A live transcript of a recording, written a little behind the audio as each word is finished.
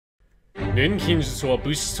錬金術は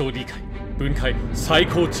物質を理解、分解、再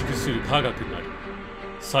構築する科学なり。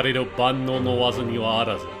されど万能の技にはあ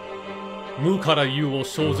らず、無から有を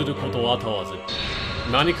生ずることあたわず、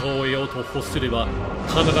何かを得ようと欲すれば、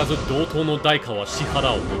必ず同等の代価は支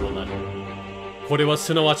払うものなり。これは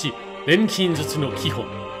すなわち、錬金術の基本、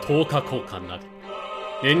等価交換なり。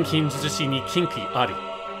錬金術師に禁忌あり、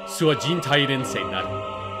巣は人体連成なり。こ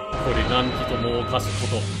れ何人も犯すこ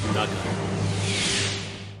となかれ。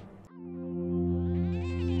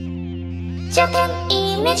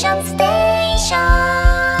Japanimation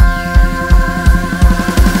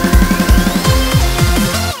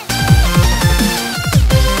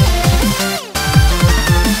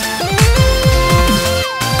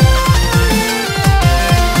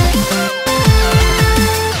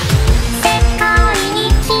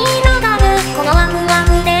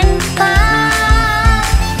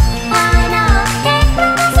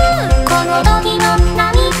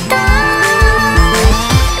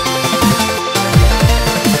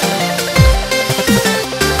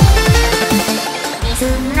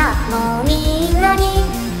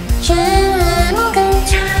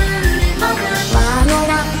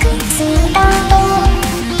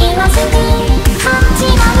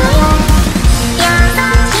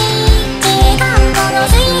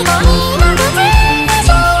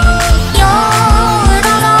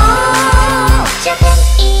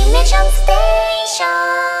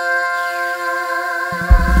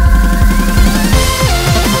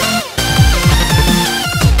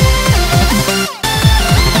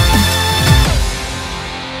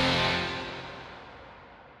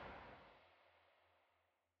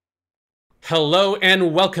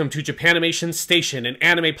and welcome to Japanimation Station, an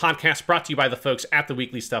anime podcast brought to you by the folks at the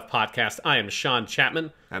Weekly Stuff Podcast. I am Sean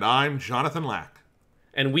Chapman. And I'm Jonathan Lack.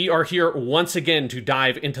 And we are here once again to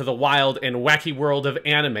dive into the wild and wacky world of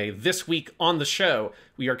anime. This week on the show,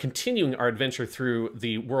 we are continuing our adventure through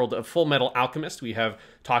the world of Fullmetal Alchemist. We have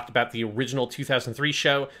talked about the original 2003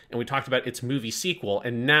 show, and we talked about its movie sequel.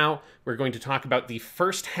 And now we're going to talk about the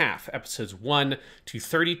first half, episodes 1 to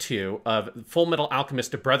 32 of Fullmetal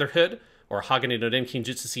Alchemist Brotherhood, or Hagane no Renkin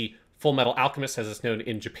Jutsushi Fullmetal Alchemist, as it's known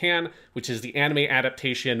in Japan, which is the anime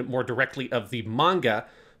adaptation more directly of the manga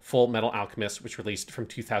Fullmetal Alchemist, which released from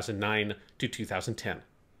 2009 to 2010.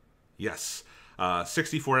 Yes.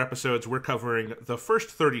 64 episodes. We're covering the first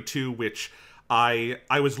 32, which I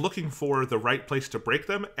was looking for the right place to break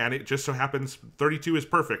them, and it just so happens 32 is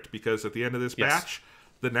perfect, because at the end of this batch,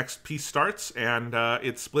 the next piece starts, and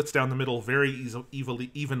it splits down the middle very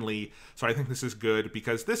evenly. So I think this is good,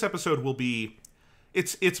 because this episode will be...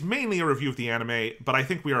 It's mainly a review of the anime, but I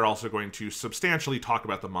think we are also going to substantially talk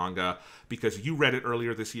about the manga, because you read it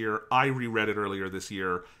earlier this year, I reread it earlier this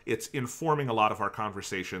year. It's informing a lot of our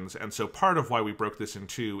conversations, and so part of why we broke this in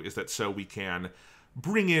two is that so we can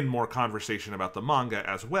bring in more conversation about the manga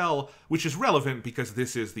as well, which is relevant because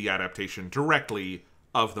this is the adaptation directly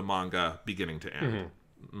of the manga beginning to end.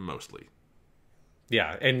 Mostly.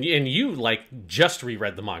 Yeah, and you, like, just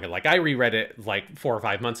reread the manga. Like, I reread it, like, 4 or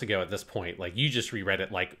 5 months ago at this point. Like, you just reread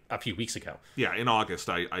it, like, a few weeks ago. Yeah, in August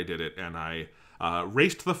I did it, and I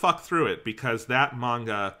raced the fuck through it, because that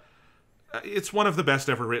manga, it's one of the best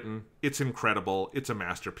ever written. It's incredible. It's a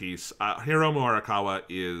masterpiece. Hiromu Arakawa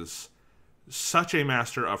is such a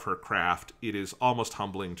master of her craft. It is almost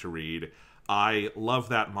humbling to read. I love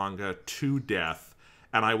that manga to death,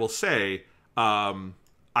 and I will say...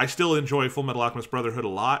 I still enjoy Fullmetal Alchemist Brotherhood a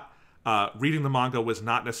lot. Reading the manga was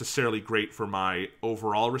not necessarily great for my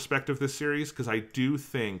overall respect of this series, because I do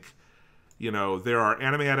think, you know, there are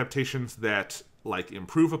anime adaptations that, like,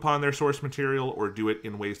 improve upon their source material or do it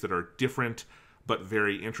in ways that are different but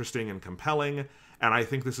very interesting and compelling. And I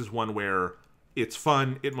think this is one where it's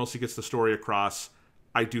fun, it mostly gets the story across.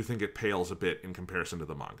 I do think it pales a bit in comparison to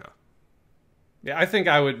the manga. Yeah, I think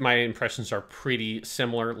my impressions are pretty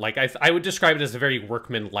similar. Like, I would describe it as a very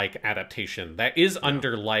workman-like adaptation that is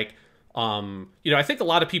under, like, you know, I think a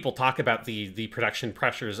lot of people talk about the production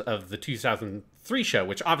pressures of the 2003 show,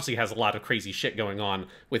 which obviously has a lot of crazy shit going on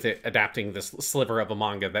with it adapting this sliver of a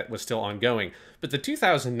manga that was still ongoing. But the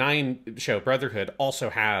 2009 show, Brotherhood, also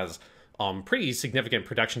has pretty significant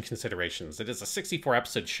production considerations. It is a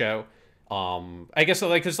 64-episode show. I guess,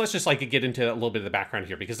 like, because let's just, like, get into a little bit of the background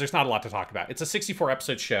here, because there's not a lot to talk about. It's a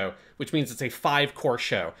 64-episode show, which means it's a 5-core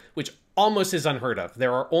show, which almost is unheard of.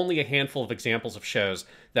 There are only a handful of examples of shows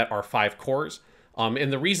that are 5 cores.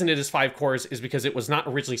 And the reason it is 5 cores is because it was not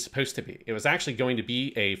originally supposed to be. It was actually going to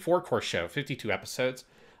be a 4-core show, 52 episodes.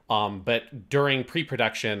 But during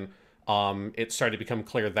pre-production, it started to become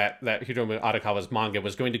clear that Hiromu Arakawa's manga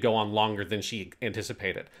was going to go on longer than she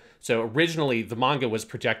anticipated. So originally, the manga was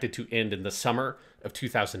projected to end in the summer of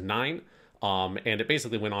 2009. And it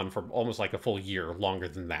basically went on for almost like a full year, longer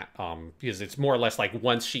than that, because it's more or less like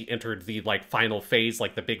once she entered the like final phase,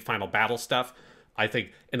 like the big final battle stuff, I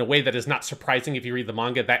think in a way that is not surprising if you read the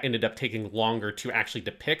manga, that ended up taking longer to actually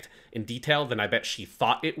depict in detail than I bet she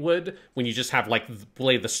thought it would. When you just have like the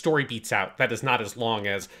way the story beats out, that is not as long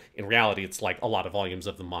as in reality it's like a lot of volumes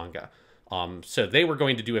of the manga. So they were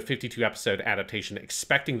going to do a 52 episode adaptation,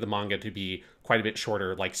 expecting the manga to be quite a bit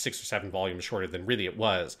shorter, like 6 or 7 volumes shorter than really it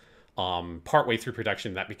was. Partway through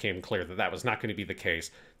production, that became clear that that was not going to be the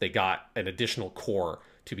case. They got an additional core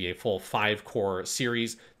to be a full 5-core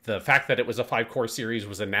series. The fact that it was a 5-core series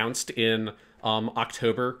was announced in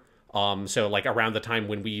October. So like around the time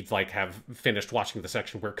when we like have finished watching the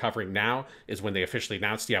section we're covering now is when they officially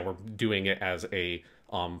announced, yeah, we're doing it as a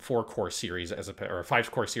 4-core series or a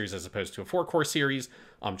 5-core series as opposed to a 4-core series.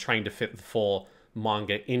 Trying to fit the full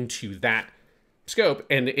manga into that scope,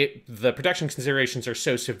 and the production considerations are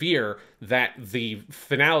so severe that the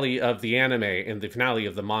finale of the anime and the finale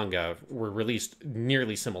of the manga were released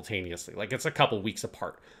nearly simultaneously. Like it's a couple weeks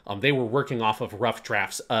apart. They were working off of rough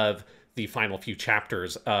drafts of the final few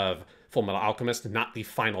chapters of Fullmetal Alchemist, not the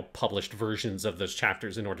final published versions of those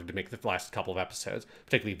chapters in order to make the last couple of episodes,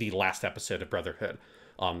 particularly the last episode of Brotherhood.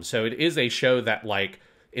 So it is a show that like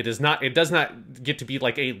it does not get to be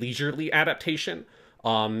like a leisurely adaptation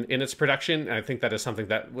in its production. And I think that is something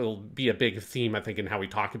that will be a big theme, I think, in how we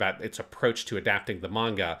talk about its approach to adapting the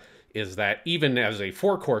manga, is that even as a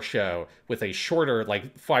 4-core show with a shorter,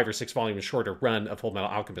 like 5 or 6 volume shorter run of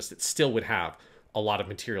Fullmetal Alchemist, it still would have a lot of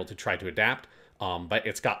material to try to adapt. But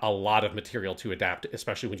it's got a lot of material to adapt,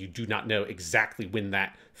 especially when you do not know exactly when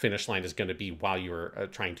that finish line is going to be while you're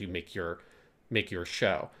trying to make your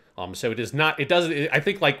show. So it is not, I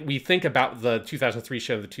think like we think about the 2003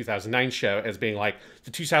 show, the 2009 show as being like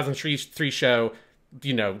the 2003 show,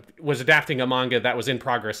 you know, was adapting a manga that was in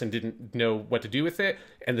progress and didn't know what to do with it.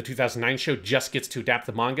 And the 2009 show just gets to adapt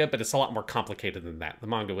the manga, but it's a lot more complicated than that. The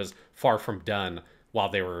manga was far from done while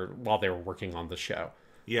they were working on the show.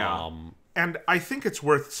 Yeah. And I think it's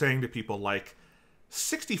worth saying to people like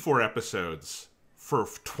 64 episodes for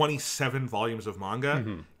 27 volumes of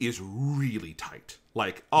manga is really tight.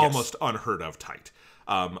 Like almost unheard of tight.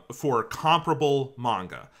 For comparable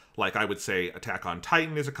manga, like I would say Attack on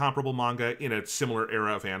Titan is a comparable manga in a similar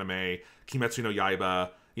era of anime, Kimetsu no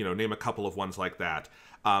Yaiba, you know, name a couple of ones like that.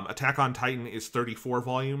 Attack on Titan is 34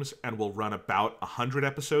 volumes and will run about 100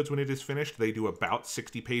 episodes when it is finished. They do about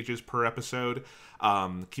 60 pages per episode.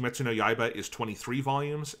 Kimetsu no Yaiba is 23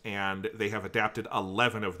 volumes, and they have adapted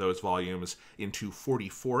 11 of those volumes into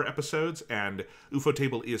 44 episodes, and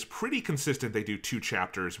Ufotable is pretty consistent. They do 2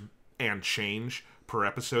 chapters and change per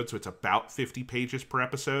episode, so it's about 50 pages per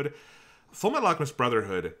episode. Fullmetal Alchemist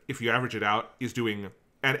Brotherhood, if you average it out, is doing...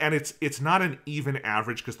 And it's not an even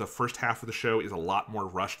average because the first half of the show is a lot more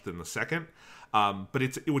rushed than the second, but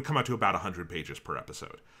it would come out to about 100 pages per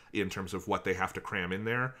episode in terms of what they have to cram in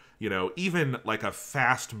there. You know, even like a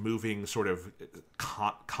fast-moving sort of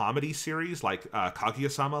comedy series like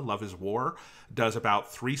Kaguya-sama, Love is War, does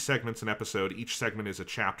about 3 segments an episode. Each segment is a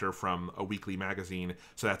chapter from a weekly magazine,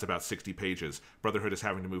 so that's about 60 pages. Brotherhood is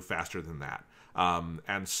having to move faster than that.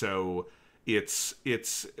 And so... It's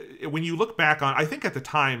when you look back on, I think at the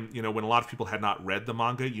time, you know, when a lot of people had not read the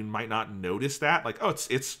manga, you might not notice that, like, oh,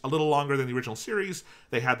 it's a little longer than the original series.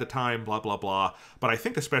 They had the time, blah, blah, blah. But I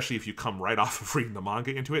think especially if you come right off of reading the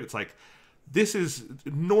manga into it, it's like,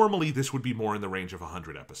 normally this would be more in the range of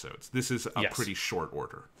 100 episodes. This is a pretty short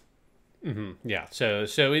order. Yeah.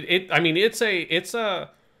 So I mean, it's a,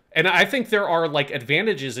 and I think there are like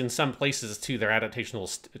advantages in some places to their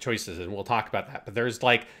adaptational choices, and we'll talk about that. But there's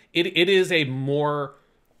like it is a more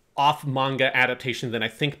off manga adaptation than I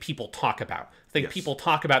think people talk about. I think people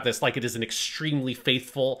talk about this like it is an extremely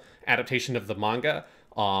faithful adaptation of the manga.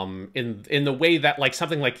 In the way that like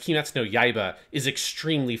something like Kimetsu no Yaiba is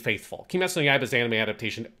extremely faithful. Kimetsu no Yaiba's anime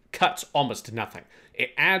adaptation cuts almost to nothing.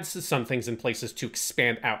 It adds some things in places to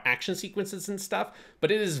expand out action sequences and stuff, but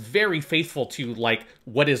it is very faithful to like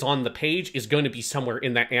what is on the page is going to be somewhere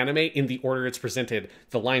in that anime in the order it's presented.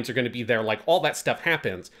 The lines are going to be there, like all that stuff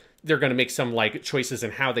happens. They're going to make some like choices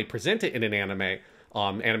in how they present it in an anime.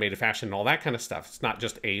 Animated fashion and all that kind of stuff. It's not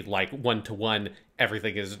just a like one-to-one,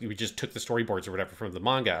 everything is, we just took the storyboards or whatever from the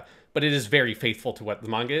manga, but it is very faithful to what the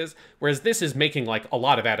manga is, whereas this is making like a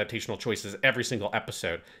lot of adaptational choices every single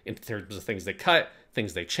episode in terms of things they cut,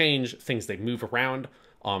 things they change, things they move around,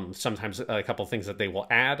 sometimes a couple of things that they will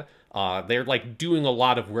add. They're like doing a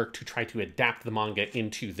lot of work to try to adapt the manga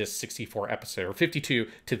into this 64 episode or 52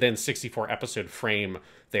 to then 64 episode frame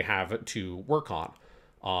they have to work on.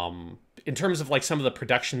 In terms of like some of the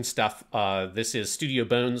production stuff, this is Studio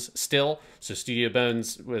Bones still. So Studio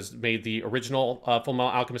Bones was made the original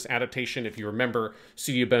Fullmetal Alchemist adaptation. If you remember,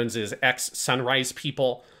 Studio Bones is ex-Sunrise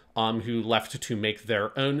people who left to make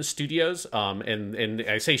their own studios. And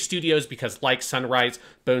I say studios because, like Sunrise,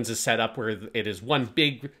 Bones is set up where it is one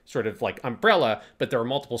big sort of like umbrella, but there are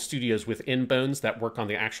multiple studios within Bones that work on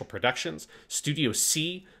the actual productions. Studio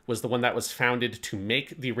C was the one that was founded to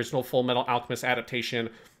make the original Fullmetal Alchemist adaptation.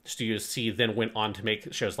 Studio C then went on to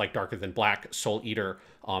make shows like Darker Than Black, Soul Eater,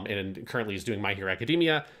 and currently is doing My Hero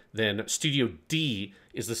Academia. Then Studio D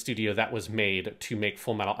is the studio that was made to make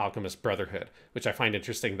Fullmetal Alchemist Brotherhood, which I find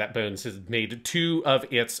interesting that Bones has made 2 of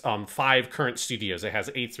its 5 current studios. It has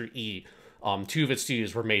A through E. 2 of its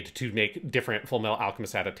studios were made to make different Fullmetal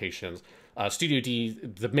Alchemist adaptations. Studio D,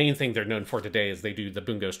 the main thing they're known for today is they do the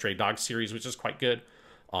Bungo Stray Dogs series, which is quite good.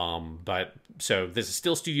 But so this is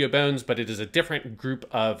still Studio Bones, but it is a different group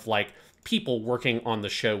of like people working on the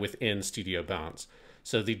show within Studio Bones.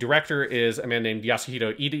 So the director is a man named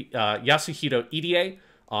Yasuhiro Irie.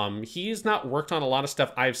 He's not worked on a lot of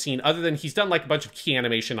stuff I've seen, other than he's done like a bunch of key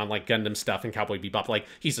animation on like Gundam stuff and Cowboy Bebop. Like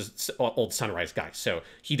he's an old Sunrise guy, so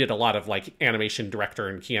he did a lot of like animation director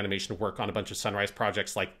and key animation work on a bunch of Sunrise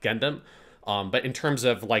projects like Gundam. But in terms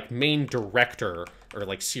of like main director or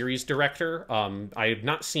like series director, I have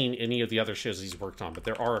not seen any of the other shows he's worked on, but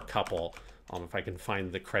there are a couple. If I can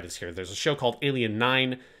find the credits here. There's a show called Alien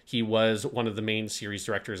 9. He was one of the main series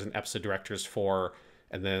directors and episode directors for.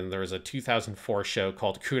 And then there was a 2004 show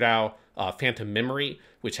called Kurao Phantom Memory,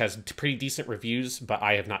 which has pretty decent reviews, but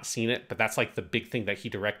I have not seen it. But that's like the big thing that he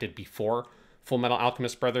directed before Fullmetal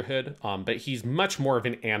Alchemist Brotherhood. But he's much more of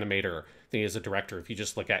an animator than he is a director. If you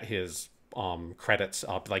just look at his credits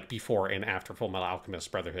up like before and after Fullmetal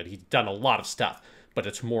Alchemist Brotherhood, he's done a lot of stuff, but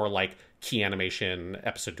it's more like key animation,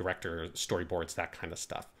 episode director, storyboards, that kind of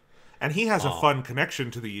stuff. And he has a fun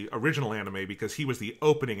connection to the original anime because he was the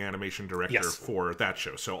opening animation director for that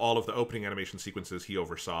show. So all of the opening animation sequences he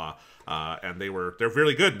oversaw, and they're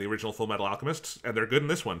really good in the original Fullmetal Alchemist, and they're good in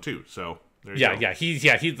this one too. So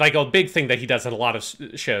he's like a big thing that he does in a lot of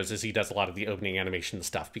shows is he does a lot of the opening animation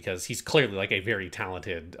stuff because he's clearly like a very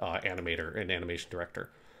talented animator and animation director.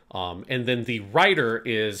 And then the writer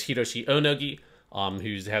is Hiroshi Onogi,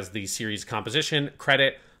 who has the series composition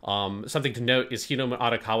credit. Something to note is Hiromu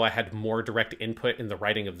Arakawa had more direct input in the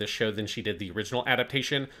writing of this show than she did the original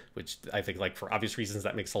adaptation, which I think, like, for obvious reasons,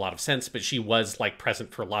 that makes a lot of sense, but she was, like,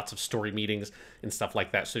 present for lots of story meetings and stuff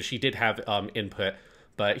like that, so she did have input.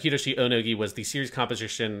 But Hiroshi Onogi was the series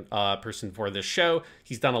composition person for this show.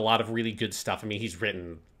 He's done a lot of really good stuff. I mean, he's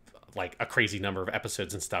written like a crazy number of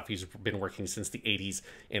episodes and stuff. He's been working since the 80s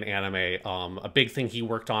in anime. A big thing he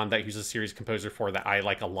worked on that he was a series composer for that I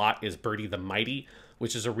like a lot is Birdie the Mighty,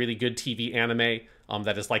 which is a really good TV anime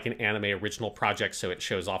that is like an anime original project, so it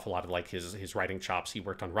shows off a lot of like his writing chops. He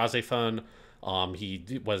worked on Razephone.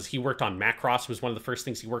 He worked on Macross, was one of the first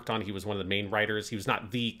things he worked on. He was one of the main writers. He was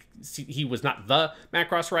not the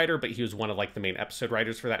Macross writer, but he was one of like the main episode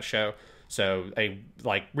writers for that show. So a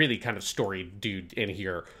like really kind of story dude in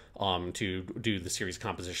here to do the series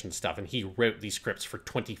composition stuff, and he wrote these scripts for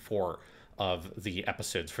 24 of the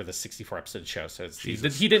episodes for the 64 episode show. So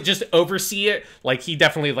he didn't just oversee it. Like he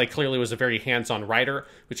definitely like clearly was a very hands-on writer,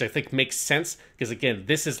 which I think makes sense because again,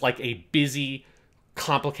 this is like a busy,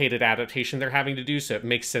 complicated adaptation they're having to do, so it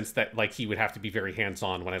makes sense that like he would have to be very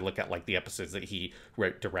hands-on. When I look at like the episodes that he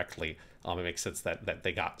wrote directly, it makes sense that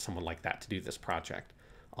they got someone like that to do this project.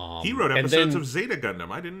 He wrote episodes of Zeta Gundam.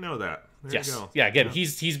 I didn't know that. There you go. Yeah, again,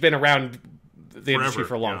 he's been around the industry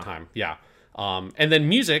for a long time. Yeah. And then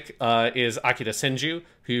music is Akira Senju,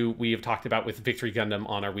 who we have talked about with Victory Gundam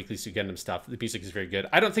on our Weekly Sue Gundam stuff. The music is very good.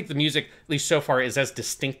 I don't think the music, at least so far, is as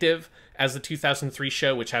distinctive as the 2003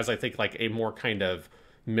 show, which has, I think, like a more kind of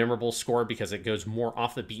memorable score because it goes more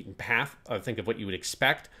off the beaten path, I think, of what you would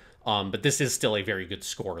expect. But this is still a very good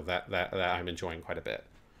score that I'm enjoying quite a bit.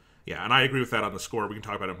 Yeah, and I agree with that on the score. We can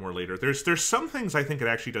talk about it more later. There's some things I think it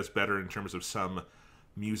actually does better in terms of some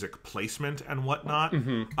music placement and whatnot.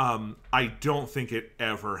 I don't think it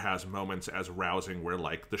ever has moments as rousing where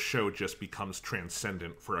like the show just becomes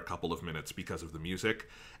transcendent for a couple of minutes because of the music,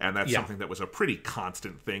 and that's something that was a pretty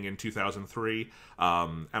constant thing in 2003,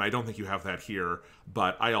 and I don't think you have that here.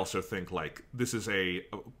 But I also think like this is a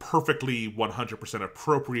perfectly 100%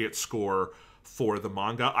 appropriate score for the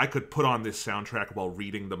manga. I could put on this soundtrack while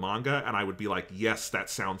reading the manga and I would be like, yes, that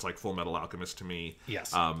sounds like Fullmetal Alchemist to me.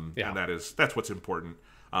 Yes. And that's what's important.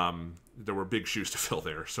 There were big shoes to fill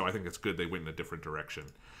there, so I think it's good they went in a different direction.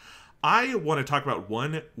 I want to talk about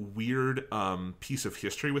one weird piece of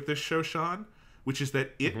history with this show, Sean, which is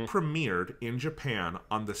that it premiered in Japan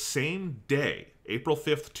on the same day, April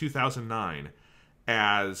 5th, 2009,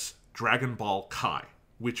 as Dragon Ball Kai,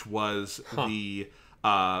 which was the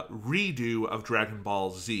redo of Dragon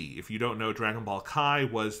Ball Z. If you don't know, Dragon Ball Kai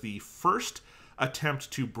was the first attempt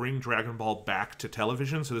to bring Dragon Ball back to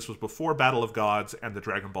television. So this was before Battle of Gods and the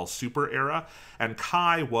Dragon Ball Super era. And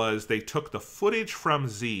Kai was, they took the footage from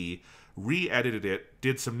Z, re-edited it,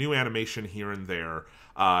 did some new animation here and there.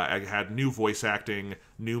 I had new voice acting,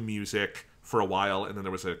 new music for a while, and then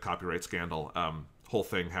there was a copyright scandal. Whole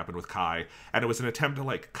thing happened with Kai, and it was an attempt to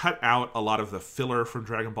like cut out a lot of the filler from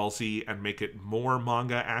Dragon Ball Z and make it more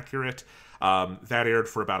manga accurate. That aired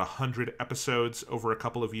for about 100 episodes over a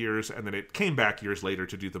couple of years, and then it came back years later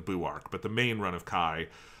to do the Buu arc. But the main run of Kai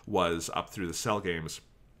was up through the Cell games.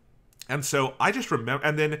 And so I just remember,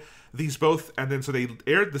 and then these both, and then so they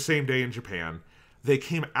aired the same day in Japan. They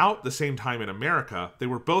came out the same time in America. They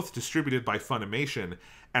were both distributed by Funimation.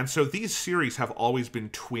 And so these series have always been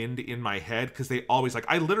twinned in my head because they always, like,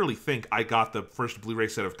 I literally think I got the first Blu-ray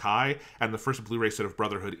set of Kai and the first Blu-ray set of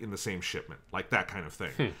Brotherhood in the same shipment, like that kind of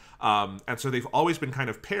thing. And so they've always been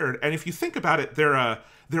kind of paired. And if you think about it, they're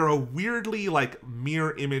a weirdly, like,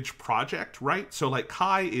 mirror image project, right? So, like,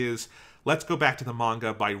 Kai is, let's go back to the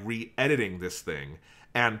manga by re-editing this thing.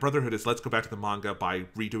 And Brotherhood is, let's go back to the manga by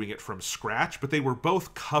redoing it from scratch. But they were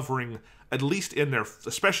both covering, at least in their,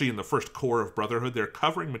 especially in the first core of Brotherhood, they're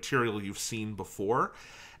covering material you've seen before.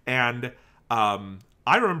 And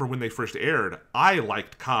I remember when they first aired, I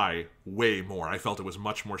liked Kai way more. I felt it was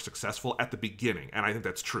much more successful at the beginning. And I think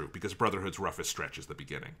that's true, because Brotherhood's roughest stretch is the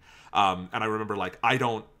beginning. And I remember, like, I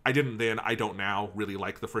don't now really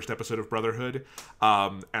like the first episode of Brotherhood.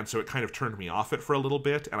 And so it kind of turned me off it for a little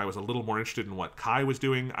bit, and I was a little more interested in what Kai was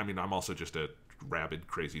doing. I mean, I'm also just a rabid,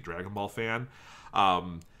 crazy Dragon Ball fan.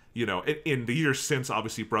 You know, in the years since,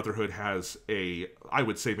 obviously, Brotherhood has I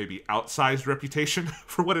would say, maybe outsized reputation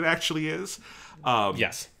for what it actually is.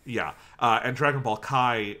 Yes. Yeah. And Dragon Ball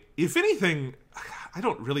Kai, if anything, I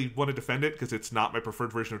don't really want to defend it because it's not my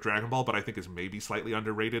preferred version of Dragon Ball, but I think is maybe slightly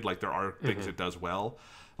underrated. Like, there are things it does well.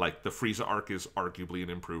 Like, the Frieza arc is arguably an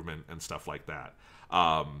improvement and stuff like that.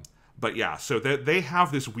 But yeah, so they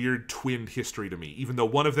have this weird twinned history to me. Even though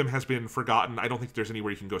one of them has been forgotten, I don't think there's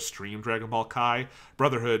anywhere you can go stream Dragon Ball Kai.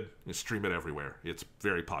 Brotherhood, you stream it everywhere. It's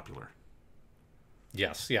very popular.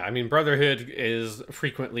 Yes, yeah. I mean, Brotherhood is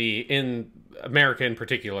frequently, in America in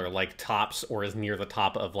particular, like, tops or is near the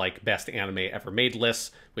top of, like, best anime ever made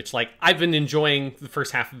lists, which, like, I've been enjoying the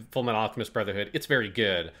first half of Fullmetal Alchemist Brotherhood. It's very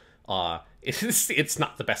good. It's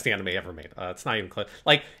not the best anime ever made. It's not even close.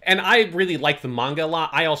 Like, and I really like the manga a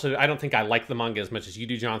lot. I don't think I like the manga as much as you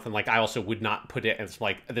do, Jonathan. Like, I also would not put it as,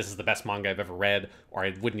 like, this is the best manga I've ever read, or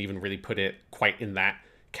I wouldn't even really put it quite in that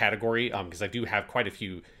category, because I do have quite a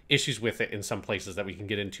few issues with it in some places that we can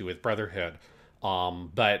get into with Brotherhood.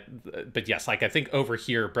 But yes, like, I think over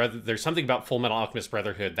here, there's something about Fullmetal Alchemist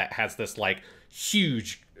Brotherhood that has this, like,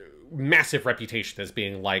 huge, massive reputation as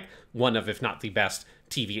being, like, one of, if not the best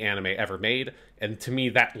TV anime ever made. And to me,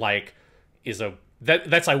 that, like, is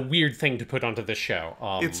that's a weird thing to put onto this show.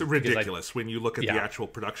 It's ridiculous when you look at the actual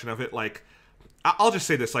production of it. Like, I'll just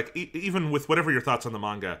say this, like, even with whatever your thoughts on the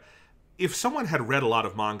manga, if someone had read a lot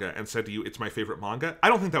of manga and said to you, it's my favorite manga, I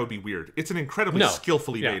don't think that would be weird. It's an incredibly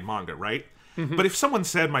skillfully made manga, right? But if someone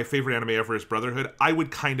said my favorite anime ever is Brotherhood, I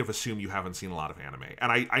would kind of assume you haven't seen a lot of anime.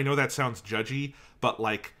 And I know that sounds judgy, but,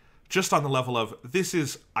 like, just on the level of, this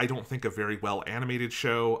is, I don't think, a very well animated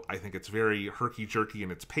show. I think it's very herky-jerky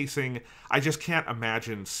in its pacing. I just can't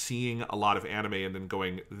imagine seeing a lot of anime and then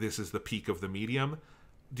going, this is the peak of the medium.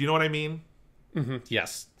 Do you know what I mean?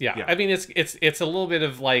 Yes. Yeah. I mean, it's a little bit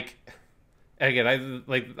of, like, again,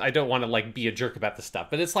 I don't want to, like, be a jerk about this stuff,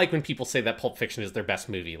 but it's like when people say that Pulp Fiction is their best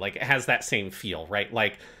movie. Like, it has that same feel, right?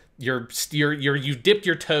 Like, you dipped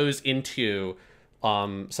your toes into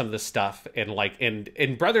some of this stuff, and, like, and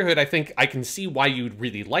in Brotherhood, I think I can see why you'd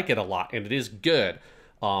really like it a lot, and it is good.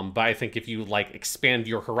 But I think if you, like, expand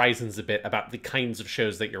your horizons a bit about the kinds of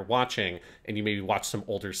shows that you're watching, and you maybe watch some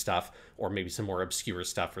older stuff, or maybe some more obscure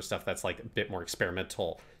stuff, or stuff that's, like, a bit more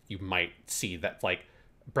experimental, you might see that, like,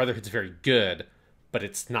 Brotherhood's very good, but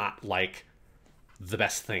it's not, like, the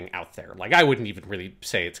best thing out there. Like, I wouldn't even really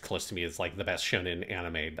say it's close to me as, like, the best shonen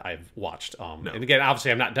anime I've watched. No. And again,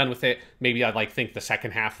 obviously I'm not done with it. Maybe I, like, think the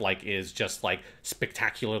second half, like, is just, like,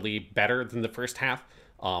 spectacularly better than the first half.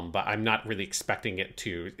 But I'm not really expecting it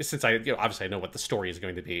to, since obviously I know what the story is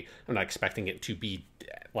going to be, I'm not expecting it to be,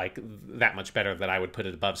 like, that much better that I would put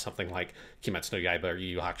it above something like Kimetsu no Yaiba or Yu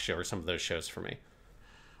Yu Hakusho or some of those shows for me.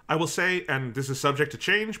 I will say, and this is subject to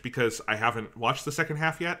change because I haven't watched the second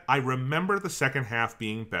half yet, I remember the second half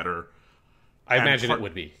being better. I imagine it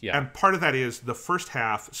would be, yeah. And part of that is the first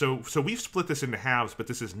half. So we've split this into halves, but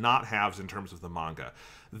this is not halves in terms of the manga.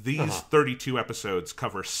 These 32 episodes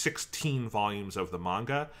cover 16 volumes of the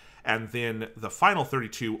manga, and then the final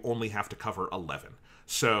 32 only have to cover 11.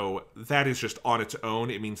 So that is just on its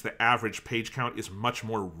own. It means the average page count is much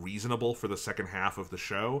more reasonable for the second half of the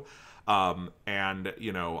show. And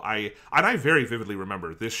you know, I very vividly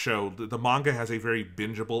remember this show. The manga has a very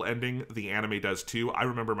bingeable ending. The anime does too. I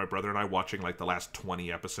remember my brother and I watching like the last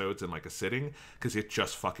 20 episodes in like a sitting because it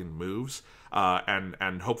just fucking moves.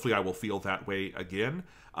 And hopefully I will feel that way again.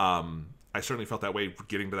 I certainly felt that way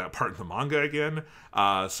getting to that part in the manga again.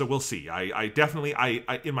 So we'll see. I definitely,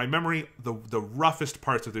 in my memory, the roughest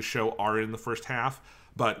parts of this show are in the first half,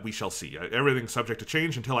 but we shall see. Everything's subject to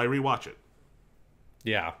change until I rewatch it.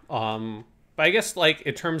 Yeah. But I guess, like,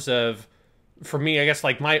 in terms of, for me, I guess,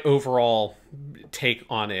 like, my overall take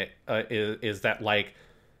on it is that, like,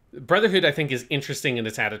 Brotherhood, I think, is interesting in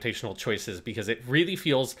its adaptational choices because it really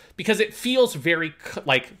feels very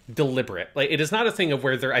like deliberate. Like, it is not a thing of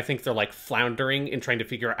where I think they're like floundering in trying to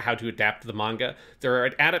figure out how to adapt the manga. There are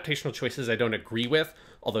adaptational choices I don't agree with,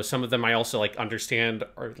 although some of them I also like understand.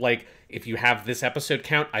 Or like, if you have this episode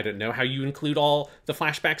count, I don't know how you include all the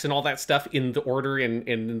flashbacks and all that stuff in the order and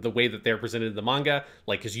in the way that they're presented in the manga.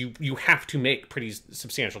 Like, because you have to make pretty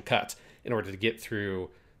substantial cuts in order to get through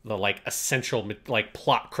the like essential like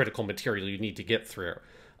plot critical material you need to get through.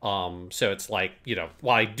 So it's like, you know,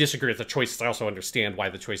 while I disagree with the choices, I also understand why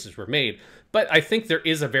the choices were made. But I think there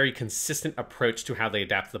is a very consistent approach to how they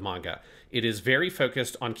adapt the manga. It is very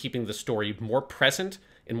focused on keeping the story more present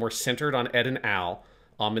and more centered on Ed and Al.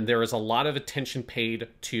 And there is a lot of attention paid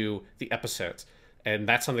to the episodes. And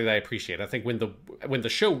that's something that I appreciate. I think when the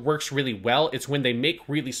show works really well, it's when they make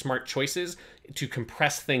really smart choices to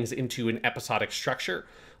compress things into an episodic structure.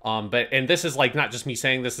 And this is like not just me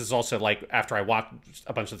saying this, is also like after I watched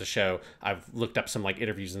a bunch of the show, I've looked up some like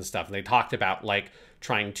interviews and stuff, and they talked about like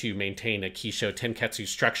trying to maintain a Kisho Tenketsu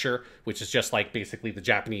structure, which is just like basically the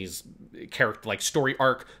Japanese character like story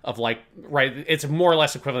arc of like, right, it's more or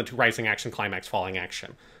less equivalent to rising action, climax, falling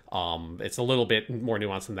action. It's a little bit more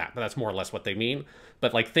nuanced than that, but that's more or less what they mean.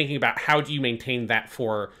 But like thinking about how do you maintain that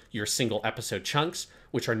for your single episode chunks,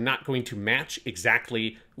 which are not going to match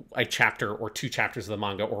exactly a chapter or two chapters of the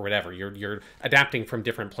manga or whatever. You're adapting from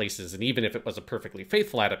different places, and even if it was a perfectly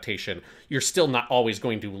faithful adaptation, you're still not always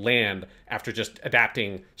going to land after just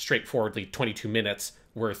adapting straightforwardly 22 minutes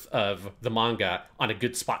worth of the manga on a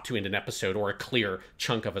good spot to end an episode or a clear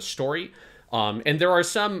chunk of a story. And there are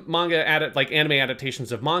some manga anime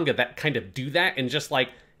adaptations of manga that kind of do that, and just like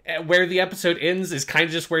where the episode ends is kind of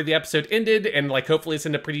just where the episode ended, and like hopefully it's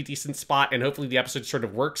in a pretty decent spot, and hopefully the episode sort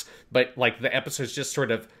of works, but like the episodes just sort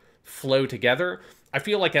of flow together. I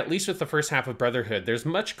feel like at least with the first half of Brotherhood, there's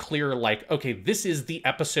much clearer like, okay, this is the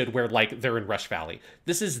episode where like they're in Rush Valley.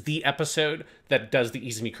 This is the episode that does the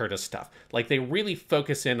Izumi Curtis stuff. Like they really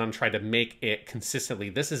focus in on trying to make it consistently.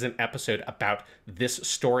 This is an episode about this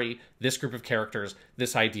story, this group of characters,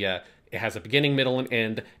 this idea. It has a beginning, middle, and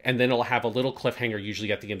end, and then it'll have a little cliffhanger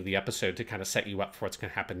usually at the end of the episode to kind of set you up for what's going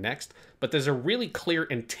to happen next. But there's a really clear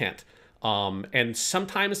intent. And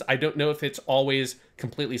sometimes I don't know if it's always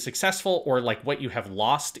completely successful, or like what you have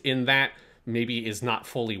lost in that maybe is not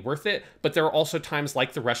fully worth it. But there are also times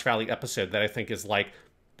like the Rush Valley episode that I think is like,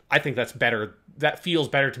 I think that's better. That feels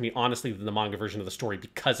better to me, honestly, than the manga version of the story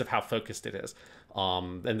because of how focused it is.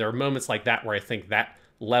 And there are moments like that where I think that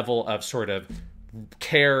level of sort of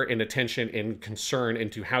care and attention and concern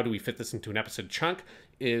into how do we fit this into an episode chunk,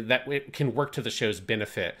 that it can work to the show's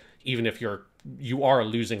benefit, even if you are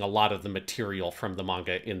losing a lot of the material from the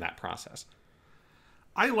manga in that process.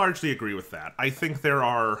 I largely agree with that. I think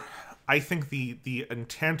the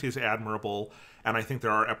intent is admirable, and I think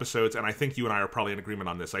there are episodes, and I think you and I are probably in agreement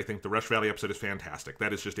on this. I think the Rush Valley episode is fantastic.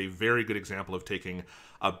 That is just a very good example of taking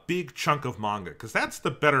a big chunk of manga, because that's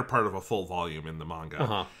the better part of a full volume in the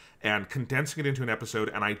manga, and condensing it into an episode,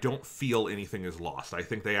 and I don't feel anything is lost. I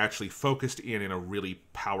think they actually focused in a really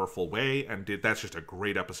powerful way, and that's just a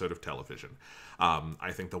great episode of television.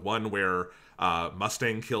 I think the one where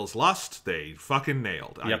Mustang kills Lust, they fucking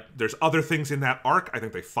nailed. Yep. There's other things in that arc I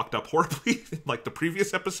think they fucked up horribly, like the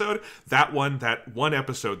previous episode. That one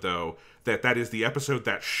episode, though, that is the episode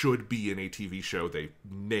that should be in a TV show. They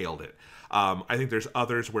nailed it. I think there's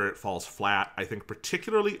others where it falls flat. I think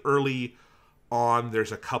particularly early on,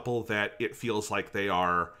 there's a couple that it feels like they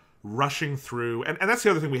are rushing through. And that's the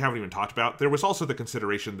other thing we haven't even talked about. There was also the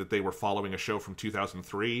consideration that they were following a show from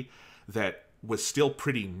 2003 that was still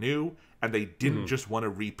pretty new, and they didn't just want to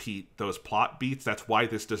repeat those plot beats. That's why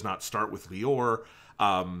this does not start with Lior.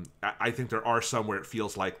 I think there are some where it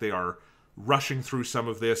feels like they are rushing through some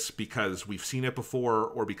of this because we've seen it before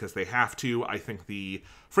or because they have to. I think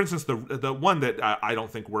for instance, the one that I don't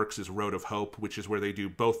think works is Road of Hope, which is where they do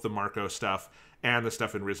both the Marco stuff and the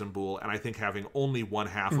stuff in Risenbull, and I think having only one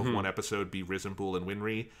half of one episode be Risenbull and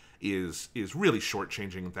Winry is really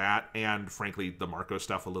shortchanging that, and frankly the Marco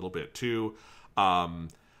stuff a little bit too.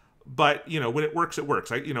 But when it works, it works.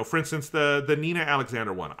 For instance, the Nina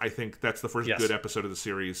Alexander one, I think that's the first good episode of the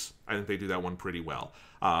series. I think they do that one pretty well.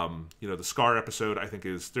 The Scar episode, I think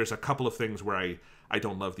there's a couple of things where I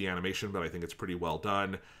don't love the animation, but I think it's pretty well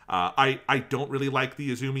done. I don't really like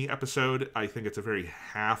the Izumi episode. I think it's a very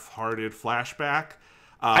half-hearted flashback.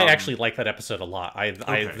 I actually like that episode a lot.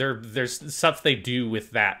 There's stuff they do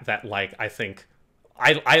with that like, I think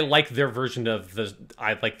I like their version of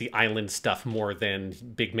I like the island stuff more than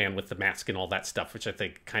Big Man with the Mask and all that stuff, which I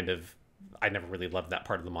think I never really loved that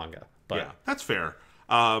part of the manga. But yeah, that's fair.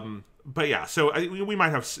 But yeah, so we might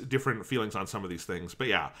have different feelings on some of these things. But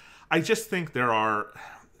yeah, I just think there are,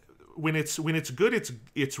 when it's good,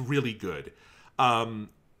 it's really good.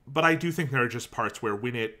 But I do think there are just parts where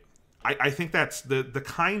I think that's the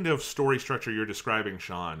kind of story structure you're describing,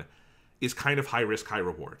 Sean, is kind of high risk, high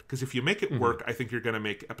reward. Because if you make it work, I think you're going to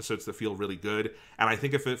make episodes that feel really good. And I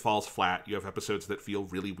think if it falls flat, you have episodes that feel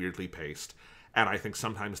really weirdly paced. And I think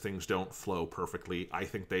sometimes things don't flow perfectly. I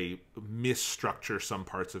think they misstructure some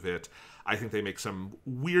parts of it. I think they make some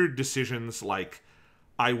weird decisions, like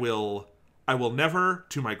I will never,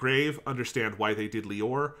 to my grave, understand why they did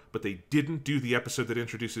Lior, but they didn't do the episode that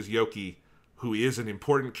introduces Yoki, who is an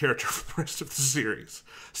important character for the rest of the series.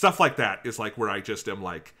 Stuff like that is like where I just am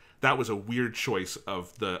like, that was a weird choice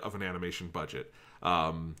of an animation budget,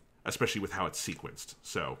 especially with how it's sequenced.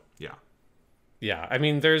 So yeah. Yeah, I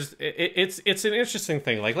mean, it's an interesting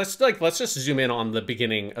thing. Let's just zoom in on the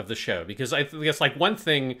beginning of the show, because I guess one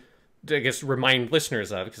thing to remind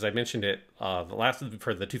listeners of, because I mentioned it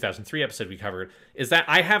for the 2003 episode we covered, is that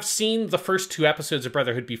I have seen the first 2 episodes of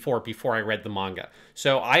Brotherhood before I read the manga.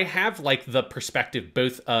 So I have the perspective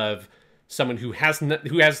both of someone who has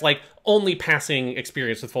only passing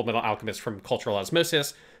experience with Fullmetal Alchemist from cultural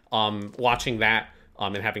osmosis, watching that.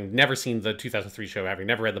 And having never seen the 2003 show, having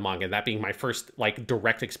never read the manga, and that being my first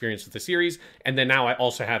direct experience with the series. And then now I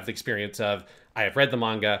also have the experience of, I have read the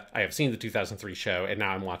manga, I have seen the 2003 show, and now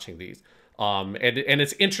I'm watching these. And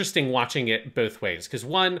it's interesting watching it both ways. Because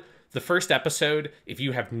one, the first episode, if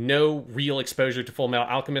you have no real exposure to Fullmetal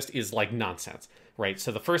Alchemist, is nonsense, right?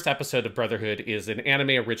 So the first episode of Brotherhood is an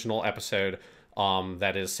anime original episode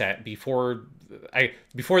that is set before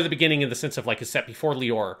the beginning, in the sense of is set before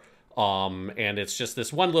Lior. And it's just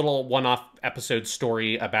this one-off episode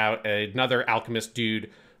story about another alchemist dude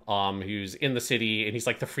who's in the city, and he's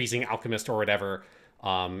the freezing alchemist or whatever.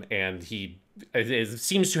 And he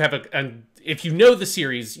seems to have if you know the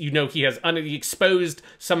series, he has exposed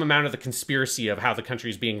some amount of the conspiracy of how the country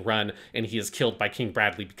is being run, and he is killed by King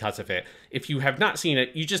Bradley because of it. If you have not seen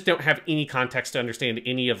it, you just don't have any context to understand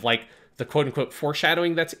any of the quote-unquote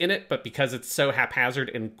foreshadowing that's in it, but because it's so haphazard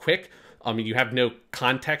and quick, you have no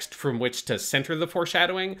context from which to center the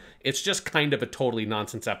foreshadowing. It's just kind of a totally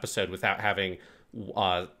nonsense episode without having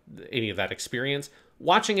any of that experience.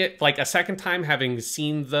 Watching it a second time, having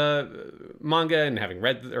seen the manga and having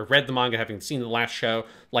read the manga, having seen the last show,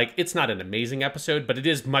 it's not an amazing episode, but it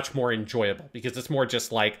is much more enjoyable, because it's more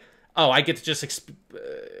just I get to just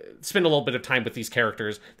spend a little bit of time with these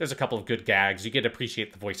characters. There's a couple of good gags. You get to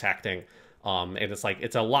appreciate the voice acting. And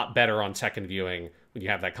it's a lot better on second viewing when you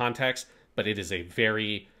have that context. But it is a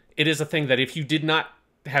thing that if you did not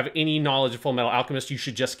have any knowledge of Fullmetal Alchemist, you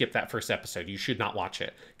should just skip that first episode. You should not watch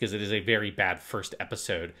it, because it is a very bad first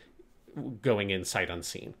episode going in sight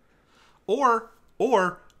unseen. Or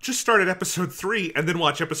just start at episode 3 and then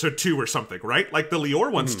watch episode 2 or something, right? The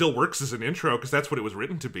Lior one still works as an intro, because that's what it was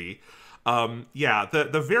written to be.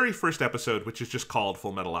 The very first episode, which is just called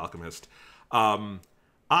Fullmetal Alchemist,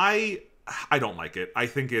 I don't like it. I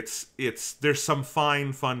think there's some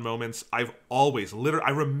fun moments. I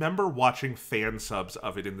remember watching fan subs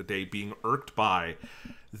of it in the day, being irked by,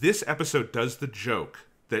 this episode does the joke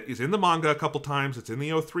that is in the manga a couple times, it's in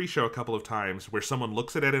the '03 show a couple of times, where someone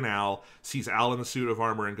looks at Ed and Al, sees Al in the suit of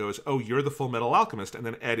armor, and goes, "Oh, you're the Fullmetal Alchemist," and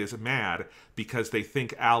then Ed is mad because they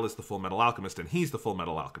think Al is the Fullmetal Alchemist and he's the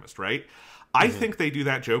Fullmetal Alchemist, right? I think they do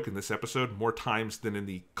that joke in this episode more times than in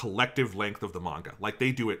the collective length of the manga.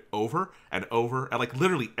 They do it over and over, and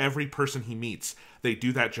literally every person he meets, they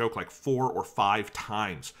do that joke 4 or 5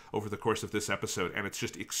 times over the course of this episode, and it's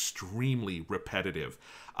just extremely repetitive.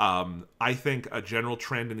 I think a general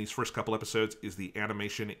trend in these first couple episodes is the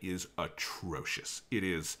animation is atrocious. It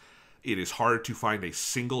is hard to find a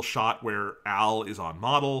single shot where Al is on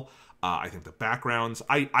model. I think the backgrounds,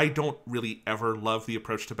 I don't really ever love the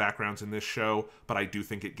approach to backgrounds in this show, but I do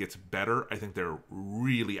think it gets better. I think they're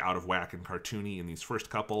really out of whack and cartoony in these first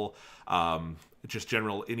couple. Just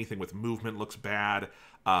general, anything with movement looks bad.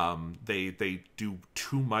 They do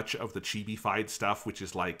too much of the chibi-fied stuff, which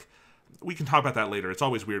is like, we can talk about that later. It's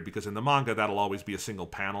always weird because in the manga, that'll always be a single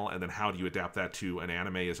panel, and then how do you adapt that to an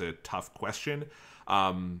anime is a tough question.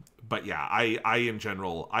 But yeah, I in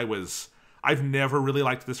general, I've never really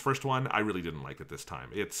liked this first one. I really didn't like it this time.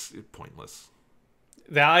 It's pointless.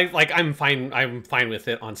 I'm fine with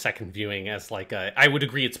it on second viewing as like I would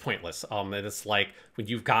agree it's pointless. And it's like when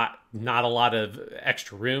you've got not a lot of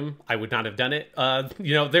extra room, I would not have done it.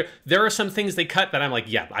 There are some things they cut that I'm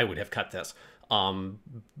like, yeah, I would have cut this.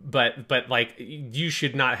 But like you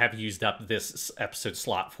should not have used up this episode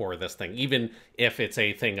slot for this thing, even if it's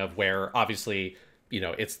a thing of where obviously,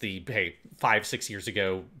 it's the, hey, 5-6 years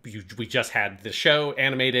ago, we just had the show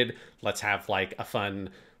animated. Let's have like a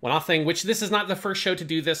fun one-off thing, which this is not the first show to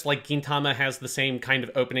do this. Like Gintama has the same kind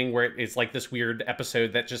of opening where it's like this weird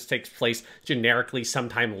episode that just takes place generically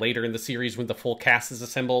sometime later in the series when the full cast is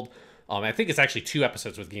assembled. I think it's actually 2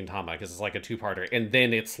 episodes with Gintama because it's like a 2-parter. And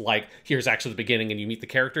then it's like, here's actually the beginning and you meet the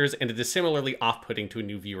characters. And it is similarly off-putting to a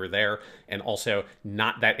new viewer there. And also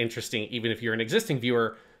not that interesting, even if you're an existing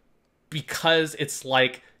viewer, because it's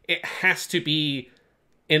like, it has to be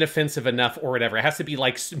inoffensive enough or whatever. It has to be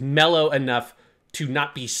like mellow enough to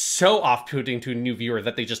not be so off-putting to a new viewer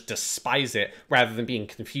that they just despise it rather than being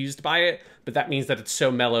confused by it. But that means that it's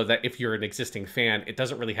so mellow that if you're an existing fan, it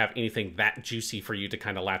doesn't really have anything that juicy for you to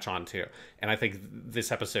kind of latch onto. And I think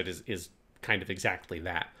this episode is kind of exactly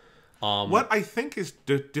that. What I think is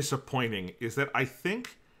disappointing is that I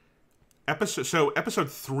think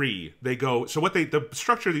episode 3, they go, so the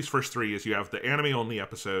structure of these first 3 is you have the anime-only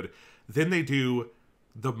episode, then they do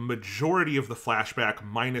the majority of the flashback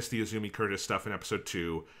minus the Izumi Curtis stuff in episode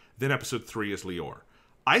 2. Then episode 3 is Lior.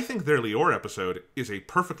 I think their Lior episode is a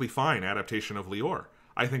perfectly fine adaptation of Lior.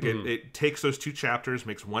 I think it takes those 2 chapters,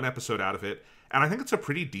 makes 1 episode out of it, and I think it's a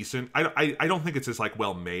pretty decent... I don't think it's as like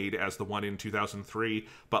well made as the one in 2003,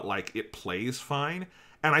 but like it plays fine.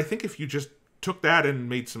 And I think if you just took that and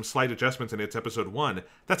made some slight adjustments and it's episode 1,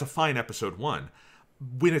 that's a fine episode 1.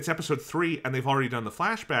 When it's episode 3 and they've already done the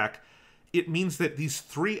flashback, it means that these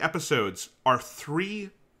 3 episodes are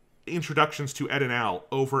 3 introductions to Ed and Al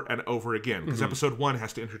over and over again. Because episode 1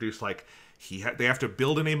 has to introduce, like, they have to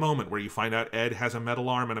build in a moment where you find out Ed has a metal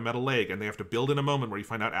arm and a metal leg, and they have to build in a moment where you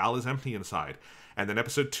find out Al is empty inside. And then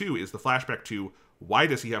episode 2 is the flashback to why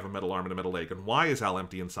does he have a metal arm and a metal leg, and why is Al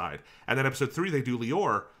empty inside? And then episode 3, they do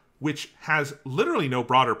Lior, which has literally no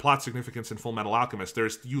broader plot significance in Fullmetal Alchemist.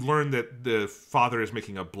 You learn that the father is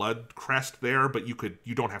making a blood crest there, but you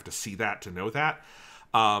don't have to see that to know that.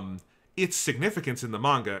 Its significance in the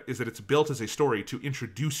manga is that it's built as a story to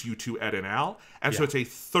introduce you to Ed and Al, and so it's a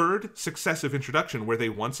 3rd successive introduction where they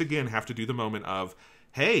once again have to do the moment of,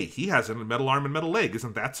 hey, he has a metal arm and metal leg,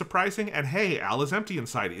 isn't that surprising? And hey, Al is empty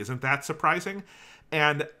inside, isn't that surprising?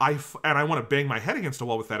 And I want to bang my head against a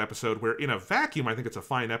wall with that episode, where in a vacuum, I think it's a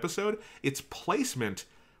fine episode. Its placement,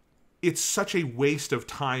 it's such a waste of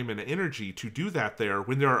time and energy to do that there,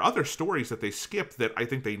 when there are other stories that they skip that I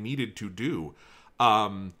think they needed to do.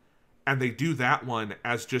 And they do that one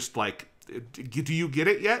as just like, do you get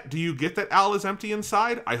it yet? Do you get that Al is empty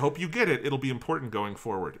inside? I hope you get it. It'll be important going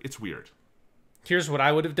forward. It's weird. Here's what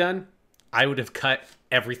I would have done. I would have cut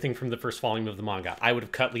everything from the first volume of the manga. I would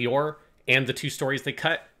have cut Lior and the 2 stories they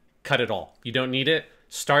cut it all. You don't need it.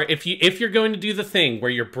 If you're going to do the thing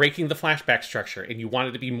where you're breaking the flashback structure and you want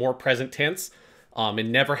it to be more present tense,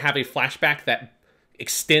 and never have a flashback that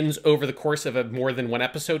extends over the course of more than 1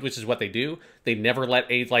 episode, which is what they do. They never let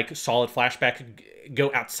a like solid flashback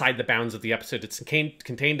go outside the bounds of the episode it's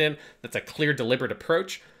contained in. That's a clear, deliberate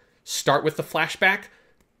approach. Start with the flashback.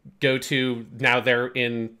 Go to now they're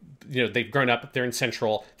in. They've grown up, they're in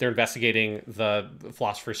Central, they're investigating the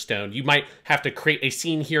Philosopher's Stone. You might have to create a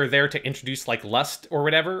scene here or there to introduce, like, Lust or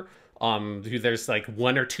whatever. There's, like,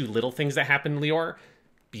 1 or 2 little things that happen in Lior.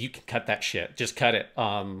 You can cut that shit. Just cut it.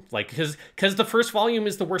 Because the first volume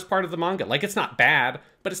is the worst part of the manga. Like, it's not bad,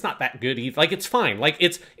 but it's not that good either. Like, it's fine. Like,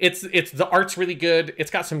 it's the art's really good.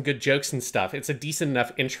 It's got some good jokes and stuff. It's a decent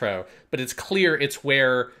enough intro, but it's clear it's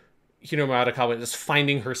where Hiromu Arakawa is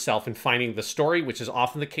finding herself and finding the story, which is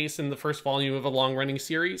often the case in the first volume of a long-running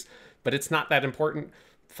series, but it's not that important.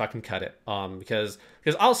 Fucking cut it. Because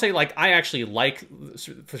I'll say, like, I actually like,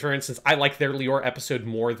 for instance, I like their Lior episode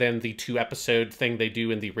more than the 2-episode thing they do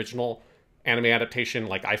in the original anime adaptation.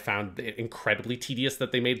 Like, I found it incredibly tedious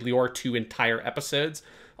that they made Lior 2 entire episodes.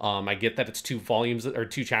 I get that it's 2 volumes or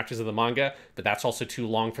 2 chapters of the manga, but that's also too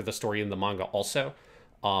long for the story in the manga also.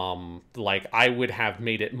 Like, I would have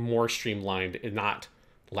made it more streamlined and not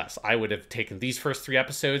less. I would have taken these first 3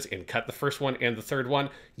 episodes and cut the first one and the third one.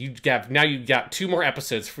 You've got 2 more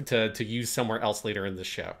episodes to use somewhere else later in the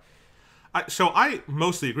show. So I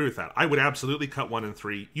mostly agree with that. I would absolutely cut 1 and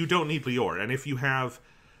 3. You don't need Lior, and if you have,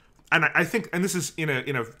 and I think, and this is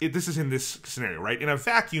this is in this scenario, right? In a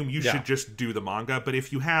vacuum, you should just do the manga. But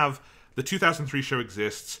if you have the 2003 show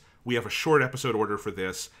exists, we have a short episode order for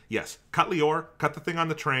this. Yes, cut Lior, cut the thing on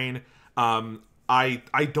the train.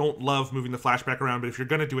 I don't love moving the flashback around, but if you're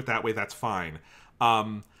going to do it that way, that's fine.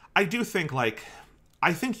 I do think, like,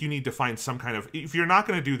 I think you need to find some kind of, if you're not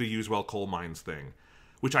going to do the Usewell coal mines thing,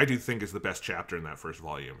 which I do think is the best chapter in that first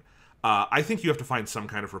volume, I think you have to find some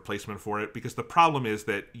kind of replacement for it, because the problem is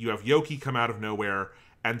that you have Yoki come out of nowhere,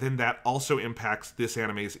 and then that also impacts this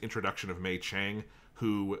anime's introduction of Mei Chang,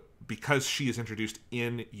 who, because she is introduced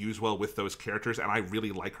in Usewell with those characters, and I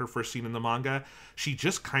really like her first scene in the manga, she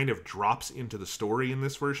just kind of drops into the story in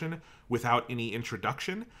this version without any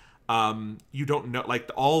introduction. You don't know, like,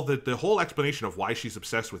 all the whole explanation of why she's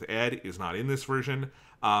obsessed with Ed is not in this version,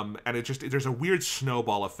 and there's a weird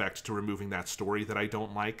snowball effect to removing that story that I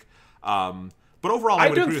don't like. But overall, I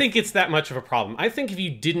don't think it's that much of a problem. I think if you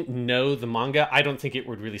didn't know the manga, I don't think it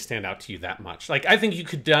would really stand out to you that much. Like, I think you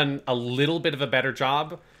could have done a little bit of a better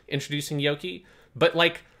job introducing Yoki, but,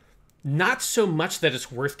 like, not so much that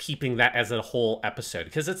it's worth keeping that as a whole episode,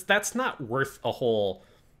 because that's not worth a whole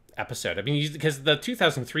episode. I mean, because the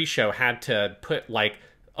 2003 show had to put, like,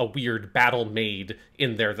 a weird battle maid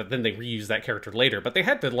in there that then they reuse that character later, but they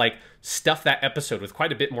had to, like, stuff that episode with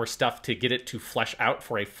quite a bit more stuff to get it to flesh out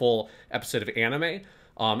for a full episode of anime.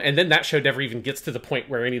 And then that show never even gets to the point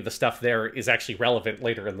where any of the stuff there is actually relevant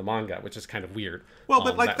later in the manga, which is kind of weird. Well,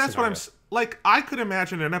 but, like, that's what I'm, like, I could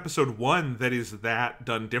imagine an episode 1 that is that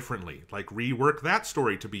done differently, like, rework that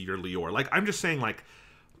story to be your Lior. Like, I'm just saying, like,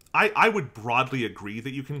 I would broadly agree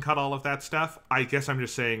that you can cut all of that stuff. I guess I'm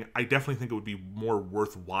just saying I definitely think it would be more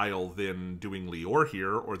worthwhile than doing Lior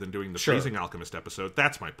here or than doing the Freezing Alchemist episode.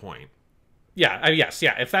 That's my point. Yeah, yes,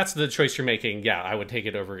 yeah. If that's the choice you're making, yeah, I would take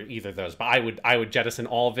it over either of those. But I would jettison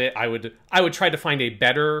all of it. I would try to find a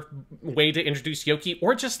better way to introduce Yoki,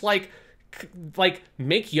 or just like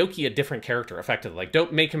make Yoki a different character effectively. Like,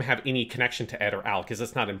 don't make him have any connection to Ed or Al, because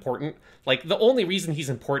it's not important. Like, the only reason he's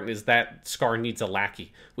important is that Scar needs a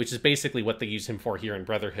lackey, which is basically what they use him for here in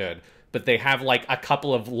Brotherhood. But they have, like, a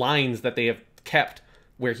couple of lines that they have kept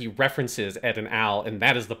where he references Ed and Al, and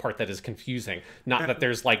that is the part that is confusing. Not that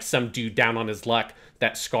there's, like, some dude down on his luck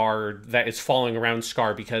that is following around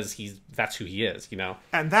Scar because that's who he is, you know?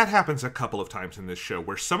 And that happens a couple of times in this show,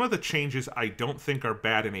 where some of the changes I don't think are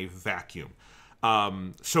bad in a vacuum.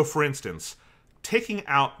 So, for instance, taking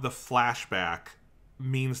out the flashback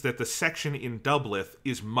means that the section in Doubleth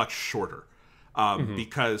is much shorter.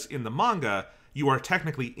 Because in the manga, you are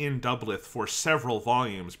technically in Doubleth for several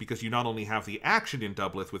volumes, because you not only have the action in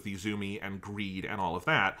Doubleth with Izumi and Greed and all of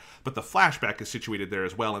that, but the flashback is situated there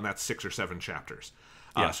as well, and that's 6 or 7 chapters.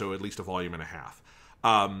 So at least a volume and a half.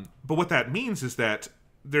 But what that means is that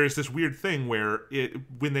there's this weird thing where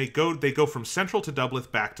when they go from Central to Doubleth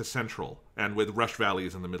back to Central, and with Rush Valley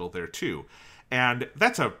is in the middle there too. And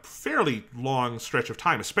that's a fairly long stretch of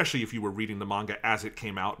time, especially if you were reading the manga as it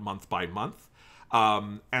came out month by month.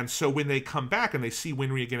 And so when they come back and they see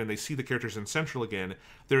Winry again and they see the characters in Central again,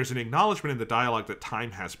 there's an acknowledgement in the dialogue that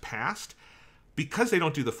time has passed. Because they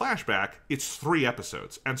don't do the flashback, it's 3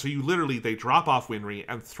 episodes. And so they drop off Winry,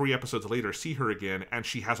 and 3 episodes later see her again, and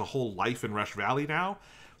she has a whole life in Rush Valley now.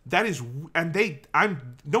 That is,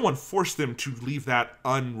 and no one forced them to leave that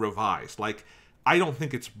unrevised. Like, I don't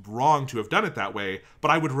think it's wrong to have done it that way,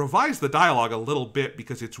 but I would revise the dialogue a little bit,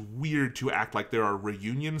 because it's weird to act like there are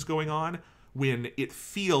reunions going on when it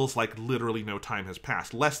feels like literally no time has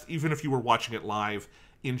passed. Even if you were watching it live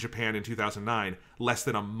in Japan in 2009, less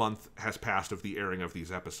than a month has passed of the airing of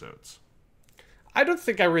these episodes. I don't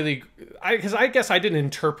think because I guess I didn't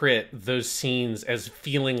interpret those scenes as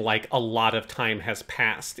feeling like a lot of time has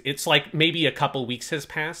passed. It's like maybe a couple weeks has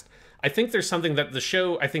passed. I think there's something that the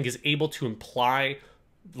show, I think, is able to imply,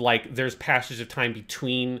 like, there's passage of time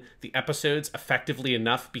between the episodes effectively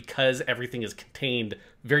enough, because everything is contained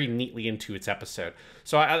very neatly into its episode.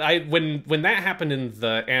 So when that happened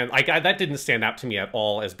that didn't stand out to me at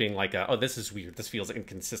all as being like, oh, this is weird, this feels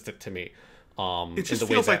inconsistent to me. It just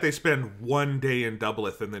feels like they spend 1 day in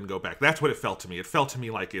Doubleth and then go back. That's what it felt to me. It felt to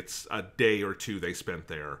me like it's a day or 2 they spent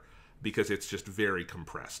there, because it's just very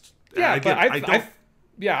compressed. Yeah,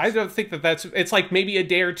 Yeah, I don't think that it's like maybe a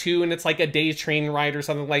day or two, and it's like a day's train ride or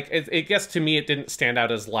something. Like it guess to me, it didn't stand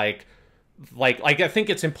out as like I think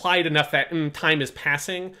it's implied enough that time is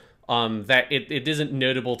passing, that it isn't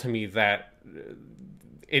notable to me that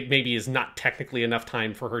it maybe is not technically enough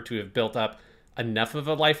time for her to have built up enough of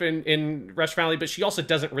a life in Rush Valley, but she also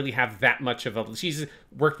doesn't really have that much of a... She's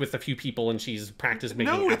worked with a few people and she's practiced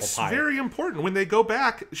making apple pie. No, it's very important. When they go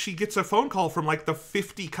back, she gets a phone call from, like, the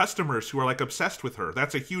 50 customers who are, like, obsessed with her.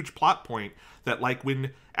 That's a huge plot point that, like,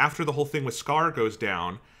 when... After the whole thing with Scar goes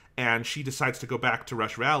down and she decides to go back to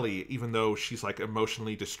Rush Valley, even though she's, like,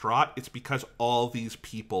 emotionally distraught, it's because all these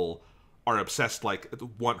people are obsessed, like,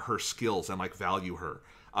 want her skills and, like, value her.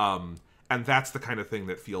 And that's the kind of thing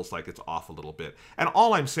that feels like it's off a little bit. And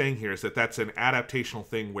all I'm saying here is that that's an adaptational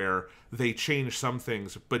thing where they changed some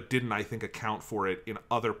things, but didn't, I think, account for it in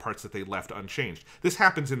other parts that they left unchanged. This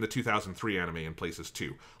happens in the 2003 anime in places,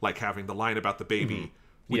 too. Like having the line about the baby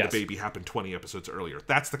when the baby happened 20 episodes earlier.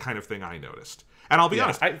 That's the kind of thing I noticed. And I'll be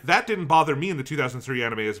honest, that didn't bother me in the 2003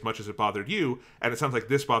 anime as much as it bothered you, and it sounds like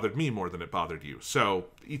this bothered me more than it bothered you. So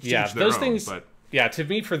each their those own, things... But... Yeah, to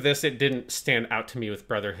me, for this, it didn't stand out to me with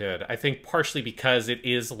Brotherhood. I think partially because it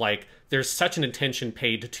is, like, there's such an attention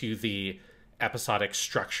paid to the episodic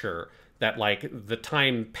structure that, like, the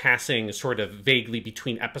time passing sort of vaguely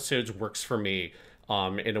between episodes works for me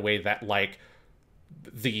in a way that, like,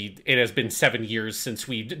 it has been 7 years since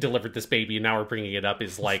we delivered this baby and now we're bringing it up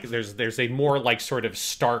is, like, there's a more, like, sort of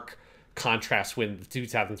stark contrast when the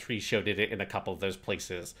 2003 show did it in a couple of those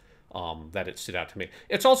places. That it stood out to me.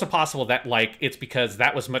 It's also possible that, like, it's because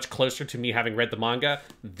that was much closer to me having read the manga.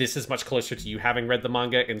 This is much closer to you having read the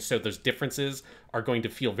manga, and so those differences are going to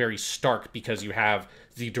feel very stark because you have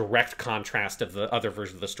the direct contrast of the other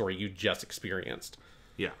version of the story you just experienced.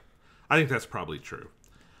 Yeah, I think that's probably true.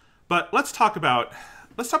 But let's talk about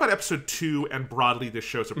episode 2 and broadly this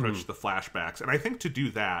show's approach to the flashbacks. And I think to do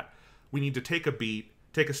that, we need to take a beat,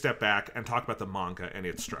 take a step back, and talk about the manga and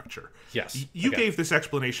its structure. Yes. You gave this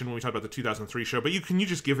explanation when we talked about the 2003 show, but can you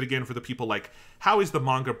just give it again for the people? Like, how is the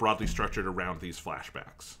manga broadly structured around these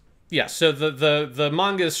flashbacks? Yeah, so the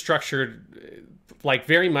manga is structured, like,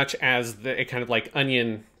 very much as a kind of, like,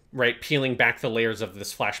 onion, right, peeling back the layers of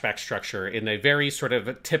this flashback structure in a very sort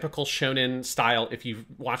of typical shonen style. If you've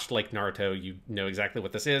watched, like, Naruto, you know exactly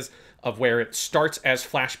what this is, of where it starts as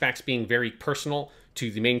flashbacks being very personal to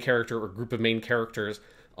the main character or group of main characters.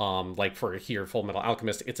 Like for here, Fullmetal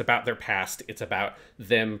Alchemist, it's about their past. It's about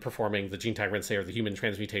them performing the Jintai Rensei, or the human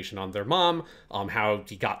transmutation, on their mom, how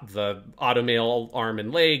he got the automail arm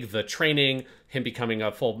and leg, the training, him becoming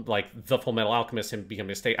the Fullmetal Alchemist, him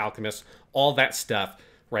becoming a state alchemist, all that stuff,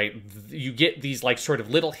 right? You get these, like, sort of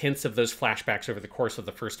little hints of those flashbacks over the course of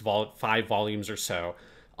the first 5 volumes or so.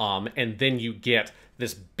 And then you get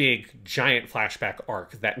this big, giant flashback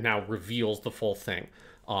arc that now reveals the full thing.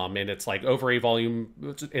 And it's, like, over a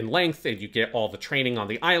volume in length, and you get all the training on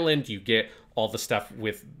the island, you get all the stuff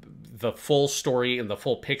with the full story and the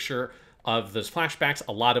full picture of those flashbacks,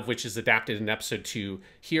 a lot of which is adapted in episode 2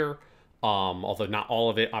 here. Although not all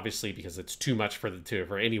of it, obviously, because it's too much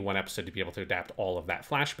for any one episode to be able to adapt all of that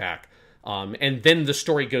flashback. And then the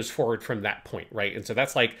story goes forward from that point, right? And so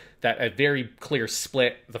that's, like, a very clear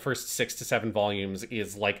split. The first 6 to 7 volumes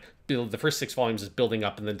is, like, the first 6 volumes is building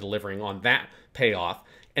up and then delivering on that payoff.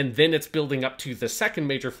 And then it's building up to the second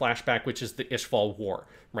major flashback, which is the Ishval War,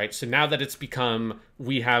 right? So now that it's become,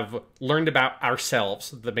 we have learned about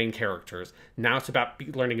ourselves, the main characters. Now it's about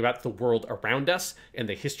learning about the world around us and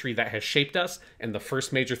the history that has shaped us. And the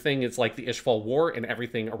first major thing is, like, the Ishval War and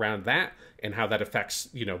everything around that, and how that affects,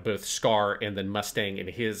 you know, both Scar and then Mustang and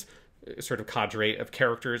his sort of cadre of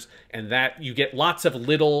characters. And that you get lots of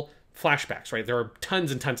little flashbacks, right? There are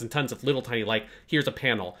tons and tons and tons of little tiny, like, here's a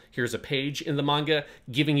panel, here's a page in the manga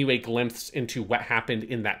giving you a glimpse into what happened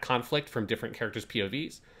in that conflict from different characters'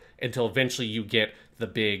 POVs, until eventually you get the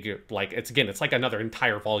big, like, it's like another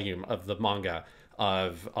entire volume of the manga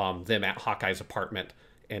of them at Hawkeye's apartment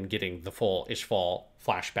and getting the full Ishval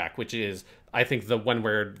flashback, which is, I think, the one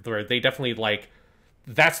where they definitely, like,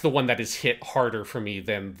 that's the one that is hit harder for me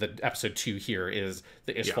than the episode 2 here is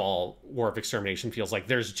the Ishval War of Extermination. Feels like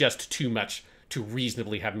there's just too much to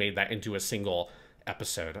reasonably have made that into a single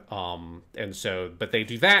episode. And so, but they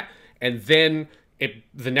do that. And then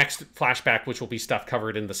the next flashback, which will be stuff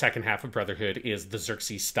covered in the second half of Brotherhood, is the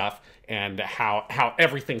Xerxes stuff and how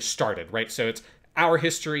everything started, right? So it's our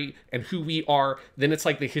history and who we are. Then it's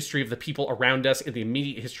like the history of the people around us and the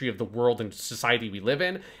immediate history of the world and society we live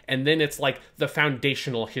in. And then it's like the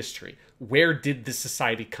foundational history. Where did this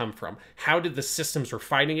society come from? How did the systems we're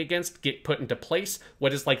fighting against get put into place?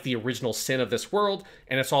 What is like the original sin of this world?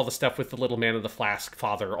 And it's all the stuff with the little man of the flask,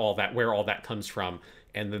 father, all that, where all that comes from.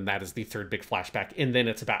 And then that is the third big flashback. And then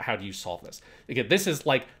it's about how do you solve this? Again, this is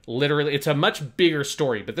like literally, it's a much bigger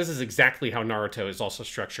story, but this is exactly how Naruto is also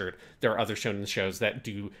structured. There are other shonen shows that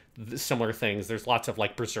do similar things. There's lots of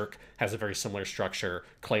like Berserk has a very similar structure.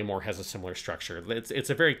 Claymore has a similar structure. It's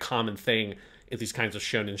a very common thing in these kinds of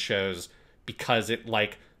shonen shows because it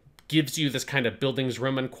like gives you this kind of buildings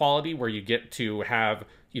Roman quality where you get to have,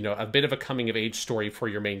 you know, a bit of a coming of age story for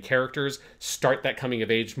your main characters, start that coming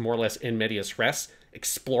of age more or less in medias res,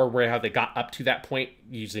 explore how they got up to that point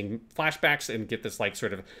using flashbacks and get this like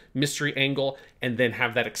sort of mystery angle, and then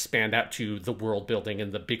have that expand out to the world building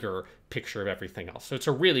and the bigger picture of everything else. So it's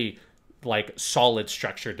a really like solid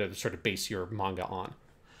structure to sort of base your manga on.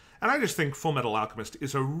 And I just think Fullmetal Alchemist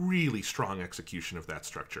is a really strong execution of that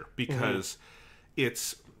structure because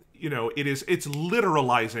it's, you know, it's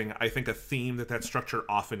literalizing, I think, a theme that structure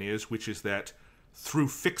often is, which is that through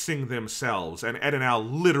fixing themselves, and Ed and Al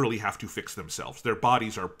literally have to fix themselves. Their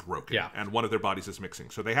bodies are broken, and one of their bodies is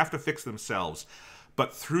mixing. So they have to fix themselves.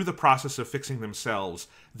 But through the process of fixing themselves,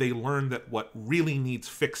 they learn that what really needs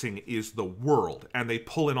fixing is the world. And they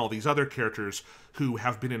pull in all these other characters who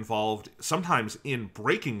have been involved sometimes in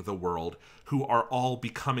breaking the world, who are all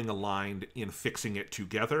becoming aligned in fixing it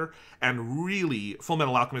together. And really,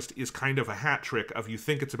 Fullmetal Alchemist is kind of a hat trick of you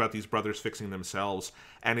think it's about these brothers fixing themselves,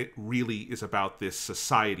 and it really is about this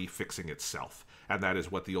society fixing itself. And that is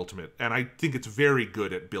what the ultimate... And I think it's very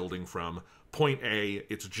good at building from point A,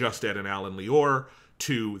 it's just Ed and Al and Lior,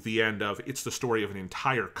 to the end of it's the story of an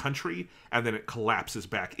entire country, and then it collapses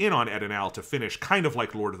back in on Ed and Al to finish, kind of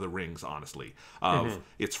like Lord of the Rings, honestly.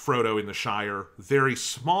 It's Frodo in the Shire, very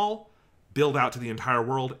small, build out to the entire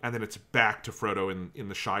world, and then it's back to Frodo in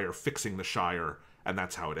the Shire, fixing the Shire, and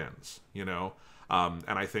that's how it ends, you know? And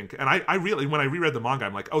I think, and I really, when I reread the manga,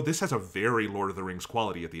 I'm like, oh, this has a very Lord of the Rings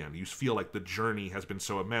quality at the end. You feel like the journey has been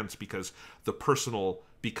so immense because the personal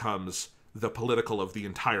becomes the political of the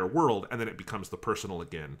entire world, and then it becomes the personal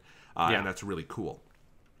again. And that's really cool.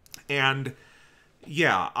 And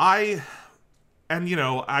yeah, I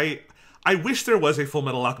wish there was a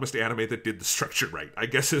Fullmetal Alchemist anime that did the structure right, I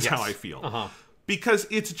guess is how I feel. Because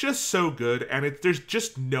it's just so good, and there's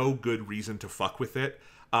just no good reason to fuck with it.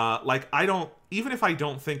 Like, even if I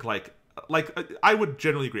don't think, I would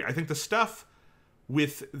generally agree. I think the stuff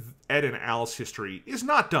with Ed and Al's history is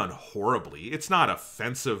not done horribly. It's not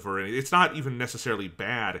offensive or anything. It's not even necessarily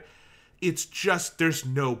bad. It's just there's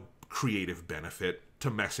no creative benefit to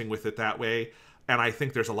messing with it that way. And I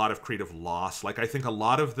think there's a lot of creative loss. Like, I think a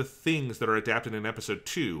lot of the things that are adapted in episode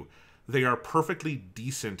 2, they are perfectly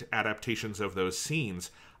decent adaptations of those scenes.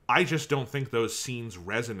 I just don't think those scenes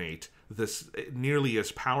resonate nearly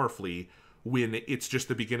as powerfully when it's just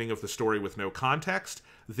the beginning of the story with no context.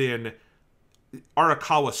 Then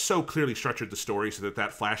Arakawa so clearly structured the story so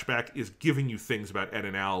that flashback is giving you things about Ed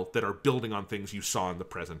and Al that are building on things you saw in the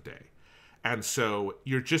present day. And so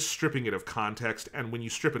you're just stripping it of context, and when you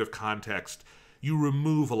strip it of context, you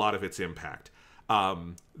remove a lot of its impact.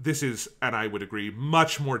 This is, and I would agree,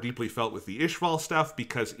 much more deeply felt with the Ishval stuff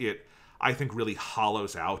because it, I think, really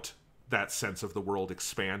hollows out that sense of the world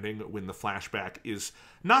expanding when the flashback is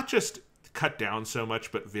not just cut down so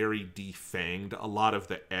much, but very defanged. A lot of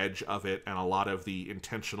the edge of it and a lot of the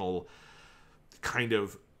intentional kind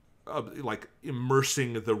of like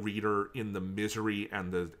immersing the reader in the misery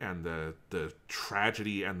and the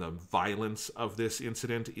tragedy and the violence of this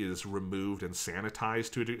incident is removed and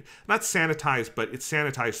sanitized to a degree. Not sanitized, but it's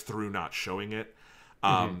sanitized through not showing it.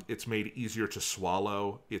 It's made easier to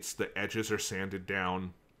swallow. The edges are sanded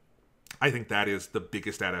down. I think that is the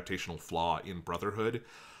biggest adaptational flaw in Brotherhood.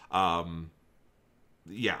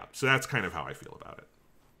 Yeah, so that's kind of how I feel about it.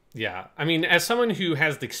 Yeah, I mean, as someone who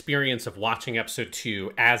has the experience of watching episode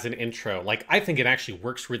 2 as an intro, like, I think it actually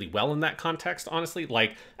works really well in that context, honestly.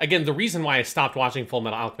 Like, again, the reason why I stopped watching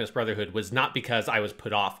Fullmetal Alchemist Brotherhood was not because I was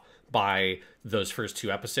put off by those first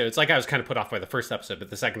 2 episodes. Like, I was kind of put off by the first episode, but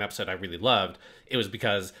the second episode I really loved. It was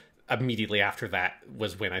because immediately after that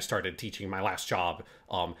was when I started teaching my last job.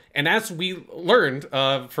 And as we learned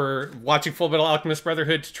for watching Fullmetal Alchemist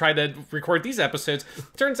Brotherhood to try to record these episodes,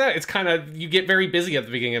 turns out it's kind of, you get very busy at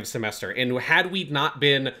the beginning of the semester. And had we not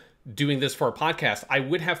been doing this for a podcast, I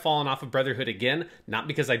would have fallen off of Brotherhood again, not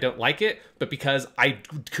because I don't like it, but because I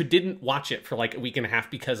didn't watch it for like a week and a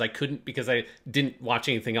half because I didn't watch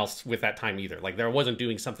anything else with that time either. Like, I wasn't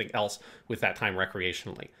doing something else with that time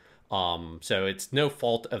recreationally. So it's no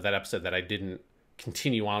fault of that episode that I didn't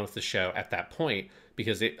continue on with the show at that point,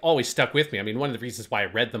 because it always stuck with me. I mean, one of the reasons why I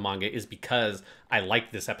read the manga is because I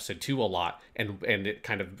liked this episode 2 a lot, and it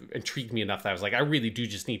kind of intrigued me enough that I was like, I really do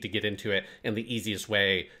just need to get into it, and the easiest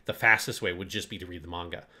way, the fastest way, would just be to read the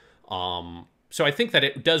manga. So I think that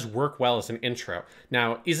it does work well as an intro.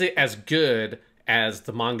 Now, is it as good as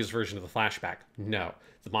the manga's version of the flashback? No.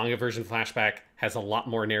 The manga version of the flashback has a lot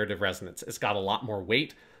more narrative resonance. It's got a lot more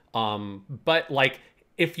weight. But like,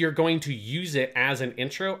 if you're going to use it as an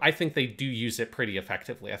intro, I think they do use it pretty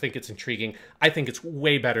effectively. I think it's intriguing. I think it's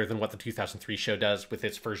way better than what the 2003 show does with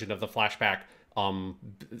its version of the flashback,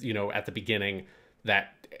 at the beginning.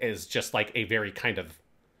 That is just like a very kind of...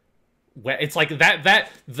 It's like that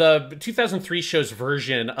the 2003 show's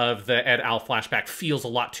version of the Ed Al flashback feels a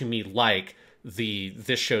lot to me like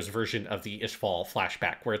this show's version of the Ishval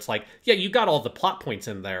flashback, where it's like, yeah, you got all the plot points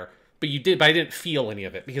in there, but I didn't feel any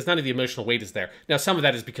of it because none of the emotional weight is there. Now, some of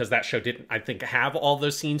that is because that show didn't, I think, have all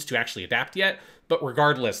those scenes to actually adapt yet. But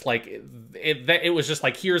regardless, like, it was just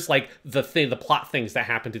like, here's like the plot things that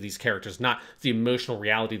happen to these characters, not the emotional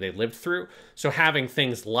reality they lived through. So having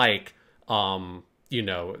things like,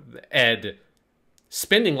 Ed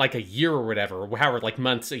spending like a year or whatever, however, like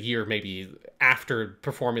months, a year maybe, after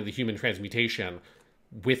performing the human transmutation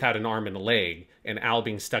without an arm and a leg, and Al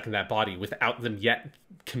being stuck in that body without them yet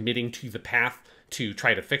committing to the path to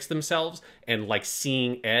try to fix themselves, and like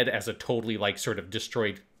seeing Ed as a totally like sort of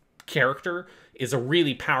destroyed character is a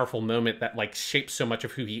really powerful moment that like shapes so much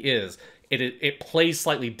of who he is. It plays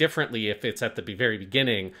slightly differently if it's at the very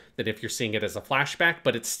beginning than if you're seeing it as a flashback,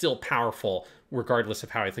 but it's still powerful regardless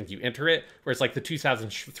of how I think you enter it. Whereas like the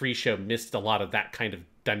 2003 show missed a lot of that kind of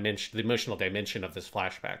dimension, the emotional dimension of this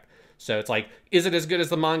flashback. So it's like, is it as good as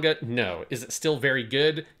the manga? No. Is it still very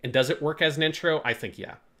good? And does it work as an intro? I think,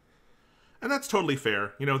 yeah. And that's totally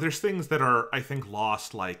fair. There's things that are, I think,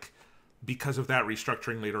 lost, like, because of that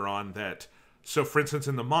restructuring later on that... So, for instance,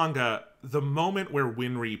 in the manga, the moment where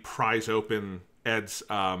Winry pries open Ed's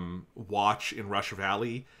watch in Rush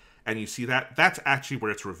Valley, and you see that's actually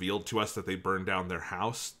where it's revealed to us that they burned down their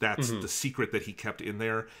house. That's the secret that he kept in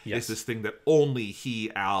there. Yes. Is this thing that only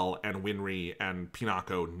he, Al, and Winry, and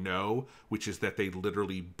Pinako know, which is that they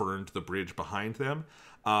literally burned the bridge behind them.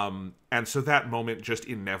 And so that moment just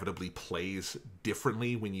inevitably plays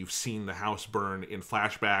differently when you've seen the house burn in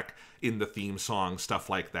flashback, in the theme song, stuff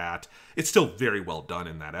like that. It's still very well done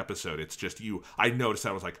in that episode. It's just I noticed that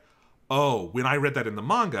I was like, oh, when I read that in the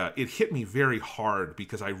manga, it hit me very hard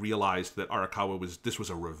because I realized that this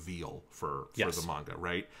was a reveal for the manga,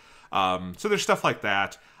 right? So there's stuff like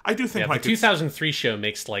that. I do think like the 2003 show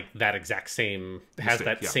makes like that exact same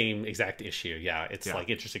same exact issue. Yeah, it's like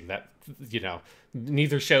interesting that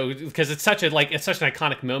neither show, because it's such an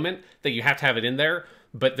iconic moment that you have to have it in there.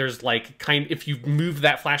 But there's like if you move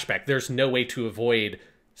that flashback, there's no way to avoid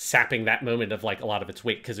sapping that moment of like a lot of its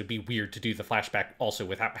weight, because it'd be weird to do the flashback also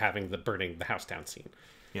without having the burning the house down scene.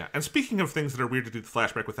 Yeah, and speaking of things that are weird to do the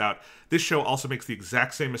flashback without, this show also makes the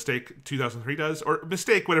exact same mistake 2003 does, or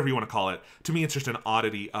mistake, whatever you want to call it. To me, it's just an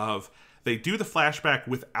oddity of they do the flashback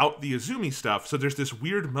without the Izumi stuff, so there's this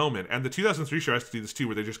weird moment, and the 2003 show has to do this too,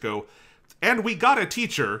 where they just go, and we got a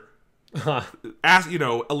teacher,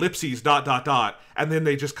 ellipses, ... and then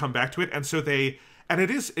they just come back to it, and so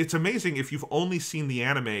it's amazing if you've only seen the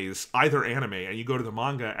animes, either anime, and you go to the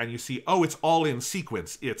manga and you see, oh, it's all in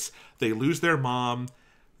sequence. They lose their mom,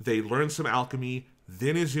 they learn some alchemy,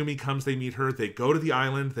 then Izumi comes, they meet her, they go to the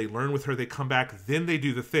island, they learn with her, they come back, then they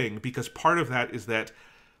do the thing, because part of that is that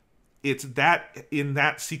in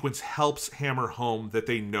that sequence helps hammer home that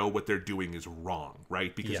they know what they're doing is wrong,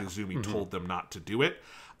 right? Because Izumi told them not to do it.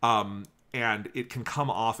 And it can come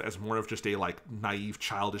off as more of just a like naive,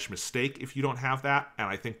 childish mistake if you don't have that. And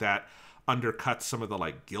I think that undercuts some of the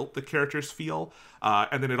like guilt the characters feel.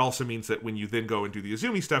 And then it also means that when you then go and do the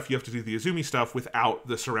Izumi stuff, you have to do the Izumi stuff without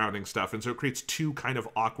the surrounding stuff. And so it creates two kind of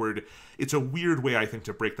awkward... It's a weird way, I think,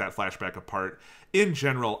 to break that flashback apart. In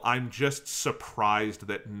general, I'm just surprised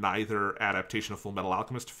that neither adaptation of Fullmetal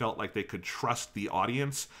Alchemist felt like they could trust the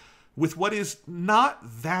audience with what is not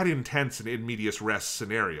that intense an in medias res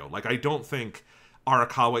scenario. Like, I don't think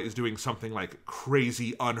Arakawa is doing something like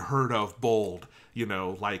crazy, unheard of, bold,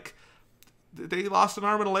 like they lost an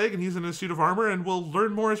arm and a leg and he's in a suit of armor and we'll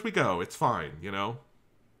learn more as we go. It's fine,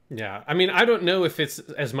 Yeah, I mean, I don't know if it's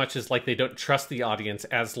as much as like they don't trust the audience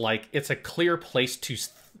as like it's a clear place to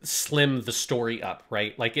slim the story up,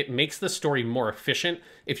 right? Like it makes the story more efficient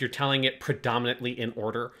if you're telling it predominantly in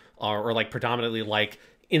order or like predominantly like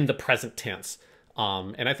in the present tense.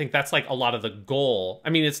 And I think that's like a lot of the goal.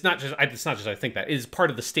 I mean, it's not just I think that it is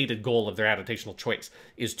part of the stated goal of their adaptational choice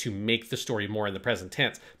is to make the story more in the present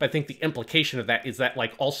tense. But I think the implication of that is that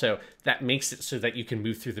like also that makes it so that you can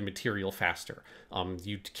move through the material faster.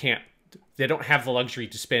 They don't have the luxury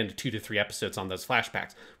to spend 2 to 3 episodes on those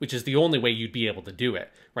flashbacks, which is the only way you'd be able to do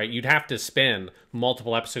it, right? You'd have to spend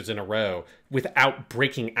multiple episodes in a row without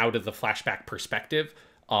breaking out of the flashback perspective.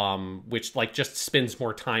 Which like just spends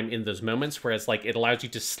more time in those moments, whereas like it allows you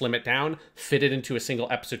to slim it down, fit it into a single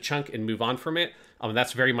episode chunk, and move on from it.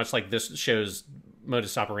 That's very much like this show's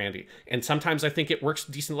modus operandi. And sometimes I think it works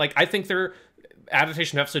decent. Like I think their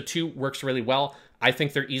adaptation of episode 2 works really well. I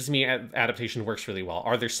think their Izumi adaptation works really well.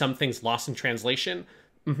 Are there some things lost in translation?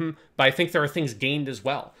 Mm-hmm. But I think there are things gained as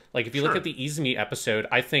well. Like if you look at the Izumi episode,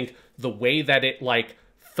 I think the way that it like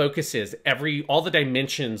focuses all the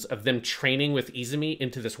dimensions of them training with Izumi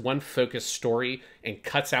into this one focused story and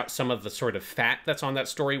cuts out some of the sort of fat that's on that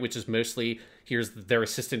story, which is mostly here's their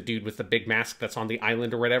assistant dude with the big mask that's on the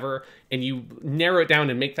island or whatever, and you narrow it down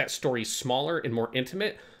and make that story smaller and more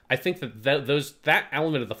intimate. I think that that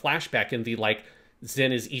element of the flashback and the like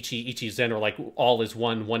Zen is Ichi, Ichi is Zen, or like all is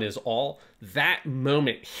one, one is all, that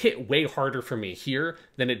moment hit way harder for me here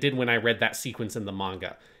than it did when I read that sequence in the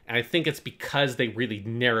manga. And I think it's because they really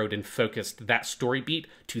narrowed and focused that story beat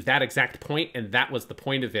to that exact point, and that was the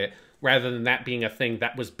point of it, rather than that being a thing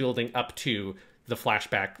that was building up to the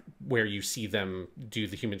flashback where you see them do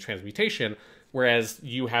the human transmutation, whereas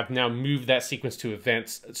you have now moved that sequence to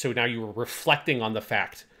events, so now you were reflecting on the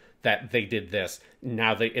fact that they did this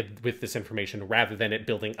with this information, rather than it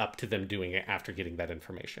building up to them doing it after getting that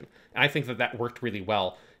information. And I think that worked really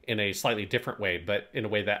well in a slightly different way, but in a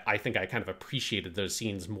way that I think I kind of appreciated those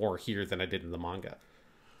scenes more here than I did in the manga.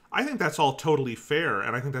 I think that's all totally fair,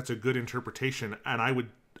 and I think that's a good interpretation. And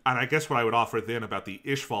I guess what I would offer then about the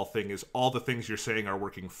Ishval thing is all the things you're saying are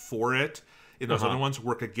working for it in those other ones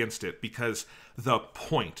work against it, because the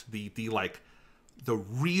point, the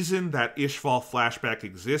reason that Ishval flashback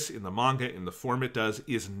exists in the manga in the form it does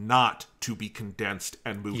is not to be condensed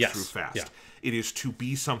and moved through fast. Yeah. It is to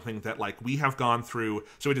be something that like we have gone through.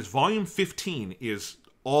 So it is volume 15 is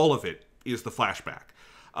all of it is the flashback.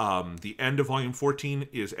 The end of volume 14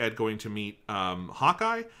 is Ed going to meet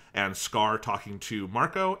Hawkeye and Scar talking to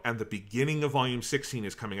Marco, and the beginning of volume 16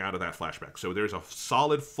 is coming out of that flashback. So there's a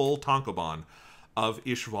solid full tankobon of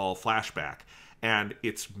Ishval flashback. And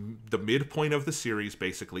it's the midpoint of the series,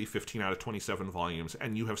 basically, 15 out of 27 volumes,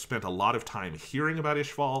 and you have spent a lot of time hearing about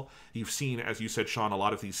Ishval. You've seen, as you said, Sean, a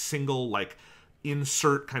lot of these single, like,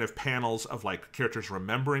 insert kind of panels of, like, characters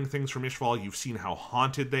remembering things from Ishval. You've seen how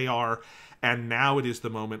haunted they are, and now it is the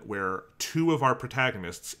moment where 2 of our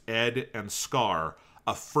protagonists, Ed and Scar,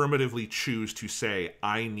 affirmatively choose to say,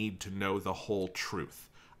 I need to know the whole truth.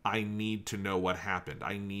 I need to know what happened.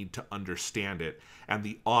 I need to understand it. And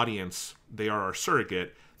the audience, they are our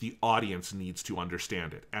surrogate, the audience needs to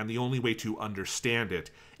understand it. And the only way to understand it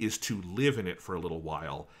is to live in it for a little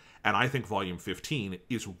while. And I think volume 15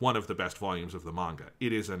 is one of the best volumes of the manga.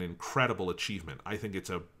 It is an incredible achievement. I think it's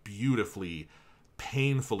a beautifully,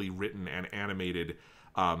 painfully written and animated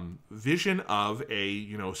vision of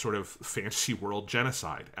a, sort of fantasy world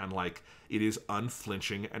genocide. And like, it is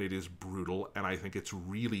unflinching and it is brutal. And I think it's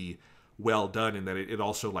really well done in that it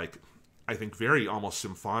also, like, I think very almost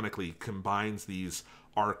symphonically combines these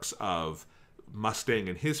arcs of Mustang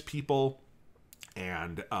and his people,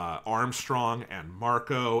 and Armstrong and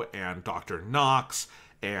Marco and Dr. Knox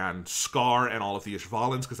and Scar and all of the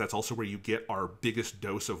Ishvalans, because that's also where you get our biggest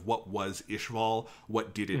dose of what was Ishval,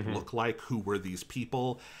 what did it look like, who were these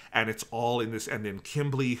people, and it's all in this. And then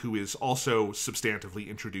Kimberly, who is also substantively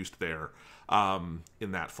introduced there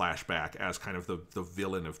in that flashback as kind of the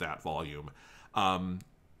villain of that volume.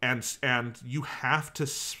 And you have to,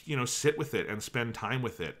 sit with it and spend time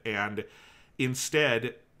with it. And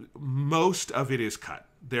instead, most of it is cut.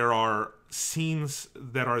 There are scenes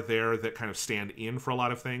that are there that kind of stand in for a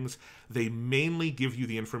lot of things. They mainly give you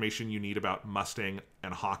the information you need about Mustang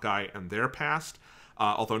and Hawkeye and their past,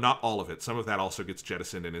 although not all of it. Some of that also gets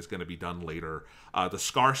jettisoned and is going to be done later. The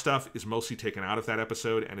Scar stuff is mostly taken out of that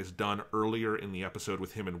episode and is done earlier in the episode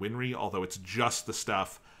with him and Winry, although it's just the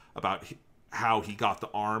stuff about how he got the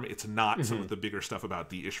arm. It's not some of the bigger stuff about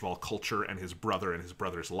the Ishval culture and his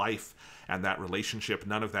brother's life and that relationship.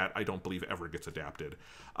 None of that, I don't believe, ever gets adapted.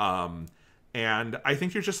 And I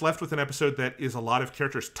think you're just left with an episode that is a lot of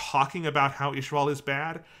characters talking about how Ishval is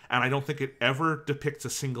bad, and I don't think it ever depicts a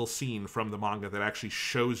single scene from the manga that actually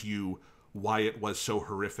shows you why it was so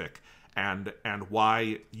horrific, and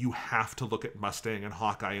why you have to look at Mustang and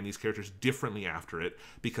Hawkeye and these characters differently after it,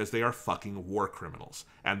 because they are fucking war criminals.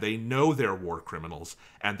 And they know they're war criminals,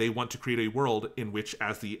 and they want to create a world in which,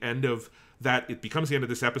 as the end of that, it becomes the end of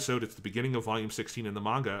this episode, it's the beginning of Volume 16 in the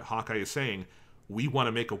manga, Hawkeye is saying, we want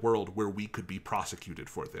to make a world where we could be prosecuted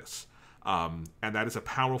for this. And that is a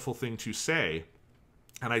powerful thing to say,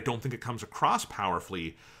 and I don't think it comes across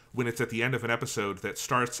powerfully when it's at the end of an episode that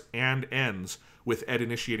starts and ends with Ed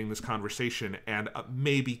initiating this conversation and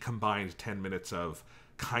maybe combined 10 minutes of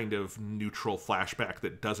kind of neutral flashback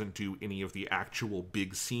that doesn't do any of the actual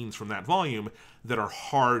big scenes from that volume that are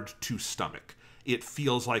hard to stomach. It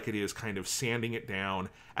feels like it is kind of sanding it down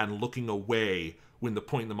and looking away when the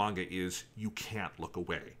point in the manga is you can't look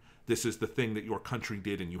away. This is the thing that your country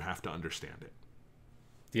did and you have to understand it.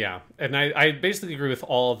 Yeah, and I basically agree with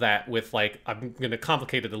all of that with, like, I'm going to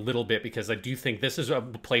complicate it a little bit because I do think this is a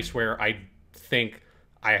place where I think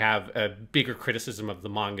I have a bigger criticism of the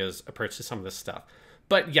manga's approach to some of this stuff.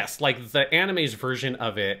 But yes, like, the anime's version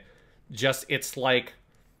of it, just, it's like,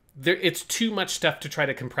 it's too much stuff to try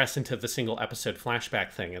to compress into the single episode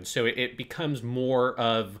flashback thing. And so it becomes more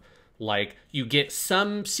of, like, you get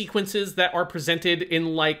some sequences that are presented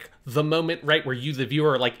in, like, the moment, right, where you, the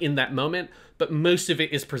viewer, are, like, in that moment, but most of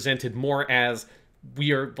it is presented more as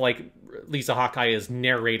we are, like, Lisa Hawkeye is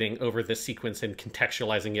narrating over this sequence and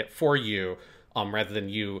contextualizing it for you, rather than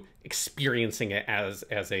you experiencing it as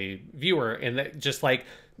a viewer. And that just, like,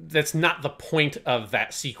 that's not the point of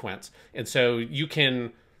that sequence. And so you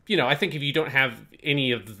can, you know, I think if you don't have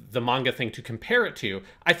any of the manga thing to compare it to,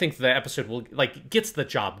 I think the episode will, like, gets the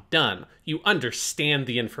job done. You understand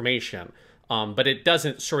the information, but it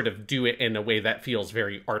doesn't sort of do it in a way that feels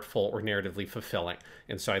very artful or narratively fulfilling.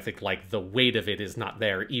 And so I think, like, the weight of it is not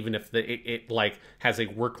there, even if it like has a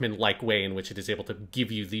workman-like way in which it is able to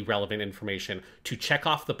give you the relevant information to check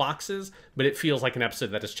off the boxes, but it feels like an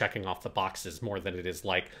episode that is checking off the boxes more than it is,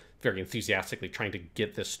 like, very enthusiastically trying to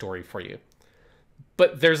get this story for you.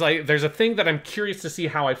 But there's a thing that I'm curious to see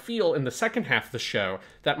how I feel in the second half of the show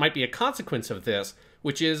that might be a consequence of this,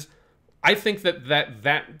 which is I think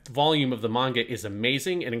that volume of the manga is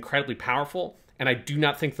amazing and incredibly powerful, and I do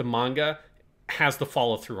not think the manga has the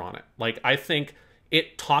follow-through on it. Like, I think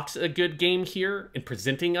it talks a good game here in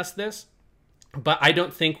presenting us this, but I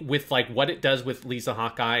don't think with, like, what it does with Lisa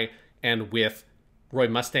Hawkeye and with Roy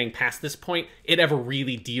Mustang past this point, it ever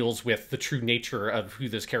really deals with the true nature of who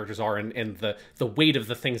those characters are and the weight of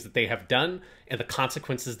the things that they have done and the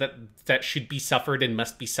consequences that should be suffered and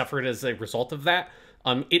must be suffered as a result of that.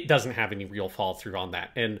 It doesn't have any real follow through on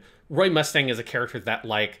that. And Roy Mustang is a character that,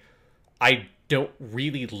 like, I don't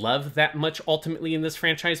really love that much ultimately in this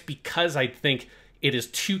franchise because I think it is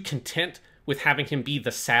too content with having him be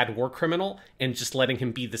the sad war criminal and just letting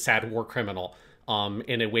him be the sad war criminal.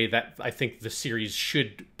 In a way that I think the series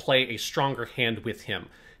should play a stronger hand with him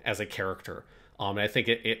as a character. And I think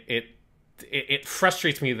it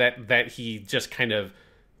frustrates me that he just kind of,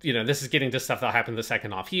 you know, this is getting to stuff that'll happen in the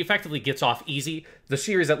second half. He effectively gets off easy. The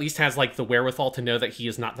series at least has, like, the wherewithal to know that he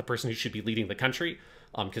is not the person who should be leading the country,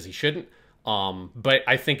 because he shouldn't. But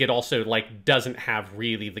I think it also, like, doesn't have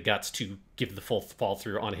really the guts to give the full fall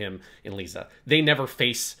through on him and Lisa. They never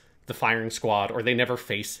face the firing squad, or they never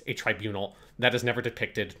face a tribunal. That is never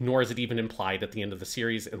depicted, nor is it even implied at the end of the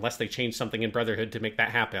series, unless they change something in Brotherhood to make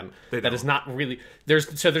that happen. That is not really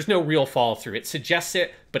there's no real follow through. It suggests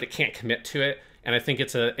it, but it can't commit to it. And I think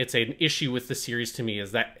it's an issue with the series to me,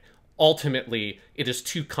 is that ultimately it is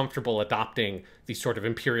too comfortable adopting the sort of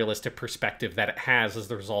imperialistic perspective that it has as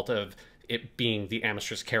the result of it being the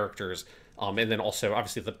Amstress characters, and then also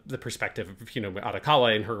obviously the perspective of, you know,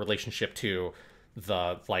 Arakawa and her relationship to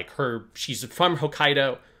she's from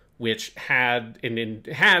Hokkaido, which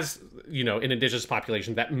has, you know, an indigenous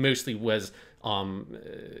population that mostly was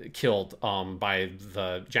killed by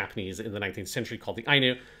the Japanese in the 19th century, called the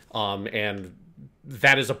Ainu, and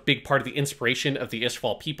that is a big part of the inspiration of the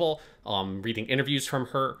Ishval people. Reading interviews from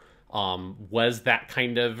her was that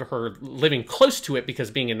kind of her living close to it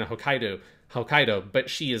because being in Hokkaido, but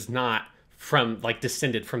she is not from, like,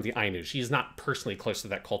 descended from the Ainu. She is not personally close to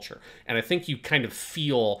that culture. And I think you kind of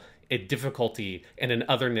feel a difficulty and an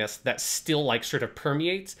otherness that still, like, sort of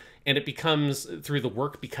permeates, and it becomes through the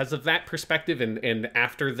work because of that perspective and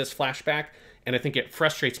after this flashback. And I think it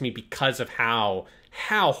frustrates me because of how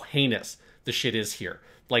heinous the shit is here.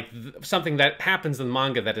 Like, something that happens in the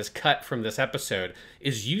manga that is cut from this episode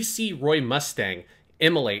is you see Roy Mustang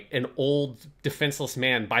immolate an old defenseless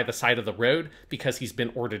man by the side of the road because he's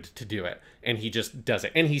been ordered to do it. And he just does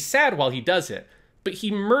it. And he's sad while he does it. But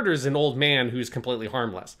he murders an old man who's completely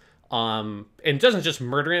harmless. And doesn't just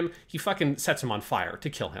murder him, he fucking sets him on fire to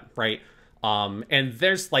kill him, right? And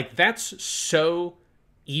there's, like, that's so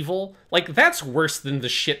evil. Like, that's worse than the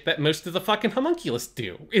shit that most of the fucking homunculus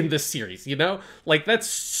do in this series, you know? Like, that's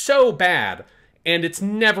so bad. And it's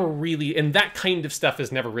never really, and that kind of stuff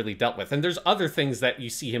is never really dealt with. And there's other things that you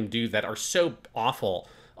see him do that are so awful.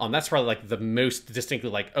 That's probably like the most distinctly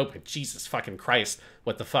like, oh, Jesus fucking Christ,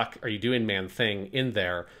 what the fuck are you doing, man, thing in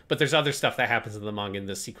there. But there's other stuff that happens in the manga in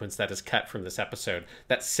this sequence that is cut from this episode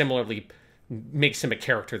that similarly makes him a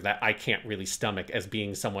character that I can't really stomach as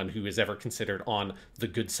being someone who is ever considered on the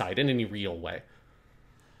good side in any real way.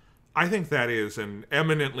 I think that is an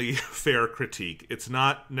eminently fair critique. It's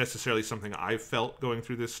not necessarily something I've felt going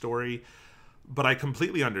through this story, but I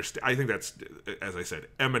completely understand. I think that's, as I said,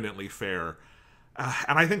 eminently fair.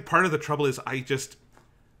 And I think part of the trouble is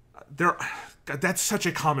that's such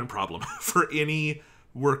a common problem for any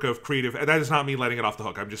work of creative, and that is not me letting it off the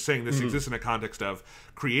hook. I'm just saying this exists in a context of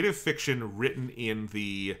creative fiction written in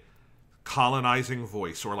the colonizing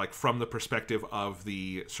voice, or like from the perspective of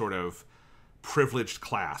the sort of privileged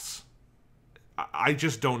class. I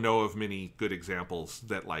just don't know of many good examples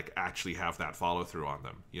that like actually have that follow through on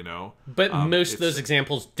them, you know? But most of those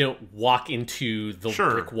examples don't walk into the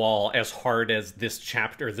brick wall as hard as this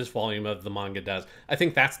chapter, this volume of the manga does. I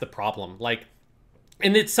think that's the problem. Like,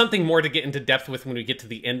 and it's something more to get into depth with when we get to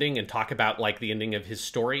the ending and talk about like the ending of his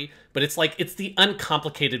story. But it's like, it's the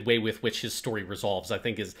uncomplicated way with which his story resolves, I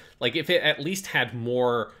think, is like, if it at least had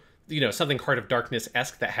more, you know, something Heart of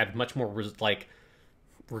Darkness-esque that had much more like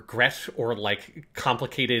regret or like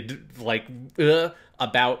complicated like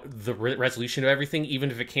about the resolution of everything, even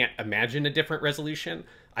if it can't imagine a different resolution,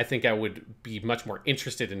 I think I would be much more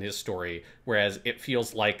interested in his story. Whereas it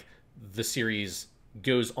feels like the series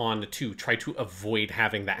goes on to try to avoid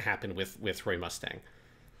having that happen with Roy Mustang.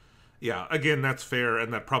 Yeah, again, that's fair,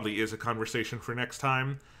 and that probably is a conversation for next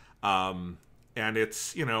time. And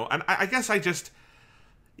it's, you know, and I guess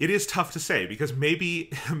it is tough to say, because maybe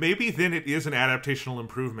then it is an adaptational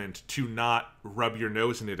improvement to not rub your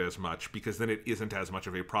nose in it as much, because then it isn't as much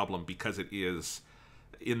of a problem, because it is,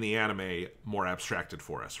 in the anime, more abstracted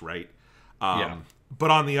for us, right? Yeah.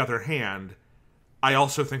 But on the other hand, I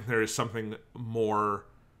also think there is something more,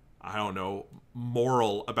 I don't know,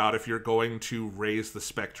 moral about if you're going to raise the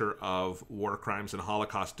specter of war crimes and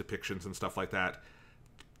Holocaust depictions and stuff like that,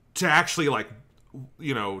 to actually, like,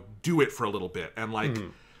 you know, do it for a little bit, and like...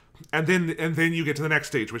 And then you get to the next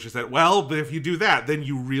stage, which is that, well, but if you do that, then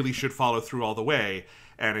you really should follow through all the way.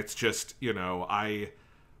 And it's just, you know,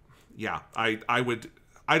 maybe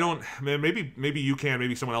you can,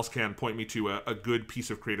 maybe someone else can point me to a good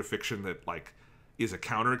piece of creative fiction that like is a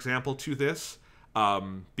counterexample to this.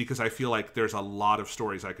 Because I feel like there's a lot of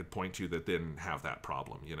stories I could point to that didn't have that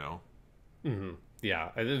problem, you know? Mm-hmm. Yeah,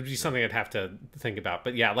 it would be something I'd have to think about.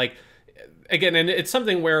 But yeah, like, again, and it's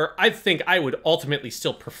something where I think I would ultimately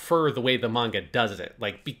still prefer the way the manga does it.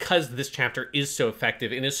 Like, because this chapter is so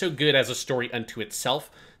effective and is so good as a story unto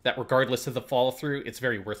itself, that regardless of the follow-through, it's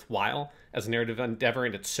very worthwhile as a narrative endeavor,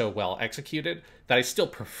 and it's so well executed, that I still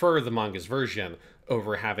prefer the manga's version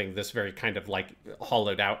over having this very kind of, like,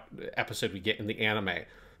 hollowed-out episode we get in the anime.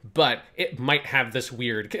 But it might have this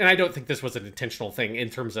weird, and I don't think this was an intentional thing in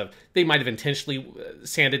terms of, they might have intentionally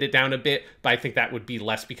sanded it down a bit, but I think that would be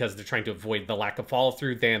less because they're trying to avoid the lack of follow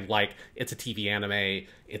through than like, it's a TV anime,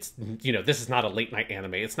 it's, you know, this is not a late night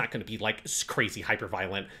anime, it's not going to be like crazy hyper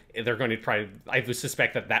violent. They're going to try, I would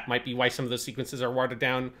suspect that might be why some of those sequences are watered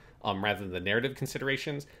down rather than the narrative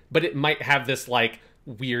considerations, but it might have this like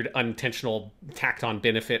weird unintentional tacked on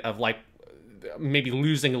benefit of like, maybe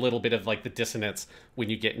losing a little bit of like the dissonance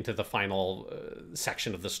when you get into the final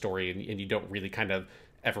section of the story, and you don't really kind of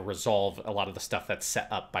ever resolve a lot of the stuff that's set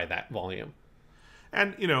up by that volume.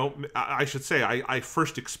 And, you know, I should say, I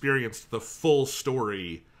first experienced the full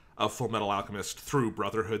story of Fullmetal Alchemist through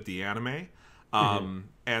Brotherhood, the anime.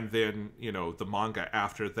 And then, you know, the manga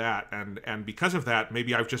after that. And because of that,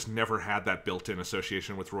 maybe I've just never had that built-in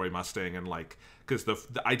association with Roy Mustang, and like, because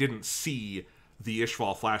I didn't see the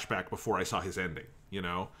Ishval flashback before I saw his ending, you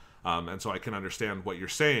know? And so I can understand what you're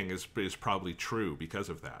saying is probably true because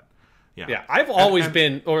of that. Yeah. Yeah, I've always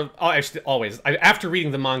been, or actually always, after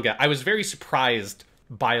reading the manga, I was very surprised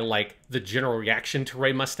by, like, the general reaction to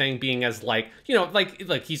Roy Mustang being as, like, you know,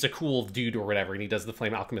 like he's a cool dude or whatever, and he does the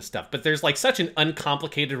Flame Alchemist stuff. But there's, like, such an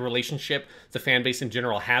uncomplicated relationship the fan base in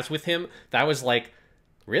general has with him that I was like,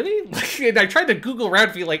 Really? And I tried to Google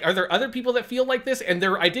around, feel like, are there other people that feel like this? And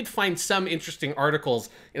I did find some interesting articles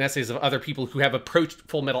and essays of other people who have approached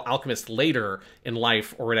Fullmetal Alchemist later in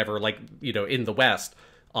life or whatever, like, you know, in the West,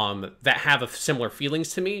 that have similar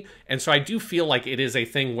feelings to me. And so I do feel like it is a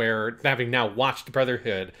thing where, having now watched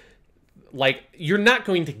Brotherhood, like, you're not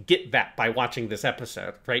going to get that by watching this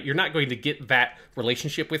episode, right? You're not going to get that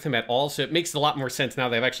relationship with him at all. So it makes a lot more sense now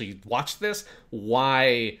that I've actually watched this,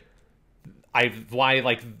 why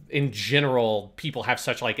like in general people have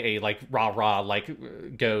such like a like rah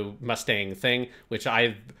like go Mustang thing, which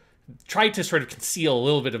I've tried to sort of conceal a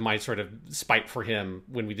little bit of my sort of spite for him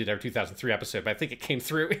when we did our 2003 episode, but I think it came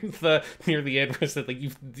through in the near the end, was that like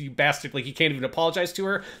you bastard, like you can't even apologize to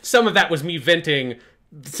her. Some of that was me venting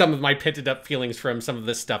some of my pented up feelings from some of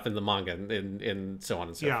this stuff in the manga and so on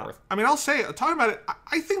and so forth. I mean, I'll say, talking about it,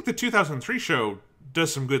 I think the 2003 show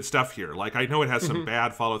does some good stuff here. Like, I know it has some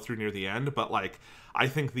bad follow through near the end, but like, I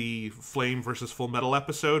think the Flame versus Full Metal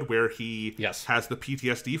episode where he has the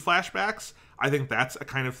PTSD flashbacks, I think that's a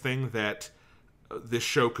kind of thing that this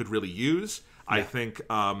show could really use. Yeah. I think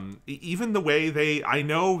even the way I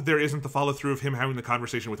know there isn't the follow through of him having the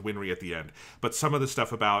conversation with Winry at the end, but some of the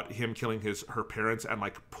stuff about him killing her parents and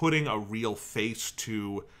like putting a real face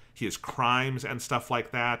to his crimes and stuff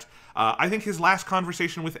like that. I think his last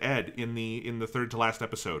conversation with Ed in the third to last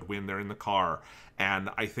episode when they're in the car, and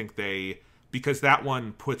I think because that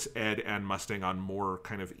one puts Ed and Mustang on more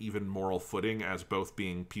kind of even moral footing as both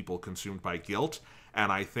being people consumed by guilt,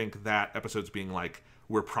 and I think that episode's being like,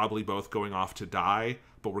 we're probably both going off to die,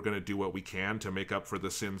 but we're going to do what we can to make up for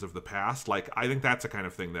the sins of the past. Like, I think that's a kind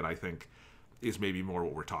of thing that I think is maybe more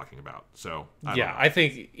what we're talking about. So I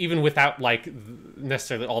think even without like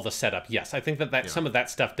necessarily all the setup, yes, I think that some of that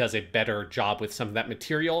stuff does a better job with some of that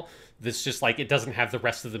material. This just like, it doesn't have the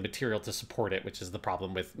rest of the material to support it, which is the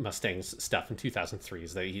problem with Mustang's stuff in 2003,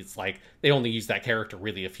 is that he's like, they only use that character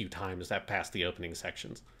really a few times that past the opening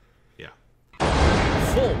sections. Yeah.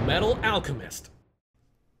 Fullmetal Alchemist.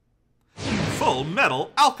 Fullmetal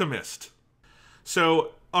Alchemist.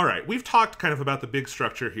 So, all right, we've talked kind of about the big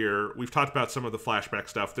structure here. We've talked about some of the flashback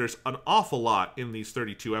stuff. There's an awful lot in these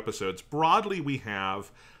 32 episodes. Broadly, we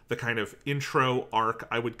have the kind of intro arc,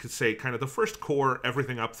 I would say kind of the first core,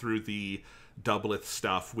 everything up through the Doubleth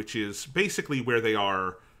stuff, which is basically where they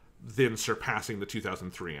are then surpassing the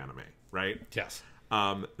 2003 anime, right? Yes.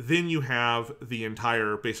 Then you have the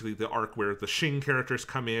entire, basically the arc where the Shing characters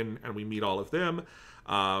come in and we meet all of them.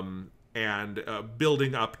 And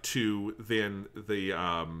building up to then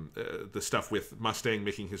the stuff with Mustang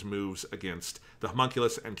making his moves against the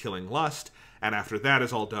homunculus and killing Lust, and after that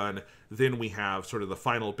is all done, then we have sort of the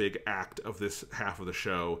final big act of this half of the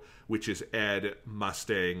show, which is Ed,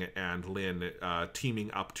 Mustang, and Lin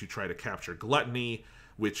teaming up to try to capture Gluttony,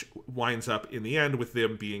 which winds up in the end with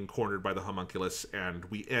them being cornered by the homunculus, and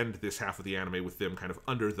we end this half of the anime with them kind of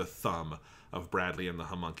under the thumb of Bradley and the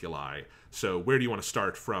homunculi. So where do you want to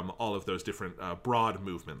start from all of those different broad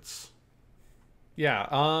movements? Yeah,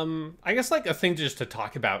 I guess like a thing just to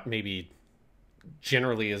talk about maybe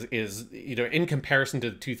generally is you know, in comparison to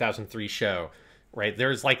the 2003 show, right,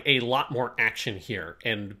 there's like a lot more action here,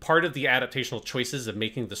 and part of the adaptational choices of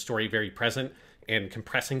making the story very present and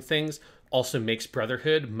compressing things also makes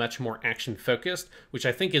Brotherhood much more action focused, which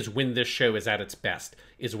I think is when this show is at its best,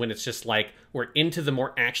 is when it's just like, we're into the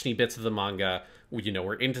more actiony bits of the manga, you know,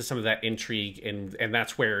 we're into some of that intrigue, and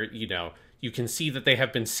that's where, you know, you can see that they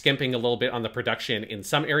have been skimping a little bit on the production in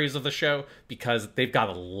some areas of the show because they've got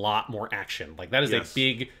a lot more action. Like, that is a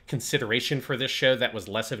big consideration for this show that was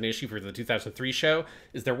less of an issue for the 2003 show,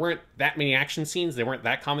 is there weren't that many action scenes. They weren't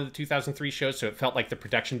that common in the 2003 show, so it felt like the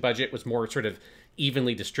production budget was more sort of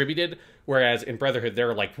evenly distributed, whereas in Brotherhood there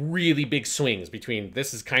are like really big swings between,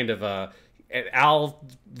 this is kind of a Al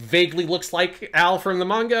vaguely looks like Al from the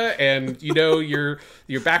manga, and you know, your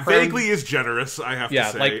background vaguely is generous, I have to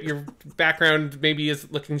say. Yeah, like your background maybe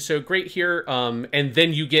is looking so great here, and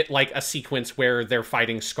then you get like a sequence where they're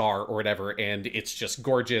fighting Scar or whatever, and it's just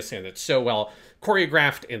gorgeous, and it's so well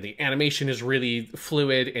choreographed, and the animation is really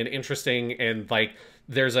fluid and interesting, and like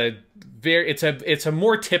there's it's a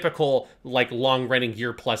more typical like long running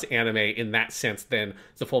year plus anime in that sense than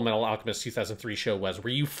the Fullmetal Alchemist 2003 show was,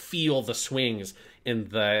 where you feel the swings in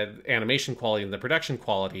the animation quality and the production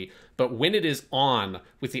quality. But when it is on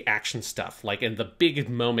with the action stuff, like, and the big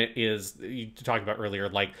moment is, you talked about earlier,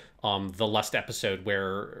 like the Lust episode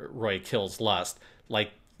where Roy kills Lust,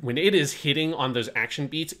 like when it is hitting on those action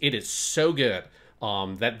beats, it is so good.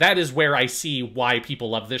 That is where I see why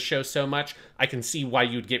people love this show so much. I can see why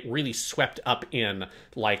you'd get really swept up in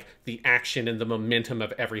like the action and the momentum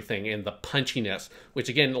of everything and the punchiness, which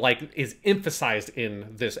again like is emphasized in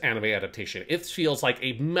this anime adaptation. It feels like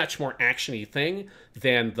a much more actiony thing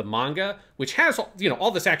than the manga, which has, you know,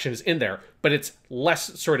 all this action is in there, but it's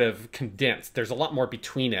less sort of condensed. There's a lot more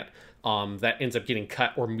between it that ends up getting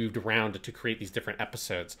cut or moved around to create these different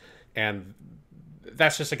episodes. And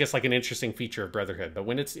that's just, I guess, like an interesting feature of Brotherhood. But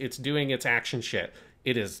when it's doing its action shit,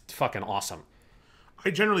 it is fucking awesome. I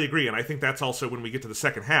generally agree, and I think that's also when we get to the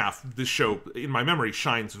second half, this show, in my memory,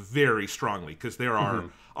 shines very strongly, because there are...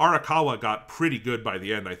 Arakawa got pretty good by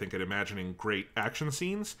the end, I think, at imagining great action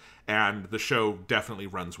scenes, and the show definitely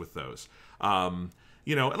runs with those.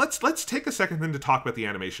 You know, let's take a second then to talk about the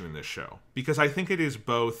animation in this show, because I think it is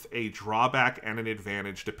both a drawback and an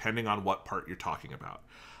advantage depending on what part you're talking about.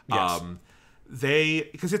 Yes.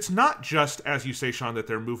 Because it's not just, as you say, Sean, that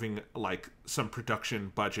they're moving like some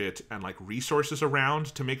production budget and like resources around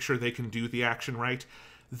to make sure they can do the action right.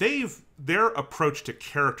 Their approach to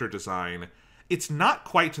character design, it's not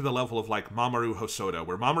quite to the level of like Mamoru Hosoda,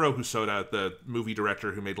 where Mamoru Hosoda, the movie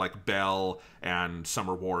director who made like Belle and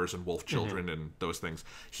Summer Wars and Wolf Children and those things,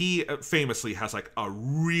 he famously has like a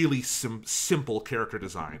really simple character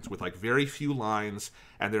designs with like very few lines,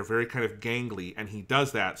 and they're very kind of gangly, and he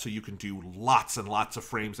does that so you can do lots and lots of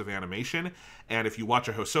frames of animation. And if you watch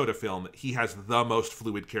a Hosoda film, he has the most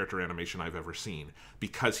fluid character animation I've ever seen,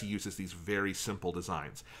 because he uses these very simple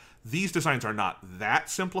designs. These designs are not that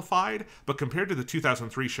simplified, but compared to the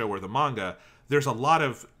 2003 show or the manga, there's a lot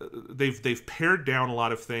of... They've pared down a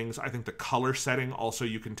lot of things. I think the color setting also,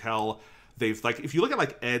 you can tell... They've, like, if you look at,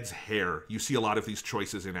 like, Ed's hair, you see a lot of these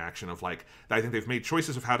choices in action of, like... I think they've made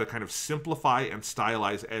choices of how to kind of simplify and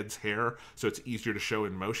stylize Ed's hair so it's easier to show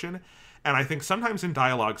in motion. And I think sometimes in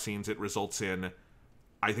dialogue scenes it results in...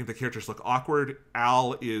 I think the characters look awkward.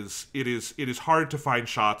 It is hard to find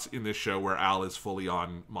shots in this show where Al is fully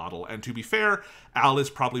on model. And to be fair, Al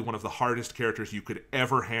is probably one of the hardest characters you could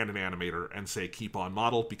ever hand an animator and say keep on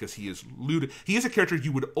model, because he is lewd. He is a character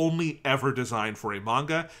you would only ever design for a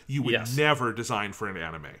manga. You would never design for an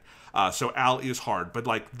anime. So Al is hard, but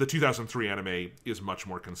like the 2003 anime is much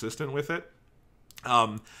more consistent with it.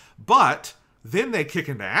 But then they kick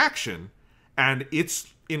into action, and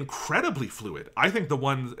it's incredibly fluid. I think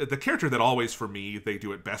the character that always, for me, they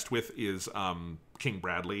do it best with is King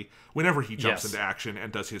Bradley. Whenever he jumps into action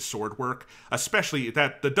and does his sword work, especially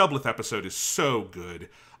that the Doubleth episode is so good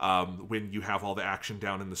when you have all the action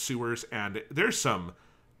down in the sewers, and there's some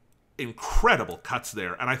incredible cuts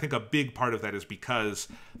there. And I think a big part of that is because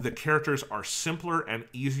the characters are simpler and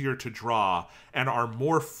easier to draw and are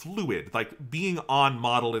more fluid. Like, being on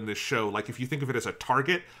model in this show, like if you think of it as a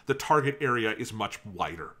target, the target area is much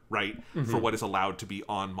wider, right? For what is allowed to be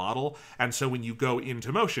on model. And so when you go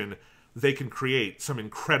into motion, they can create some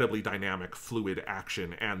incredibly dynamic, fluid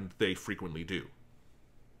action, and they frequently do.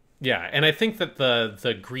 Yeah, and I think that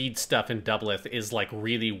the greed stuff in Doubleth is like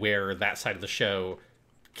really where that side of the show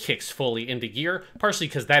kicks fully into gear, partially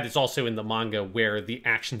because that is also in the manga where the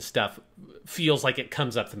action stuff feels like it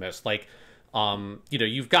comes up the most. Like, you know,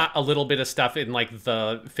 you've got a little bit of stuff in like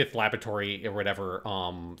the fifth laboratory or whatever,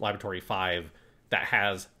 laboratory 5, that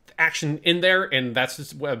has action in there, and that's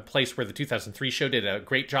just a place where the 2003 show did a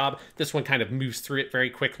great job. This one kind of moves through it very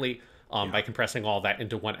quickly by compressing all that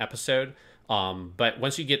into one episode. But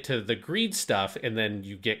once you get to the greed stuff, and then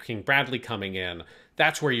you get King Bradley coming in,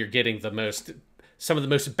 that's where you're getting some of the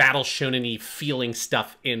most battle shonen-y feeling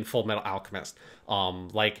stuff in Fullmetal Alchemist.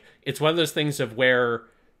 Like, it's one of those things of where,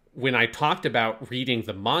 when I talked about reading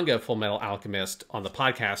the manga of Fullmetal Alchemist on the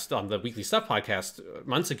podcast, on the Weekly Stuff podcast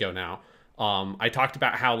months ago now, I talked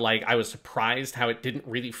about how, like, I was surprised how it didn't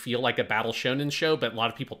really feel like a battle shonen show, but a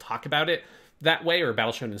lot of people talk about it that way, or a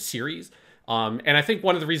battle shonen series. And I think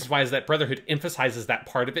one of the reasons why is that Brotherhood emphasizes that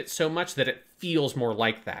part of it so much that it feels more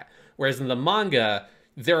like that. Whereas in the manga,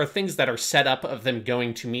 there are things that are set up of them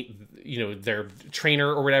going to meet, you know, their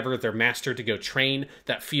trainer or whatever, their master, to go train,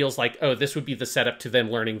 that feels like, oh, this would be the setup to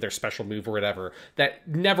them learning their special move or whatever. That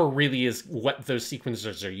never really is what those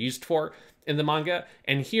sequences are used for in the manga.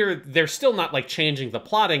 And here, they're still not like changing the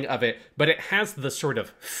plotting of it, but it has the sort of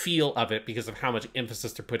feel of it because of how much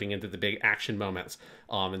emphasis they're putting into the big action moments.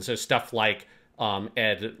 And so stuff like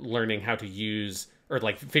Ed learning how to use, or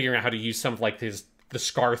like figuring out how to use some of like the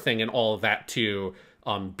scar thing and all of that to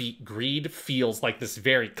beat greed feels like this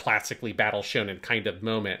very classically battle shonen kind of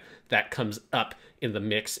moment that comes up in the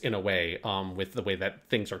mix in a way, with the way that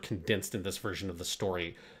things are condensed in this version of the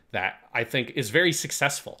story. that I think is very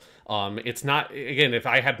successful. It's not, again, if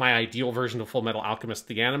I had my ideal version of Fullmetal Alchemist,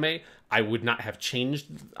 the anime, I would not have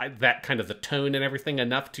changed that kind of the tone and everything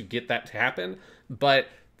enough to get that to happen. But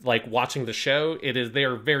like watching the show, they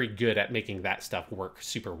are very good at making that stuff work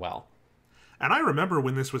super well. And I remember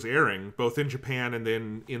when this was airing, both in Japan and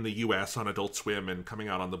then in the US on Adult Swim and coming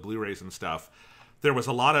out on the Blu-rays and stuff, there was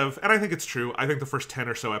a lot of, and I think it's true, I think the first 10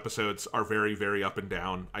 or so episodes are very, very up and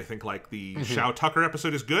down. I think like the Shao Tucker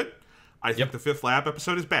episode is good. I think the Fifth Lab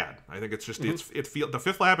episode is bad. I think it's just the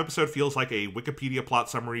Fifth Lab episode feels like a Wikipedia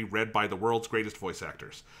plot summary read by the world's greatest voice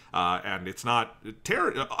actors, and it's not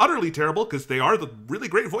utterly terrible because they are the really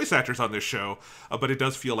great voice actors on this show, but it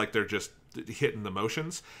does feel like they're just hitting the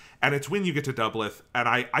motions. And it's when you get to Doubleth, and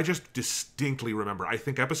I just distinctly remember, I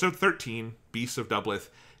think episode 13, Beasts of Doubleth,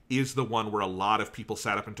 is the one where a lot of people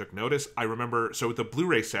sat up and took notice. I remember, so the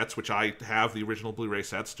Blu-ray sets, which I have the original Blu-ray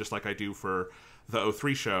sets, just like I do for the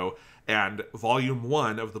 03 show, and volume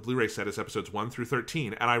 1 of the Blu-ray set is episodes 1 through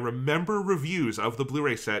 13, and I remember reviews of the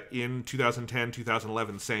Blu-ray set in 2010,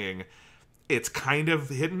 2011 saying, it's kind of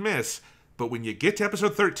hit and miss, but when you get to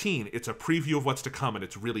episode 13, it's a preview of what's to come, and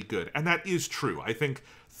it's really good. And that is true. I think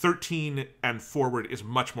 13 and forward is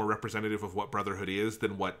much more representative of what Brotherhood is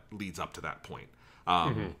than what leads up to that point.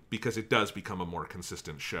 Because it does become a more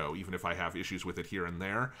consistent show, even if I have issues with it here and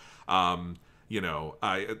there. You know,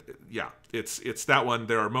 it's that one.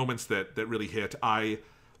 There are moments that really hit.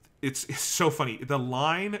 It's so funny. The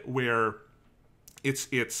line where it's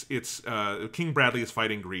King Bradley is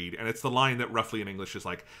fighting Greed, and it's the line that roughly in English is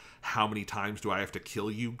like, how many times do I have to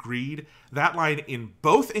kill you, Greed? That line in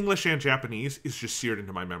both English and Japanese is just seared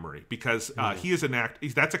into my memory because he is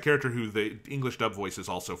that's a character who the English dub voice is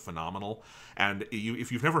also phenomenal. And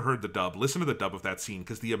if you've never heard the dub, listen to the dub of that scene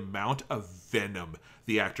because the amount of venom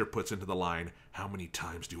the actor puts into the line, how many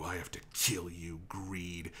times do I have to kill you,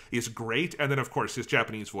 Greed, is great. And then of course his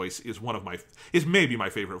Japanese voice is maybe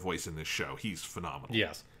my favorite voice in this show. He's phenomenal.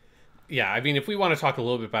 Yes. Yeah, I mean, if we want to talk a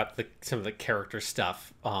little bit about some of the character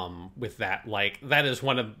stuff with that, like, that is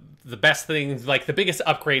one of the best things, like, the biggest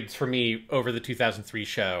upgrades for me over the 2003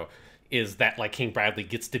 show is that, like, King Bradley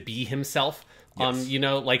gets to be himself. Yes. You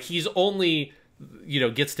know, like, he's only, you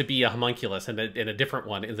know, gets to be a homunculus in a different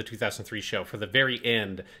one in the 2003 show for the very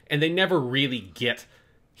end, and they never really get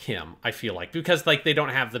him, I feel like, because, like, they don't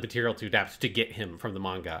have the material to adapt to get him from the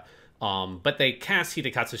manga. But they cast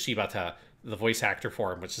Hidekatsu Shibata, the voice actor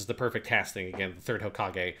for him, which is the perfect casting. Again, the third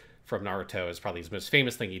Hokage from Naruto is probably his most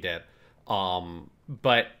famous thing he did.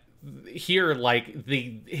 But here, like,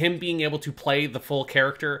 him being able to play the full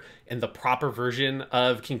character and the proper version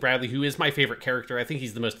of King Bradley, who is my favorite character. I think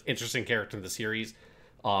he's the most interesting character in the series.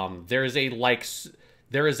 There is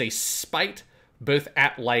a spite both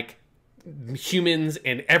at, like, humans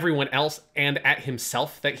and everyone else and at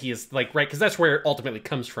himself that he is, like, right, because that's where it ultimately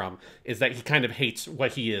comes from, is that he kind of hates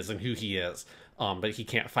what he is and who he is, but he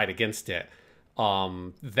can't fight against it.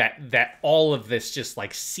 That all of this just,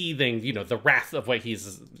 like, seething, you know, the wrath of what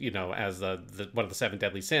he's, you know, as one of the 7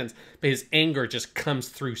 deadly sins, but his anger just comes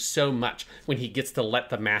through so much when he gets to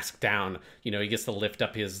let the mask down. You know, he gets to lift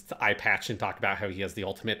up his eye patch and talk about how he has the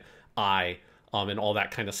ultimate eye, and all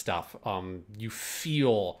that kind of stuff. You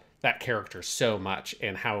feel that character so much,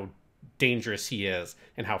 and how dangerous he is,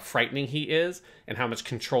 and how frightening he is, and how much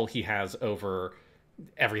control he has over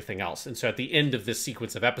everything else. And so at the end of this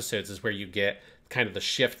sequence of episodes is where you get kind of the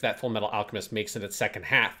shift that Fullmetal Alchemist makes in its second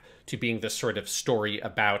half to being this sort of story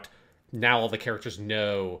about now all the characters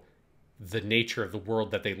know the nature of the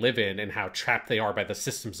world that they live in and how trapped they are by the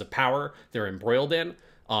systems of power they're embroiled in.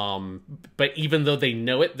 But even though they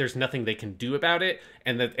know it, there's nothing they can do about it.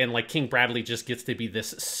 And like King Bradley just gets to be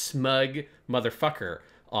this smug motherfucker,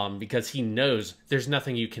 because he knows there's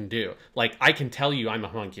nothing you can do. Like, I can tell you I'm a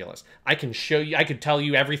homunculus. I can show you, I could tell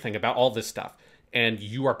you everything about all this stuff, and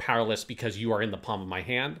you are powerless because you are in the palm of my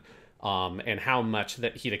hand. And how much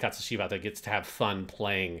that Hidekatsu Shibata gets to have fun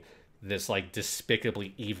playing this, like,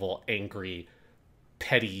 despicably evil, angry,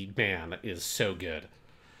 petty man is so good.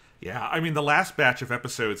 Yeah, I mean, the last batch of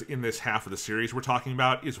episodes in this half of the series we're talking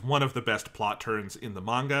about is one of the best plot turns in the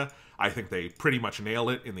manga. I think they pretty much nail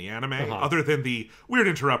it in the anime, other than the weird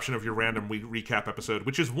interruption of your random recap episode,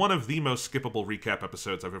 which is one of the most skippable recap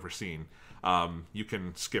episodes I've ever seen. You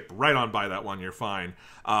can skip right on by that one, you're fine.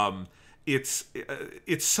 It's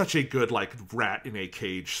such a good, like, rat in a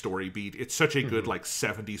cage story beat. It's such a good, like,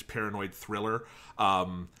 70s paranoid thriller.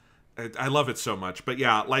 I love it so much. But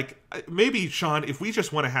yeah, like, maybe, Sean, if we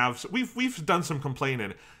just want to have... We've done some complaining.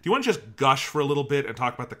 Do you want to just gush for a little bit and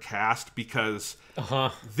talk about the cast? Because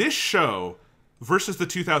this show versus the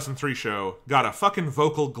 2003 show got a fucking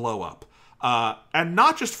vocal glow up. And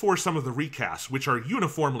not just for some of the recasts, which are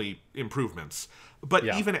uniformly improvements, but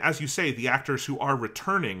even, as you say, the actors who are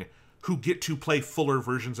returning, who get to play fuller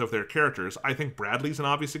versions of their characters. I think Bradley's an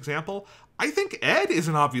obvious example. I think Ed is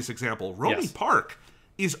an obvious example. Romy Park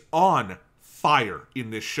is on fire in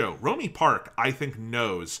this show. Romy Park, I think,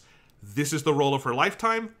 knows this is the role of her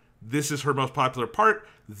lifetime. This is her most popular part.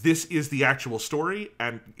 This is the actual story,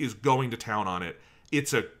 and is going to town on it.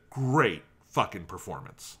 It's a great fucking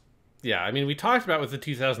performance. Yeah, I mean, we talked about with the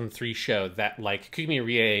 2003 show that, like, Kugumi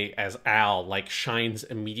Rie as Al, like, shines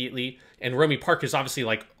immediately. And Romy Park is obviously,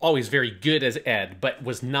 like, always very good as Ed, but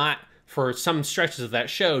was not, for some stretches of that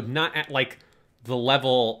show, not at, like, the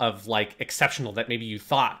level of, like, exceptional that maybe you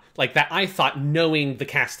thought. Like, that I thought, knowing the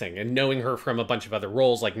casting and knowing her from a bunch of other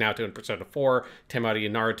roles, like Naoto in Persona 4, Temari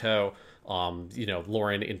in Naruto, you know,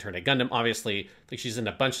 Lauren in Turn A Gundam, obviously. Like, she's in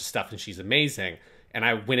a bunch of stuff, and she's amazing. And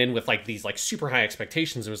I went in with, like, these, like, super high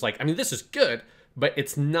expectations. It was like, I mean, this is good, but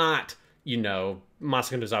it's not, you know,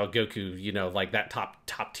 Masako Nozawa Goku, you know, like that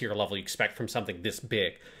top tier level you expect from something this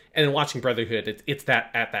big. And then watching Brotherhood, it's that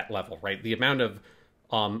at that level, right? The amount of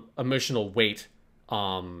emotional weight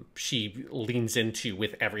she leans into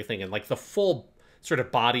with everything, and, like, the full sort of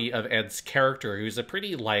body of Ed's character, who's a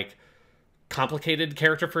pretty, like, complicated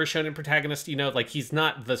character for a shonen protagonist, you know, like, he's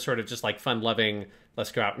not the sort of just, like, fun-loving,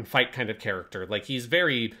 let's go out and fight kind of character. Like, he's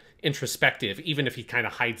very introspective, even if he kind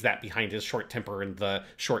of hides that behind his short temper and the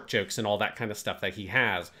short jokes and all that kind of stuff that he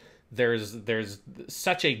has. There's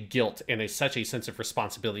such a guilt and such a sense of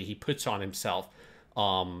responsibility he puts on himself,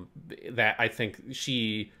 that I think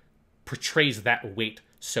she portrays that weight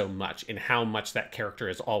so much in how much that character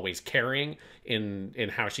is always carrying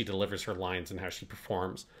in how she delivers her lines and how she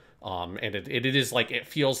performs. And it is like, it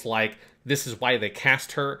feels like this is why they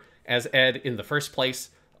cast her as Ed in the first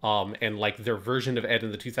place. And, like, their version of Ed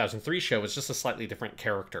in the 2003 show was just a slightly different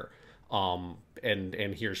character.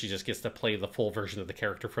 And here she just gets to play the full version of the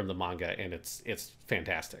character from the manga, and it's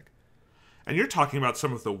fantastic. And you're talking about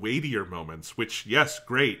some of the weightier moments, which, yes,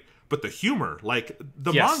 great, but the humor, like,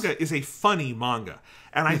 the manga is a funny manga.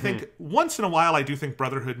 And I think once in a while, I do think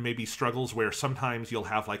Brotherhood maybe struggles where sometimes you'll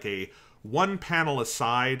have, like, a one panel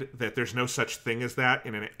aside that there's no such thing as that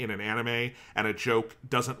in an anime, and a joke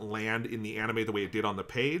doesn't land in the anime the way it did on the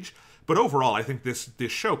page. But overall, I think this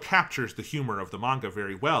show captures the humor of the manga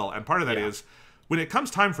very well, and part of that is, when it comes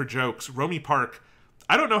time for jokes, Romy Park,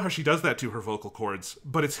 I don't know how she does that to her vocal cords,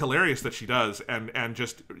 but it's hilarious that she does, and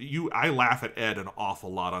just, I laugh at Ed an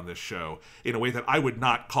awful lot on this show, in a way that I would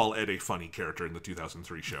not call Ed a funny character in the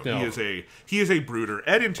 2003 show. No. He is a brooder.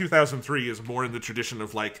 Ed in 2003 is more in the tradition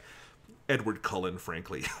of, like, Edward Cullen,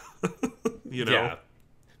 frankly. You know?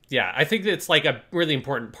 Yeah, I think it's, like, a really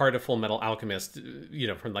important part of Fullmetal Alchemist, you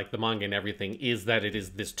know, from, like, the manga and everything, is that it is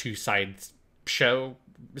this two-side show,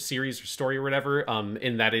 series or story or whatever,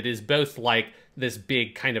 in that it is both, like, this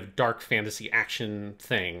big kind of dark fantasy action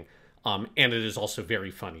thing, and it is also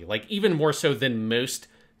very funny. Like, even more so than most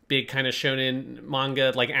big kind of shonen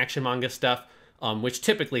manga, like action manga stuff, which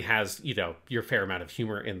typically has, you know, your fair amount of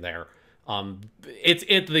humor in there.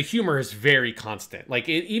 The humor is very constant. Like,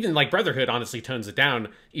 even like Brotherhood honestly tones it down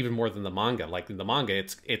even more than the manga. Like, in the manga,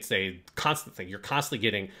 it's a constant thing. You're constantly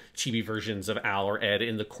getting chibi versions of Al or Ed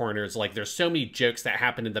in the corners. Like, there's so many jokes that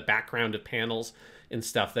happen in the background of panels and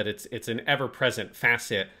stuff that it's an ever-present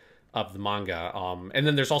facet of the manga. And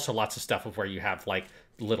then there's also lots of stuff of where you have, like,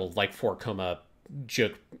 little, like, 4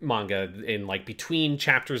 joke manga in, like, between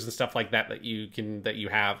chapters and stuff like that that you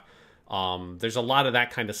have. There's a lot of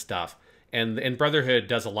that kind of stuff. And Brotherhood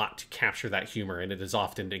does a lot to capture that humor, and it is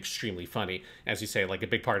often extremely funny. As you say, like, a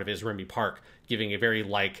big part of it is Romy Park giving a very,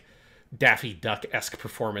 like, Daffy Duck-esque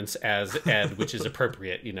performance as Ed, which is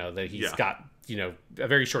appropriate, you know, that he's got, you know, a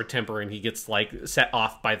very short temper, and he gets, like, set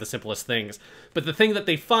off by the simplest things. But the thing that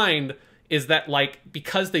they find is that, like,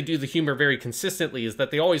 because they do the humor very consistently, is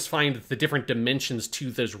that they always find the different dimensions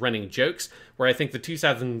to those running jokes, where I think the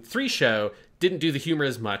 2003 show didn't do the humor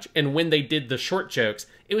as much, and when they did the short jokes,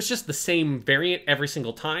 it was just the same variant every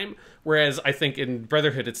single time, whereas I think in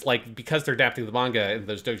Brotherhood, it's like, because they're adapting the manga and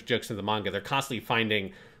those jokes in the manga, they're constantly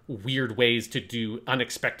finding weird ways to do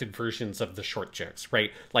unexpected versions of the short jokes,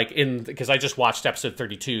 right? Like, because I just watched episode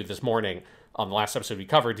 32 this morning, the last episode we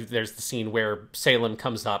covered, there's the scene where Salem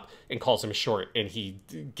comes up and calls him short, and he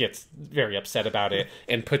gets very upset about it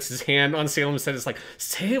and puts his hand on Salem's head. It's like,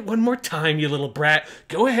 say it one more time, you little brat.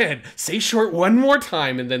 Go ahead, say short one more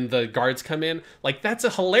time. And then the guards come in. Like, that's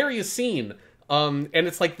a hilarious scene. And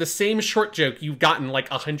it's like the same short joke you've gotten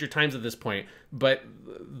like 100 times at this point, but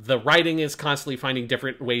the writing is constantly finding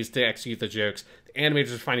different ways to execute the jokes,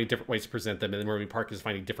 animators are finding different ways to present them, and then Romy Park is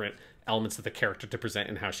finding different elements of the character to present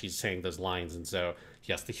and how she's saying those lines. And so,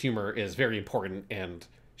 yes, the humor is very important, and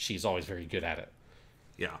she's always very good at it.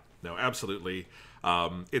 Yeah, no, absolutely.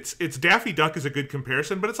 It's Daffy Duck is a good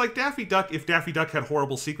comparison, but it's like Daffy Duck if Daffy Duck had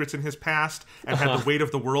horrible secrets in his past and had the weight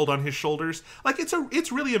of the world on his shoulders. Like,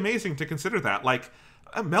 it's really amazing to consider that. Like,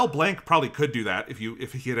 Mel Blanc probably could do that if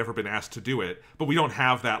he had ever been asked to do it, but we don't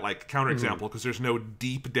have that like counterexample because there's no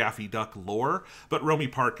deep Daffy Duck lore. But Romy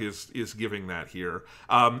Park is giving that here,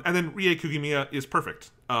 and then Rie Kugimiya is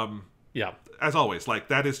perfect. Yeah, as always, like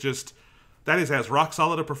that is as rock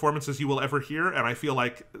solid a performance as you will ever hear, and I feel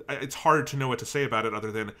like it's hard to know what to say about it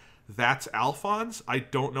other than that's Alphonse. I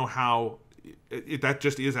don't know how that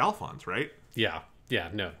just is Alphonse, right? Yeah,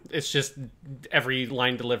 no, it's just every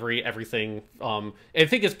line delivery, everything. And I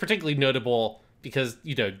think it's particularly notable because,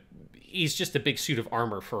 you know, he's just a big suit of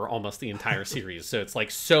armor for almost the entire series. So it's like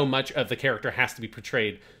so much of the character has to be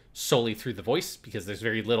portrayed solely through the voice because there's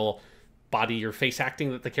very little body or face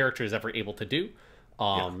acting that the character is ever able to do.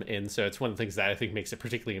 And so it's one of the things that I think makes it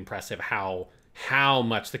particularly impressive how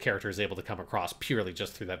much the character is able to come across purely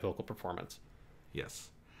just through that vocal performance. Yes.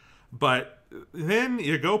 But then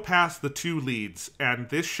you go past the two leads, and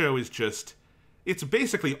this show is just, it's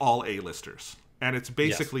basically all A-listers. And it's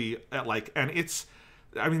basically, like, and it's,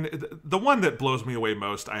 I mean, the one that blows me away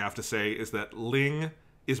most, I have to say, is that Ling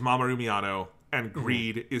is Mamoru Miyano, and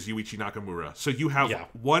Greed is Yuichi Nakamura. So you have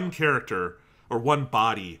one character, or one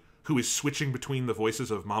body, who is switching between the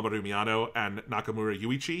voices of Mamoru Miyano and Nakamura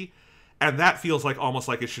Yuichi, and that feels like almost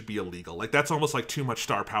like it should be illegal. Like, that's almost like too much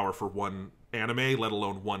star power for one anime, let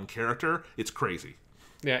alone one character. It's crazy.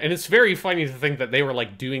 Yeah, and it's very funny to think that they were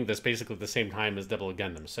like doing this basically at the same time as Double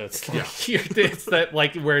Gundam. So it's like it's that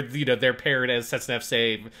like where, you know, they're paired as Setsun F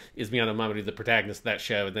Sei is Miyano Mamoru, the protagonist of that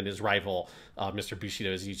show, and then his rival Mr.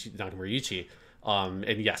 Bushido is Nakamura Yuichi.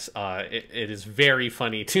 And yes, it is very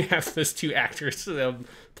funny to have those two actors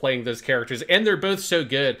playing those characters, and they're both so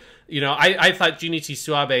good. You know, I thought Junichi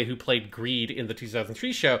Suabe, who played Greed in the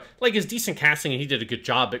 2003 show, like, is decent casting, and he did a good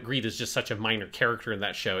job, but Greed is just such a minor character in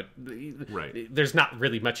that show. There's not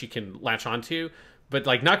really much you can latch onto, but,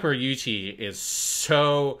 like, Nakamura Yuichi is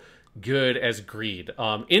so good as Greed.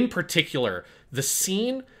 In particular, the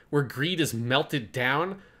scene where Greed is melted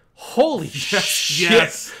down, holy shit!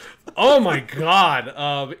 Yes. Oh my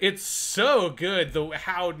god, it's so good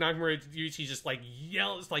how Nakamura Yuichi just like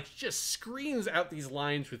yells, like just screams out these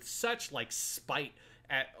lines with such like spite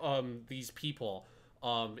at these people.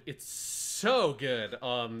 It's so good,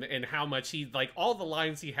 and how much he, like, all the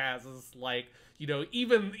lines he has is like, you know,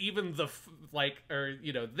 even the like, or,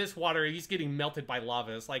 you know, this water, he's getting melted by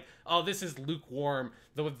lava. It's like, oh, this is lukewarm.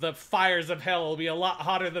 The fires of hell will be a lot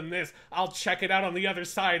hotter than this. I'll check it out on the other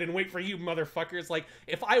side and wait for you motherfuckers. Like,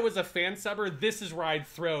 if I was a fan subber, this is where I'd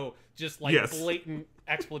throw just like blatant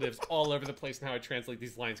expletives all over the place and how I translate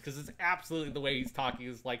these lines, because it's absolutely the way he's talking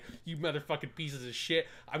is like, you motherfucking pieces of shit,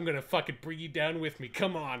 I'm gonna fucking bring you down with me,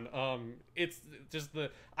 come on. It's just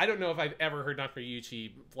I don't know if I've ever heard Nakamura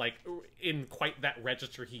Yuichi like in quite that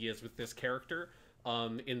register he is with this character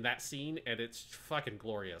in that scene, and it's fucking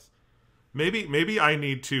glorious. Maybe I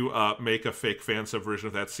need to make a fake fan sub version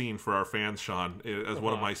of that scene for our fans, Sean, as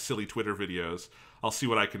one of my silly Twitter videos. I'll see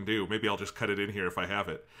what I can do. Maybe I'll just cut it in here if I have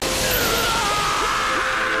it.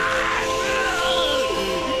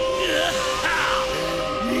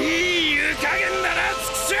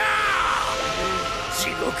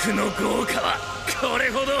 僕の豪華はこれ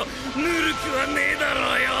ほどぬるくはねえだ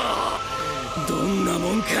ろうよ。どんな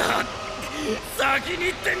もんか先に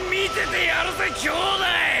行って見ててやるぜ兄弟。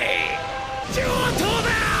上等だ。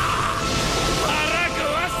腹壊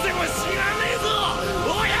しても死なねえぞ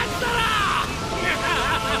親父だな。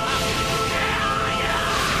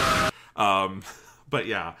But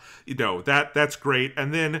yeah, you know, that's great.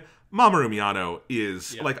 And then Mamoru Miyano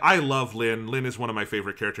is like, I love Lin. Lin is one of my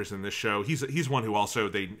favorite characters in this show. He's one who also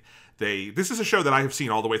this is a show that I have seen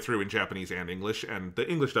all the way through in Japanese and English, and the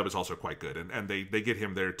English dub is also quite good, and they get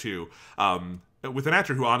him there too. With an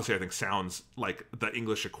actor who honestly I think sounds like the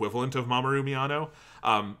English equivalent of Mamoru Miyano,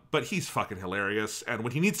 but he's fucking hilarious, and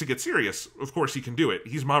when he needs to get serious, of course he can do it.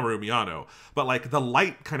 He's Mamoru Miyano, but like the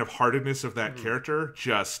light kind of heartedness of that character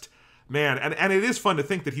just... Man, and it is fun to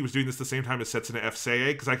think that he was doing this at the same time as Setsun F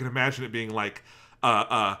Sei, because I can imagine it being like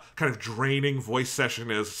kind of draining voice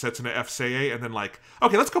session as Setsun F Sei, and then like,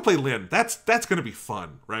 okay, let's go play Lin. That's gonna be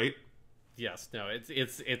fun, right? Yes, no,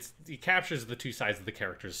 it's he captures the two sides of the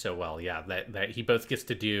characters so well. Yeah, that he both gets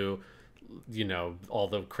to do, you know, all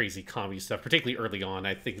the crazy comedy stuff, particularly early on.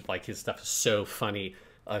 I think like his stuff is so funny.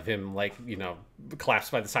 of him, like, you know,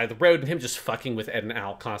 collapsed by the side of the road and him just fucking with Ed and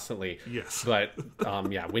Al constantly. Yes. But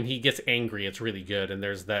yeah, when he gets angry, it's really good. And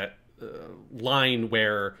there's that line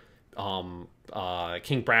where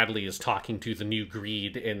King Bradley is talking to the new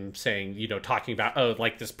Greed and saying, you know, talking about, oh,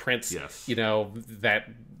 like this prince, Yes. you know, that,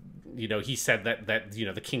 you know, he said that you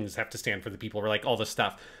know, the kings have to stand for the people, or like all this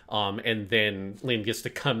stuff. And then Lin gets to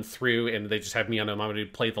come through and they just have Miyano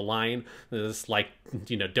Mamoru play the line. It's like,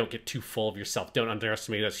 you know, don't get too full of yourself. Don't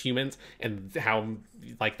underestimate us humans. And how,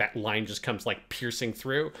 like, that line just comes, like, piercing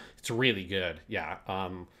through. It's really good. Yeah.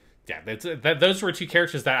 Yeah, those were two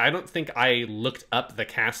characters that I don't think I looked up the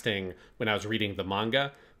casting when I was reading the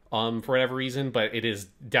manga, for whatever reason, but it is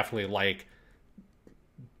definitely, like,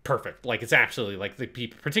 perfect. Like, it's absolutely, like,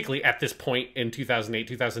 particularly at this point in 2008,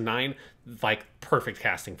 2009, like, perfect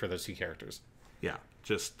casting for those two characters. Yeah,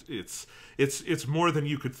 just it's more than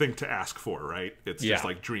you could think to ask for, right? It's just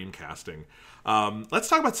like dream casting. Let's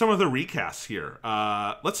talk about some of the recasts here.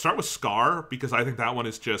 Let's start with Scar, because I think that one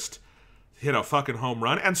is just hit a fucking home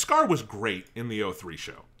run. And Scar was great in the 03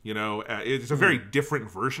 show. You know, it's a very different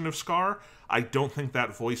version of Scar. I don't think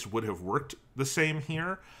that voice would have worked the same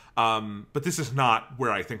here. But this is not where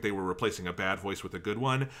I think they were replacing a bad voice with a good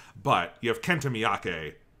one. But you have Kenta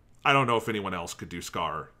Miyake. I don't know if anyone else could do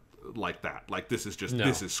Scar like that. Like, this is just,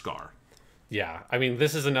 this is Scar. Yeah, I mean,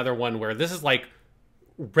 this is another one where this is, like,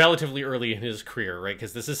 relatively early in his career, right?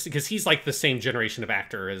 Because he's, like, the same generation of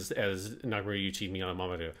actor as Nagoriyuki Miyano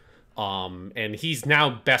Mamoru. And he's now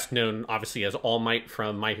best known, obviously, as All Might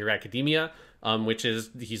from My Hero Academia, which is,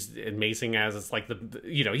 he's amazing as, it's like the,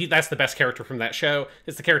 you know, that's the best character from that show.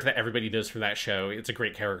 It's the character that everybody knows from that show. It's a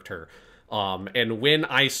great character. And when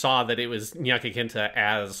I saw that it was Miyake Kenta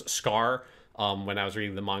as Scar, when I was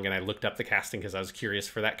reading the manga and I looked up the casting because I was curious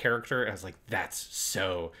for that character, I was like, that's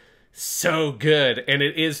so good. And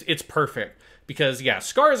it's perfect because, yeah,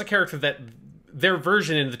 Scar is a character that their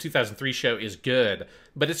version in the 2003 show is good,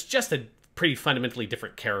 but it's just a pretty fundamentally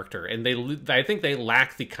different character. And I think they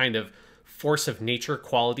lack the kind of force of nature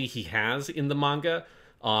quality he has in the manga.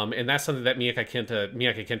 And that's something that Miyake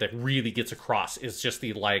Kenta really gets across, is just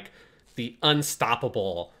the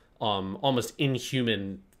unstoppable, almost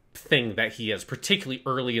inhuman thing that he is, particularly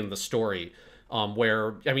early in the story,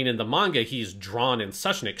 where, I mean, in the manga, he's drawn in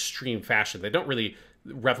such an extreme fashion. They don't really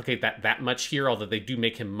replicate that much here, although they do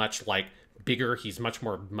make him much, like, bigger. He's much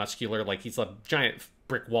more muscular. Like, he's a giant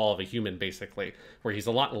brick wall of a human, basically, where he's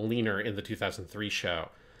a lot leaner in the 2003 show.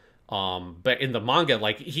 But in the manga,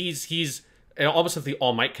 like, he's almost with the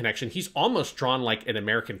All Might connection, he's almost drawn like an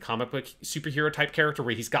American comic book superhero type character,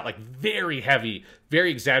 where he's got, like, very heavy, very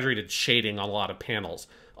exaggerated shading on a lot of panels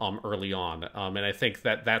early on. And I think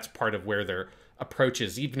that that's part of where their approach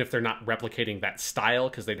is, even if they're not replicating that style,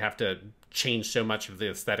 because they'd have to change so much of the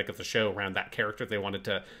aesthetic of the show around that character if they wanted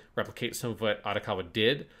to replicate some of what Arakawa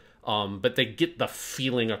did. But they get the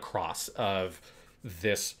feeling across of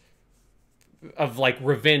this, of, like,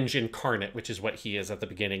 revenge incarnate, which is what he is at the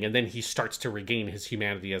beginning, and then he starts to regain his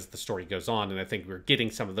humanity as the story goes on, and I think we're getting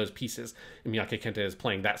some of those pieces, and Miyake Kenta is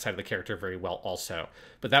playing that side of the character very well also.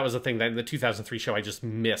 But that was the thing that in the 2003 show I just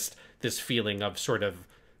missed, this feeling of sort of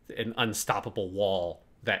an unstoppable wall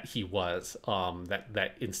that he was,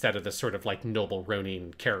 that instead of this sort of, like, noble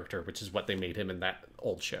Ronin character, which is what they made him in that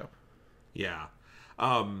old show. Yeah.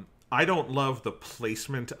 I don't love the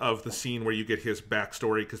placement of the scene where you get his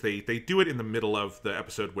backstory, because they do it in the middle of the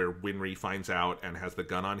episode where Winry finds out and has the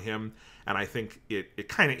gun on him, and I think it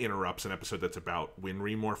kind of interrupts an episode that's about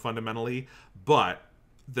Winry more fundamentally. But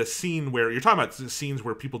the scene where you're talking about, the scenes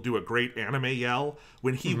where people do a great anime yell,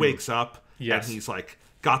 when he wakes up and he's, like,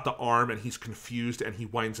 got the arm and he's confused and he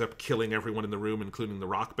winds up killing everyone in the room, including the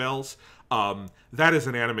rock bells. That is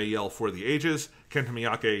an anime yell for the ages. Kenta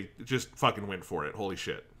Miyake just fucking went for it. Holy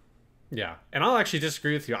shit. Yeah, and I'll actually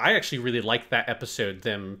disagree with you. I actually really liked that episode,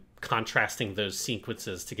 them contrasting those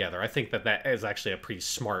sequences together. I think that is actually a pretty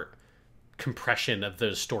smart compression of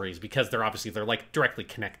those stories, because they're like directly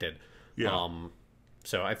connected. Yeah.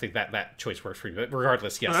 So I think that choice works for me. But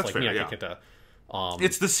regardless, yes, like Miyake Kenta.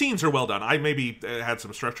 It's the scenes are well done. I maybe had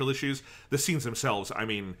some structural issues. The scenes themselves, I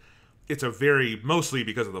mean, it's mostly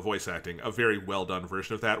because of the voice acting, a very well done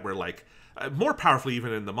version of that, where, like, more powerfully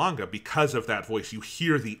even in the manga, because of that voice, you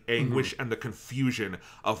hear the anguish and the confusion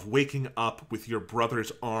of waking up with your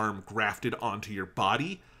brother's arm grafted onto your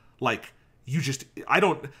body. Like,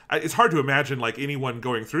 it's hard to imagine, like, anyone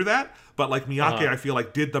going through that, but, like, Miyake, I feel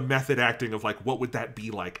like, did the method acting of, like, what would that be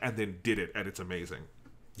like, and then did it, and it's amazing.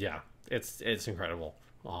 Yeah, it's incredible.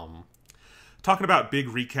 Talking about big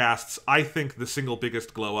recasts, I think the single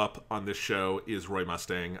biggest glow up on this show is Roy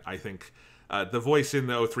Mustang. I think The voice in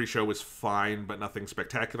the O3 show was fine, but nothing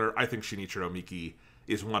spectacular. I think Shinichiro Miki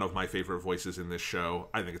is one of my favorite voices in this show.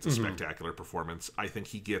 I think it's a spectacular performance. I think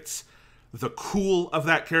he gets the cool of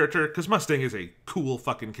that character, because Mustang is a cool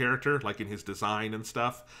fucking character, like in his design and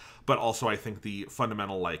stuff, but also I think the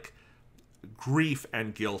fundamental, like, grief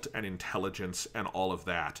and guilt and intelligence and all of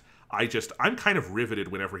that. I'm kind of riveted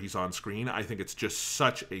whenever he's on screen. I think it's just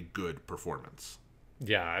such a good performance.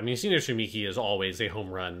 Yeah, I mean, Shinichiro Miki is always a home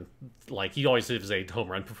run. Like, he always gives a home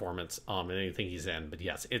run performance in anything he's in. But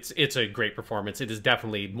yes, it's a great performance. It is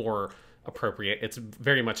definitely more appropriate. It's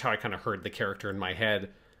very much how I kind of heard the character in my head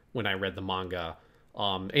when I read the manga.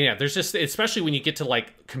 And yeah, there's just, especially when you get to,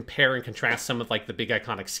 like, compare and contrast some of, like, the big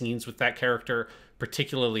iconic scenes with that character,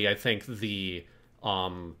 particularly, I think, the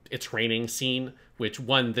It's Raining scene, which,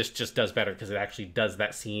 one, this just does better because it actually does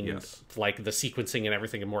that scene, yes, like the sequencing and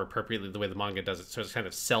everything, and more appropriately the way the manga does it, so it kind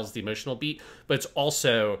of sells the emotional beat. But it's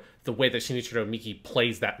also the way that Shinichiro Miki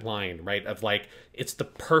plays that line, right, of, like, it's the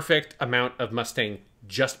perfect amount of Mustang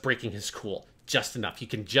just breaking his cool, just enough. You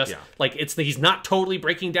can just, like, he's not totally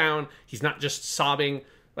breaking down, he's not just sobbing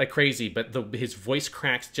like crazy, but his voice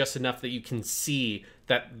cracks just enough that you can see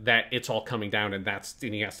that it's all coming down, and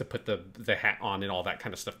he has to put the hat on and all that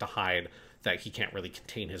kind of stuff to hide that he can't really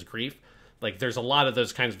contain his grief. Like, there's a lot of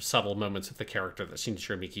those kinds of subtle moments with the character that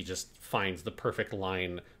Shinichiro Miki just finds the perfect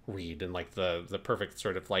line read, and, like, the perfect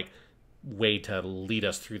sort of, like, way to lead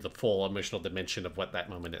us through the full emotional dimension of what that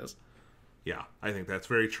moment is. Yeah, I think that's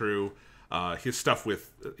very true. His stuff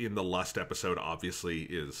in the Lust episode obviously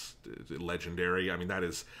is legendary. I mean, that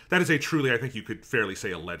is a truly, I think you could fairly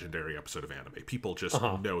say, a legendary episode of anime. People just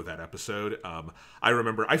know that episode.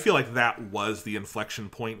 I feel like that was the inflection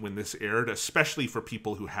point when this aired, especially for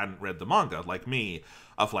people who hadn't read the manga, like me,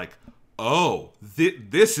 of like, oh,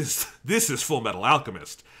 this is Fullmetal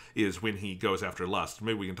Alchemist, is when he goes after Lust.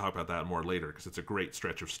 Maybe we can talk about that more later, because it's a great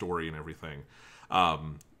stretch of story and everything.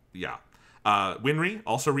 Yeah. Winry,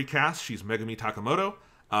 also recast. She's Megumi Takamoto.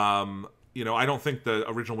 I don't think the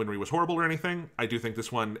original Winry was horrible or anything. I do think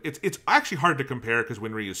this one, it's actually hard to compare because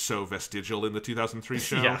Winry is so vestigial in the 2003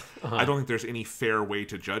 show. Yeah, I don't think there's any fair way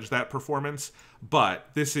to judge that performance. But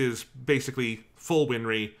this is basically full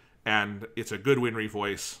Winry, and it's a good Winry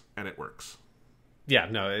voice, and it works. Yeah,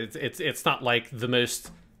 no, it's not like the most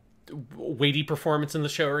weighty performance in the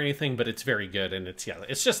show or anything, but it's very good, and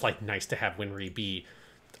it's just, like, nice to have Winry be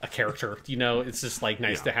a character, it's just, like,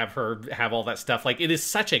 nice to have her have all that stuff. Like, it is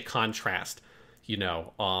such a contrast, with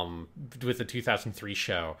the 2003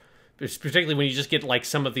 show. It's particularly when you just get, like,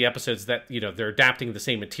 some of the episodes that, they're adapting the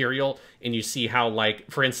same material, and you see how, like,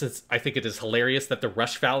 for instance, I think it is hilarious that the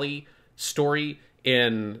Rush Valley story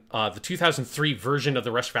in the 2003 version of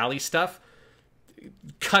the Rush Valley stuff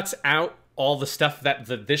cuts out all the stuff that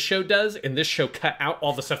this show does, and this show cut out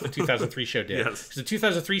all the stuff the 2003 show did. Yes. Because the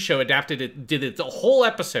 2003 show the whole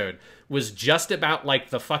episode was just about, like,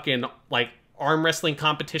 the fucking, like, arm wrestling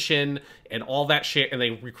competition and all that shit, and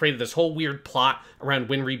they recreated this whole weird plot around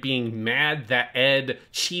Winry being mad that Ed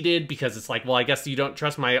cheated because it's like, well, I guess you don't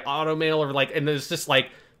trust my automail, or, like, and there's just, like,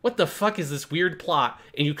 what the fuck is this weird plot?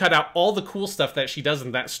 And you cut out all the cool stuff that she does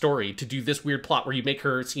in that story to do this weird plot where you make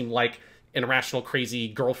her seem like an irrational, crazy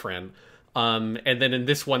girlfriend. And then in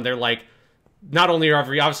this one, they're like, not only are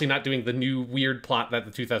we obviously not doing the new weird plot that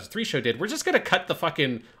the 2003 show did, we're just going to cut the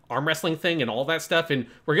fucking arm wrestling thing and all that stuff, and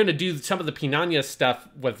we're going to do some of the Piranha stuff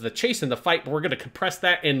with the chase and the fight, but we're going to compress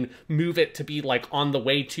that and move it to be, like, on the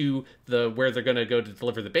way to where they're going to go to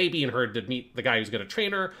deliver the baby and her to meet the guy who's going to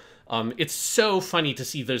train her. It's so funny to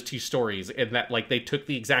see those two stories, and that, like, they took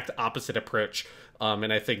the exact opposite approach.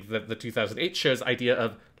 And I think that the 2008 show's idea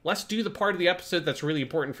of, let's do the part of the episode that's really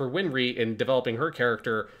important for Winry in developing her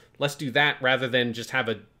character, let's do that rather than just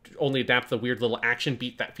only adapt the weird little action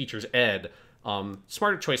beat that features Ed.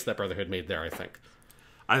 Smarter choice that Brotherhood made there, I think.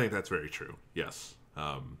 I think that's very true, yes.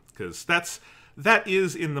 Because that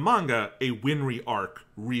is, in the manga, a Winry arc,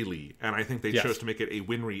 really. And I think they chose to make it a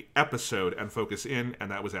Winry episode and focus in, and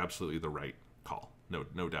that was absolutely the right call.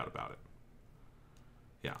 No doubt about it.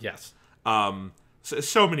 Yeah. Yes.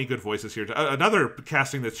 So many good voices here. Another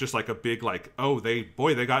casting that's just like a big, like, oh, they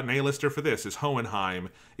got an A-lister for this is Hohenheim,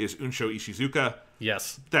 is Unsho Ishizuka.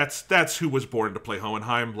 Yes. That's who was born to play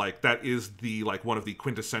Hohenheim. Like, that is one of the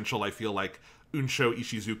quintessential, I feel like, Unsho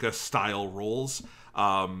Ishizuka style roles.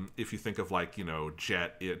 If you think of like,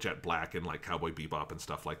 Jet Black and like Cowboy Bebop and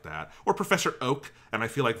stuff like that, or Professor Oak, and I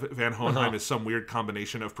feel like Van Hohenheim is some weird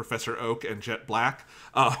combination of Professor Oak and Jet Black.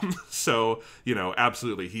 So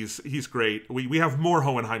absolutely, he's great. We have more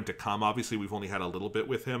Hohenheim to come. Obviously, we've only had a little bit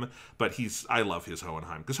with him, but I love his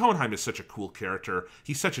Hohenheim because Hohenheim is such a cool character.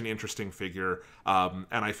 He's such an interesting figure, and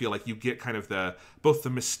I feel like you get kind of both the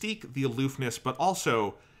mystique, the aloofness, but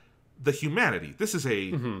also the humanity. This is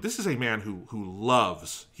a man who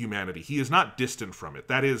loves humanity. He is not distant from it.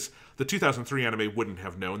 That is, the 2003 anime wouldn't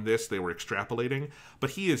have known this. They were extrapolating,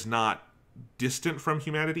 but he is not distant from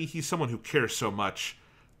humanity. He's someone who cares so much.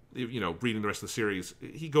 Reading the rest of the series,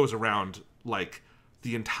 he goes around like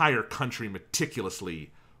the entire country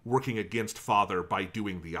meticulously working against Father by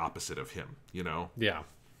doing the opposite of him. Yeah.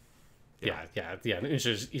 And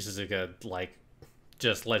Ishizuka, like,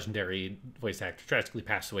 just legendary voice actor, tragically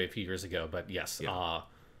passed away a few years ago, but yes,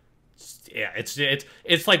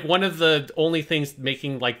 it's like one of the only things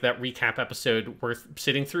making like that recap episode worth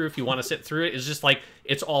sitting through if you want to sit through it, is just like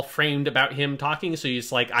it's all framed about him talking. So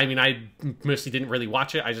it's like, I mostly didn't really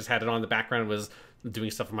watch it, I just had it on in the background, was doing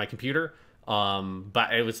stuff on my computer,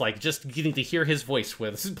 but it was like just getting to hear his voice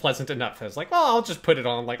was pleasant enough. I was like, well, I'll just put it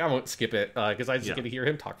on, like I won't skip it because I just get to hear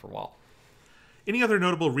him talk for a while. Any other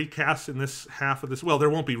notable recasts in this half of this? Well, there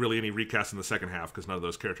won't be really any recasts in the second half because none of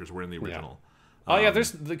those characters were in the original.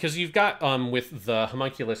 There's, because you've got with the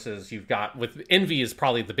homunculuses, you've got with Envy is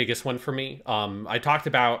probably the biggest one for me. I talked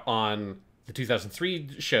about on the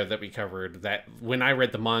 2003 show that we covered that when I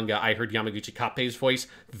read the manga, I heard Yamaguchi Kappei's voice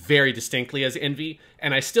very distinctly as Envy,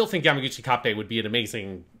 and I still think Yamaguchi Kappei would be an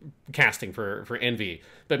amazing casting for Envy.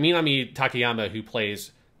 But Minami Takayama, who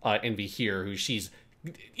plays Envy here, who she's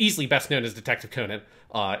easily best known as Detective Conan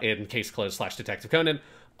in Case Closed / Detective Conan.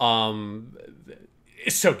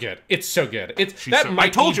 It's so good. It's so good. I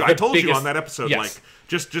told you on that episode. Yes. Like,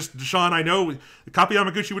 just Sean, I know Kappei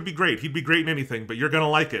Yamaguchi would be great. He'd be great in anything, but you're gonna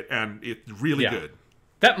like it, and it's really good.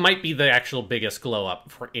 That might be the actual biggest glow up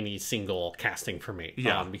for any single casting for me.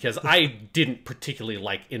 Because I didn't particularly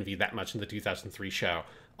like Envy that much in the 2003 show,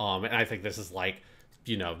 and I think this is like,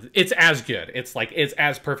 it's as good. It's like, it's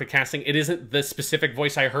as perfect casting. It isn't the specific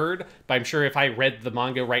voice I heard, but I'm sure if I read the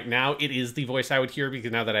manga right now, it is the voice I would hear,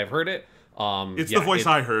 because now that I've heard it, it's the voice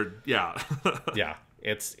I heard. Yeah.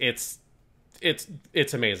 It's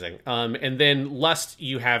amazing. And then Lust,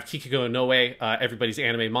 you have Kikiko Inoue, everybody's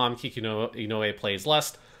anime mom. Kikiko Inoue plays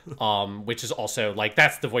Lust, which is also like,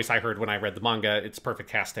 that's the voice I heard when I read the manga. It's perfect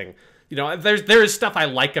casting. There is stuff I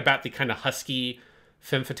like about the kind of husky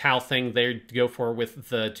femme fatale thing they go for with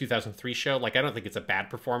the 2003 show. Like, I don't think it's a bad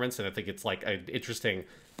performance, and I think it's like an interesting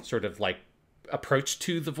sort of like approach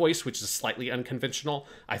to the voice, which is slightly unconventional.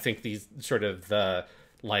 I think these sort of the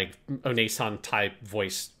like One-san type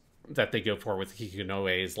voice that they go for with Kikiko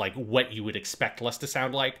Inoue is like what you would expect Lust to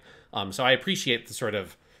sound like. So I appreciate the sort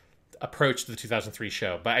of approach to the 2003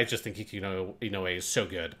 show, but I just think Kikiko Inoue is so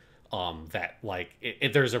good that like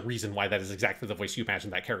there's a reason why that is exactly the voice you imagine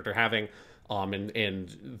that character having.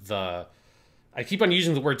 I keep on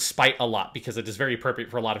using the word spite a lot because it is very appropriate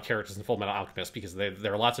for a lot of characters in Fullmetal Alchemist, because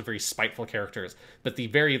there are lots of very spiteful characters, but the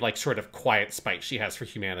very like sort of quiet spite she has for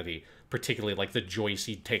humanity, particularly like the joy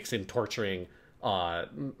she takes in torturing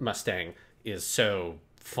Mustang, is so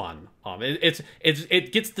fun.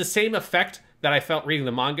 It gets the same effect that I felt reading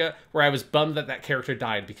the manga, where I was bummed that character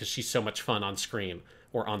died because she's so much fun on screen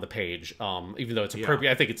or on the page, even though it's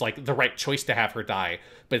appropriate. I think it's like the right choice to have her die,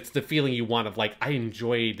 but it's the feeling you want of like, I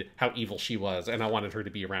enjoyed how evil she was and I wanted her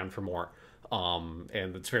to be around for more. And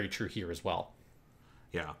it's very true here as well.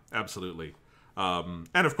 Yeah, absolutely. And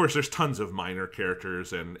of course there's tons of minor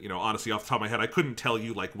characters, and honestly off the top of my head I couldn't tell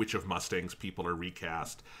you like which of Mustang's people are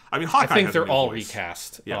recast. I mean, Hawkeye, I think they're all voice.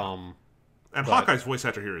 Recast. And Hawkeye's voice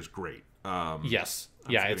actor here is great. Yes.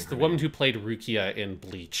 It's the woman who played Rukia in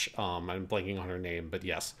Bleach. I'm blanking on her name, but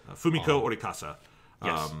yes. Fumiko Orikasa.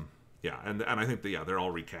 Yes. And I think they're all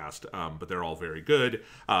recast, but they're all very good.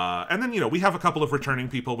 And then, we have a couple of returning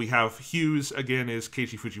people. We have Hughes, again, is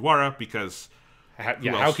Keiichi Fujiwara, because...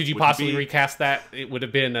 how could you possibly recast that? You would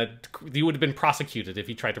have been prosecuted if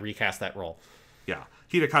you tried to recast that role. Yeah.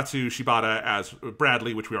 Hidekatsu Shibata as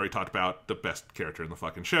Bradley, which we already talked about, the best character in the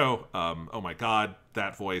fucking show. Oh my god,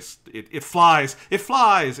 that voice, it flies. It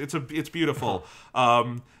flies. It's beautiful.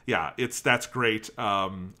 That's great.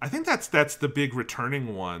 I think that's the big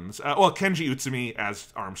returning ones. Kenji Utsumi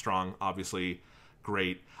as Armstrong, obviously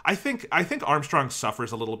great. I think Armstrong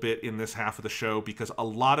suffers a little bit in this half of the show because a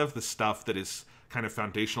lot of the stuff that is kind of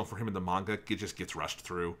foundational for him in the manga, it just gets rushed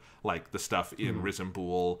through. Like the stuff in Risen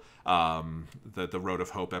Bull, the Road of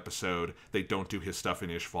Hope episode. They don't do his stuff in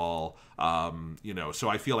Ishval. You know, so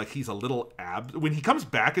I feel like he's a little when he comes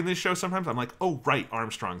back in this show, sometimes I'm like, oh right,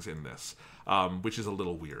 Armstrong's in this, which is a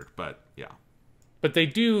little weird, but yeah. But they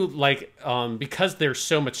do, like, because they're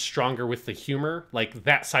so much stronger with the humor, like,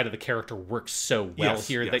 that side of the character works so well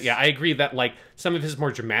here. That, yeah, I agree that, like, some of his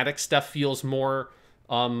more dramatic stuff feels more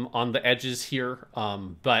on the edges here.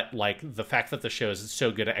 But, like, the fact that the show is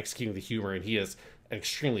so good at executing the humor, and he is an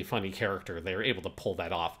extremely funny character, they're able to pull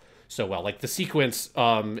that off so well. Like, the sequence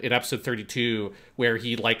in episode 32 where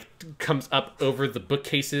he, like, comes up over the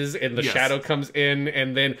bookcases and the shadow comes in,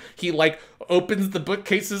 and then he, like, opens the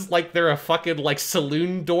bookcases like they're a fucking, like,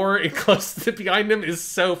 saloon door and closes it behind him is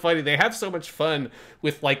so funny. They have so much fun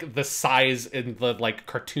with, like, the size and the, like,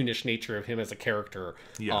 cartoonish nature of him as a character.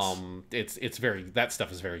 Yes. It's very, that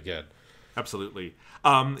stuff is very good. Absolutely.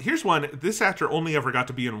 Here's one. This actor only ever got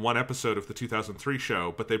to be in one episode of the 2003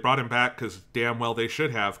 show, but they brought him back because damn well they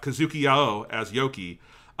should have. Kazuki Yao as Yoki.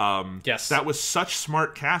 Yes. That was such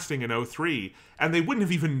smart casting in 03, and they wouldn't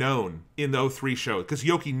have even known in the 03 show, because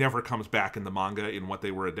Yoki never comes back in the manga in what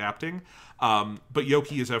they were adapting. But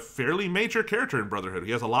Yoki is a fairly major character in Brotherhood.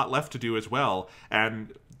 He has a lot left to do as well,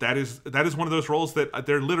 and that is one of those roles that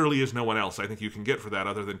there literally is no one else I think you can get for that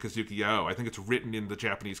other than Kazuki Yao. I think it's written in the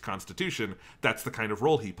Japanese constitution. That's the kind of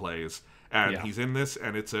role he plays. And he's in this,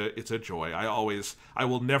 and it's a joy. I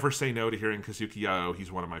will never say no to hearing Kazuki Yao.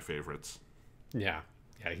 He's one of my favorites. Yeah.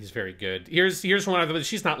 Yeah, he's very good. Here's one of them.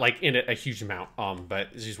 She's not, like, in it a huge amount, but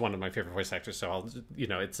she's one of my favorite voice actors. So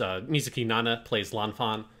it's Mizuki Nana plays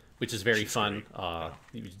Lanfan, which is very fun.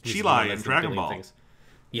 Chilai in Dragon Ball.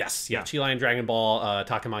 Yes, yeah. Chilai in Dragon Ball.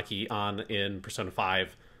 Takamaki in Persona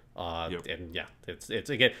 5. And yeah,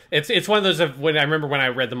 it's one of those of when I remember when I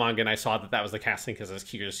read the manga and I saw that was the casting because I was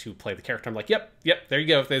curious who played the character. I'm like, yep, there you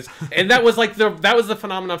go. And that was like that was the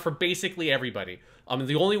phenomenon for basically everybody.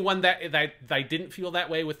 The only one that I didn't feel that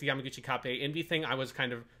way with the Yamaguchi Kappei Envy thing, I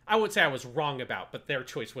would say I was wrong about, but their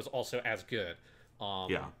choice was also as good.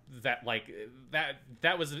 It's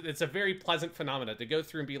a very pleasant phenomenon to go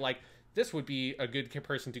through and be like, this would be a good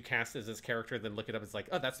person to cast as this character, then look it up. It's like,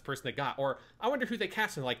 oh, that's the person they got. Or I wonder who they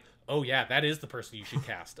cast. And like, oh yeah, that is the person you should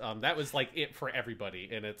cast. That was like it for everybody.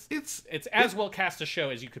 And it's as well cast a show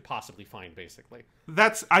as you could possibly find, basically.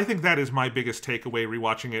 I think that is my biggest takeaway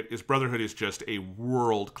rewatching it, is Brotherhood is just a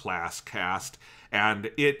world-class cast.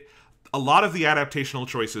 And a lot of the adaptational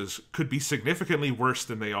choices could be significantly worse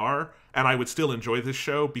than they are, and I would still enjoy this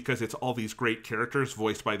show because it's all these great characters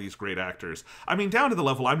voiced by these great actors. I mean, down to the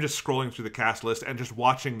level I'm just scrolling through the cast list and just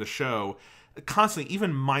watching the show, constantly,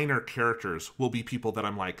 even minor characters will be people that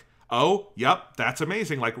I'm like, oh, yep, that's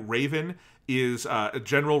amazing. Like Raven is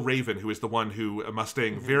General Raven, who is the one who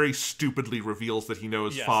Mustang very stupidly reveals that he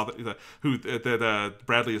knows that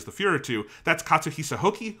Bradley is the Führer to. That's Katsuhisa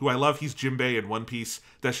Hoki, who I love. He's Jinbei in One Piece.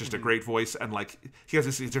 That's just a great voice, and like he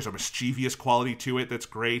has there's a mischievous quality to it that's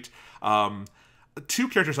great. Two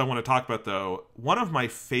characters I want to talk about though. One of my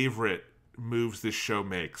favorite moves this show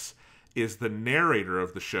makes is the narrator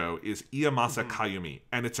of the show is Iyamasa Kayumi,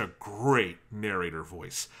 and it's a great narrator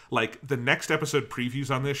voice. Like, the next episode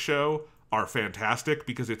previews on this show are fantastic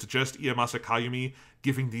because it's just Iyamasa Kayumi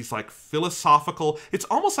giving these, like, philosophical... It's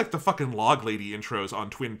almost like the fucking Log Lady intros on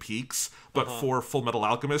Twin Peaks, but for Fullmetal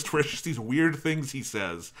Alchemist, where it's just these weird things he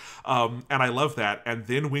says. And I love that. And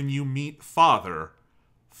then when you meet Father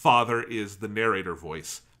is the narrator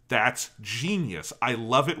voice. That's genius. I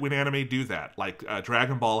love it when anime do that. Like,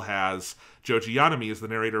 Dragon Ball has Joji Yanami as the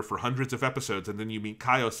narrator for hundreds of episodes, and then you meet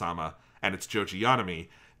Kaio-sama, and it's Joji Yanami.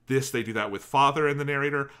 They do that with Father and the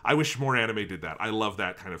narrator. I wish more anime did that. I love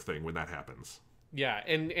that kind of thing when that happens. Yeah,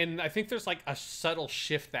 and I think there's, like, a subtle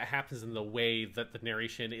shift that happens in the way that the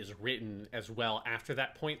narration is written as well after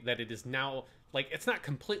that point, that it is now, like, it's not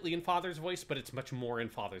completely in Father's voice, but it's much more in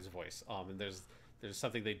Father's voice. And there's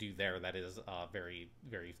something they do there that is very,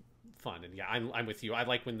 very fun. And yeah, I'm with you. I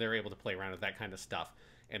like when they're able to play around with that kind of stuff.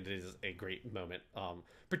 And it is a great moment.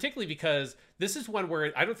 Particularly because this is one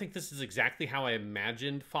where I don't think this is exactly how I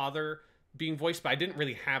imagined Father being voiced, but I didn't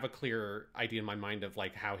really have a clear idea in my mind of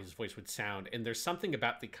like how his voice would sound. And there's something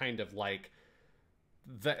about the kind of like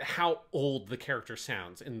how old the character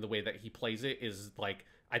sounds in the way that he plays it is like,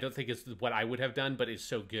 I don't think it's what I would have done, but it's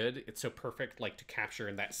so good. It's so perfect, like, to capture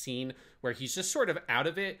in that scene where he's just sort of out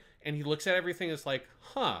of it and he looks at everything as like,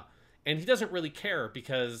 huh. And he doesn't really care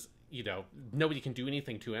because, you know, nobody can do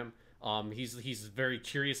anything to him. He's very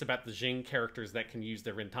curious about the Jing characters that can use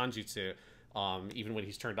their Rintanjutsu. Even when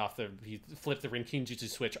he's turned off he flipped the Rinkinjutsu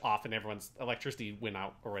switch off and everyone's electricity went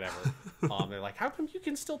out or whatever. They're like, how come you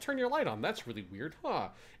can still turn your light on? That's really weird, huh?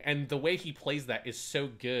 And the way he plays that is so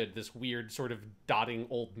good. This weird sort of dotting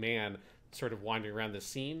old man sort of wandering around the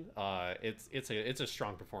scene. It's a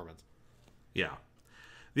strong performance. Yeah.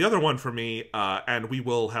 The other one for me, and we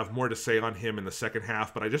will have more to say on him in the second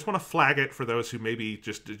half, but I just want to flag it for those who maybe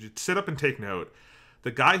just sit up and take note.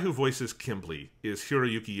 The guy who voices Kimblee is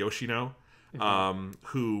Hiroyuki Yoshino.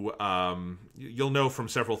 Who you'll know from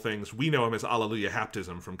several things. We know him as Alleluia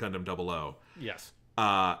Haptism from Gundam 00. Yes.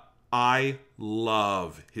 I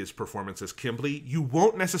love his performance as Kimblee. You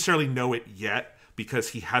won't necessarily know it yet because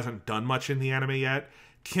he hasn't done much in the anime yet.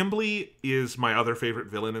 Kimblee is my other favorite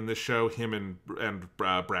villain in this show. Him and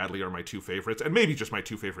Bradley are my two favorites, and maybe just my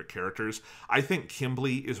two favorite characters. I think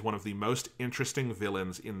Kimblee is one of the most interesting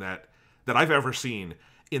villains in that I've ever seen,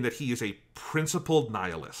 in that he is a principled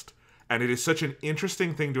nihilist. And it is such an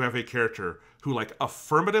interesting thing to have a character who, like,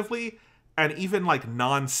 affirmatively and even, like,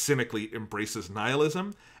 non-cynically embraces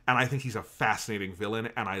nihilism. And I think he's a fascinating villain,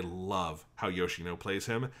 and I love how Yoshino plays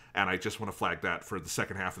him. And I just want to flag that for the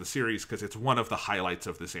second half of the series, because it's one of the highlights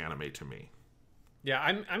of this anime to me. Yeah,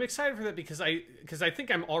 I'm excited for that because I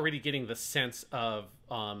think I'm already getting the sense of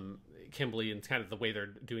Kimblee and kind of the way they're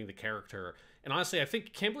doing the character. And honestly, I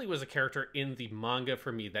think Kimblee was a character in the manga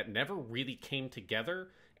for me that never really came together.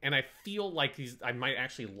 And I feel like I might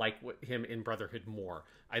actually like him in Brotherhood more.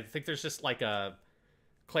 I think there's just like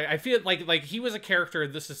I feel like he was a character,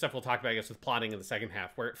 this is stuff we'll talk about, I guess, with plotting in the second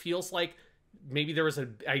half, where it feels like maybe there was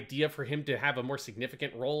an idea for him to have a more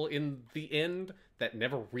significant role in the end that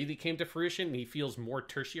never really came to fruition, and he feels more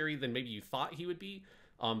tertiary than maybe you thought he would be.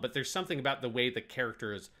 But there's something about the way the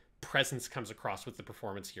character's presence comes across with the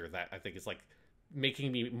performance here that I think is like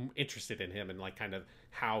making me interested in him and like kind of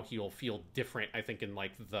how he'll feel different, I think, in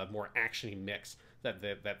like the more actiony mix that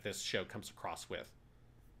this show comes across with.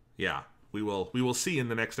 Yeah, we will see in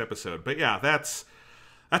the next episode. But yeah, that's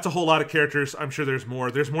a whole lot of characters. I'm sure there's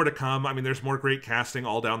more to come. I mean, there's more great casting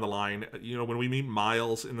all down the line. You know, when we meet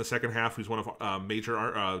Miles in the second half, who's one of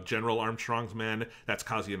Major General Armstrong's men, that's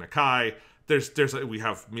Kazuya Nakai. We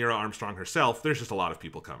have Mira Armstrong herself. There's just a lot of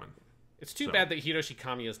people coming. It's too bad that Hiroshi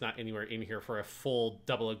Kamiya is not anywhere in here for a full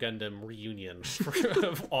Double O Gundam reunion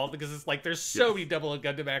of all, because it's like there's so many Double O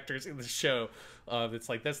Gundam actors in the show. It's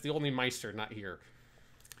like that's the only Meister not here.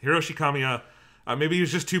 Hiroshi Kamiya, maybe he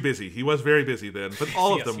was just too busy. He was very busy then, but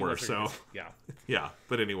all of them were. So yeah.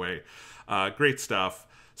 But anyway, great stuff.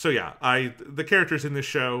 So yeah, the characters in this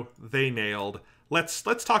show, they nailed. Let's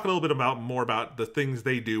talk a little bit more about the things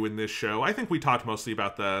they do in this show. I think we talked mostly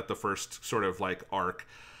about the first sort of like arc.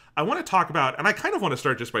 I want to talk about, and I kind of want to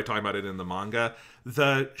start just by talking about it in the manga,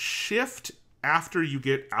 the shift after you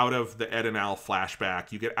get out of the Ed and Al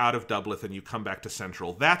flashback, you get out of Doubleth and you come back to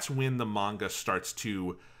Central. That's when the manga starts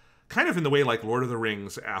to, kind of in the way like Lord of the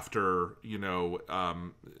Rings after, you know,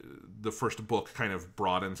 the first book kind of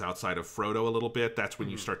broadens outside of Frodo a little bit. That's when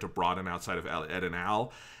you start to broaden outside of Ed and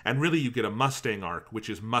Al. And really you get a Mustang arc, which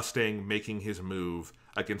is Mustang making his move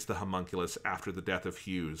against the homunculus after the death of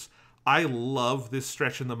Hughes. I love this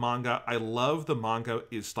stretch in the manga. I love the manga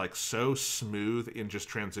is like so smooth in just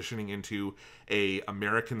transitioning into a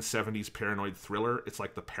American 70s paranoid thriller. It's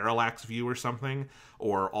like the Parallax View or something,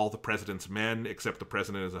 or All the President's Men, except the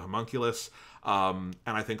president is a homunculus. And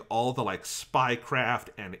I think all the like spycraft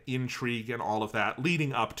and intrigue and all of that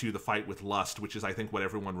leading up to the fight with Lust, which is I think what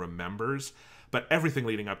everyone remembers. But everything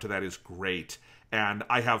leading up to that is great. And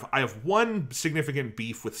I have one significant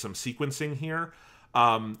beef with some sequencing here.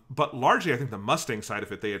 But largely, I think the Mustang side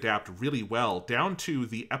of it, they adapt really well, down to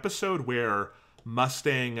the episode where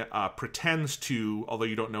Mustang pretends to, although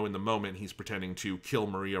you don't know in the moment, he's pretending to kill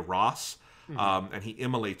Maria Ross, and he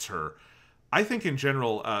immolates her. I think in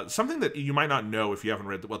general, something that you might not know if you haven't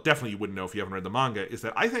read, well, definitely you wouldn't know if you haven't read the manga, is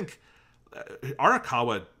that I think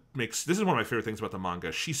Arakawa this is one of my favorite things about the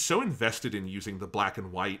manga. She's so invested in using the black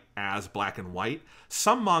and white as black and white.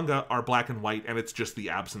 Some manga are black and white and it's just the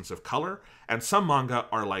absence of color. And some manga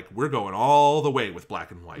are like, we're going all the way with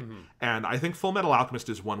black and white. And I think Fullmetal Alchemist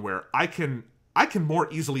is one where I can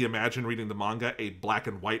more easily imagine reading the manga a black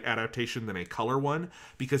and white adaptation than a color one,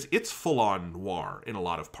 because it's full-on noir in a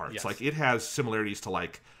lot of parts. Yes. Like, it has similarities to,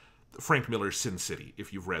 like, Frank Miller's Sin City,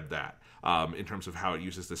 if you've read that. In terms of how it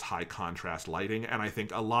uses this high contrast lighting. And I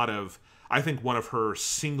think one of her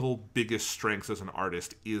single biggest strengths as an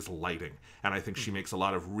artist is lighting. And I think she makes a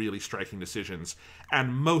lot of really striking decisions.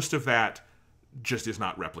 And most of that just is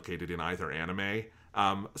not replicated in either anime.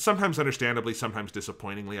 Sometimes understandably, sometimes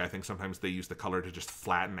disappointingly. I think sometimes they use the color to just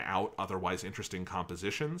flatten out otherwise interesting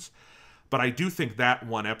compositions. But I do think that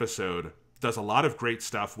one episode does a lot of great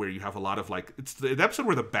stuff where you have a lot of like, it's the episode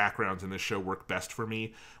where the backgrounds in this show work best for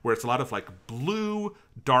me, where it's a lot of like blue,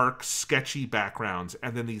 dark, sketchy backgrounds,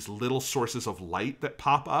 and then these little sources of light that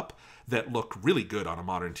pop up that look really good on a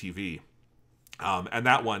modern TV. And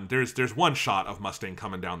that one, there's one shot of Mustang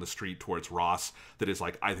coming down the street towards Ross that is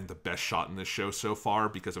like, I think the best shot in this show so far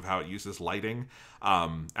because of how it uses lighting.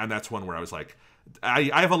 And that's one where I was like, I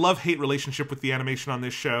have a love-hate relationship with the animation on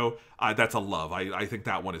this show. That's a love. I think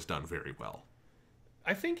that one is done very well.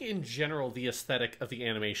 I think in general, the aesthetic of the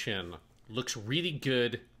animation looks really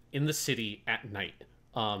good in the city at night.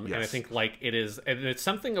 Yes. And I think like it is, and it's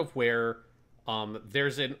something of where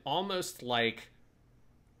there's an almost like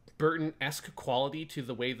Burton-esque quality to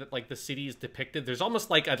the way that like the city is depicted. There's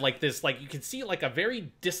almost like this, like you can see like a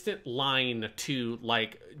very distant line to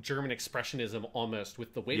like German expressionism almost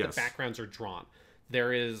with the way the backgrounds are drawn.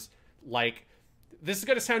 There is like, this is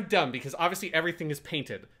going to sound dumb because obviously everything is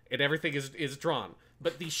painted and everything is drawn,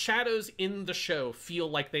 but the shadows in the show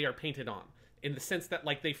feel like they are painted on, in the sense that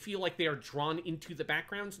like they feel like they are drawn into the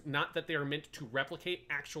backgrounds, not that they are meant to replicate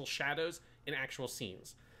actual shadows in actual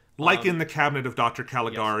scenes. Like in The Cabinet of Dr.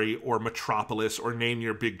 Caligari or Metropolis or name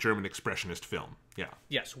your big German expressionist film. Yeah.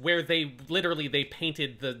 Yes, where they literally, they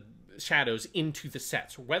painted the shadows into the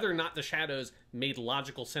sets. Whether or not the shadows made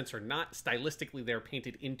logical sense or not, stylistically they're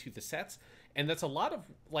painted into the sets. And that's a lot of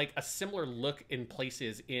like a similar look in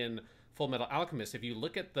places in Fullmetal Alchemist. If you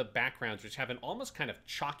look at the backgrounds, which have an almost kind of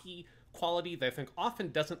chalky quality that I think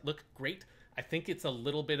often doesn't look great. I think it's a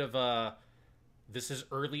little bit of a... This is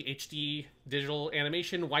early HD digital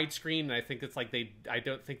animation, widescreen, and I think it's like I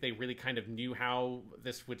don't think they really kind of knew how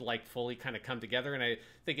this would like fully kind of come together, and I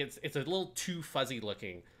think it's a little too fuzzy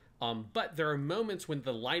looking. But there are moments when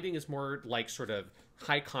the lighting is more like sort of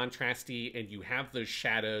high contrasty, and you have those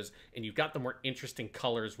shadows, and you've got the more interesting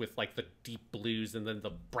colors with like the deep blues and then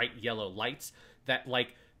the bright yellow lights that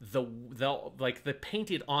like the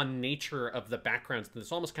painted on nature of the backgrounds,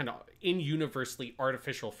 this almost kind of in-universally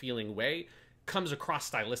artificial feeling way, comes across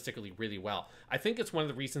stylistically really well. I think it's one of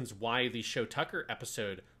the reasons why the Show Tucker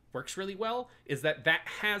episode works really well, is that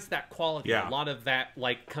has that quality. Yeah. A lot of that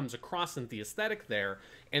like comes across in the aesthetic there,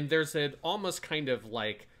 and there's an almost kind of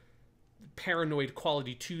like paranoid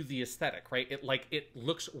quality to the aesthetic, right? It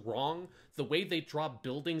looks wrong. The way they draw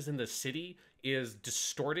buildings in the city is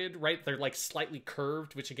distorted, right? They're like slightly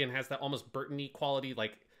curved, which again has that almost Burton-y quality.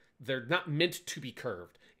 Like they're not meant to be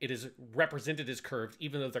curved. It is represented as curved,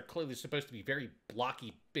 even though they're clearly supposed to be very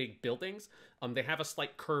blocky, big buildings. They have a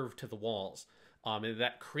slight curve to the walls. And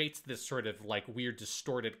that creates this sort of like weird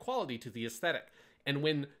distorted quality to the aesthetic. And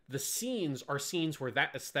when the scenes are scenes where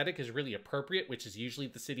that aesthetic is really appropriate, which is usually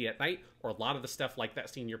the city at night, or a lot of the stuff like that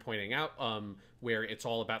scene you're pointing out, where it's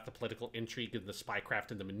all about the political intrigue and the spycraft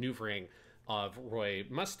and the maneuvering of Roy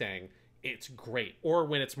Mustang, it's great. Or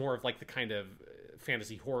when it's more of like the kind of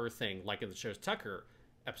fantasy horror thing, like in the show's Tucker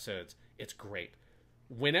episodes, it's great.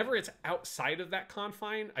 Whenever it's outside of that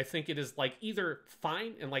confine, I think it is like either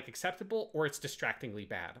fine and like acceptable, or it's distractingly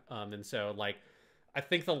bad. And so like I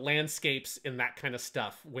think the landscapes and that kind of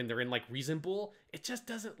stuff, when they're in like Riesenbuhl, it just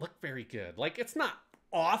doesn't look very good. Like it's not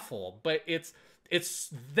awful, but it's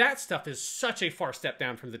that stuff is such a far step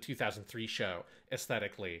down from the 2003 show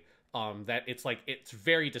aesthetically, that it's like it's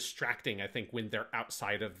very distracting, I think, when they're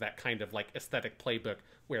outside of that kind of like aesthetic playbook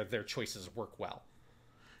where their choices work well.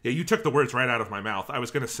 Yeah, you took the words right out of my mouth. I was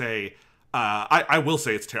going to say, I will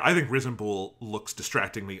say it's terrible. I think Riesenbuhl looks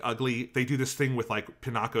distractingly ugly. They do this thing with like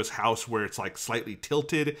Pinako's house where it's like slightly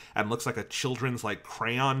tilted and looks like a children's like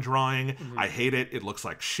crayon drawing. Mm-hmm. I hate it. It looks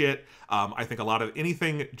like shit. I think a lot of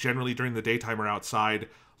anything generally during the daytime or outside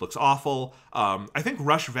looks awful. I think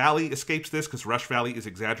Rush Valley escapes this because Rush Valley is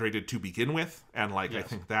exaggerated to begin with, and like yes. I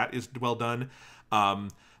think that is well done.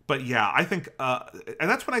 But yeah, I think, and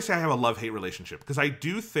that's when I say I have a love-hate relationship, because I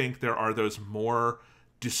do think there are those more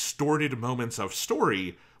distorted moments of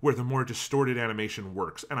story where the more distorted animation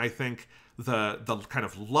works. And I think the kind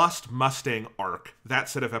of Lust Mustang arc, that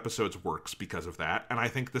set of episodes works because of that. And I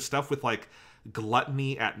think the stuff with like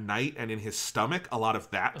gluttony at night and in his stomach, a lot of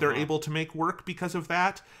that they're able to make work because of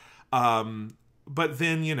that. But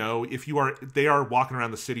then, you know, if they are walking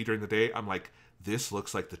around the city during the day, I'm like, this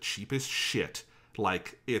looks like the cheapest shit.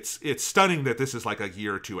 Like, it's stunning that this is like a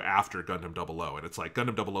year or two after Gundam 00, and it's like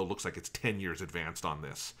Gundam 00 looks like it's 10 years advanced on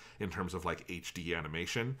this in terms of like HD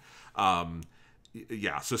animation.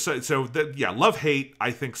 yeah, love hate.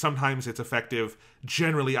 I think sometimes it's effective.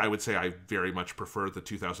 Generally, I would say I very much prefer the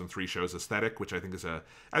 2003 show's aesthetic, which I think is a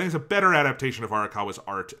better adaptation of Arakawa's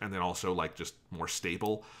art, and then also like just more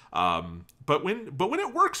stable. But when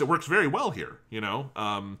it works very well here. You know,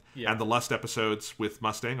 and the Lust episodes with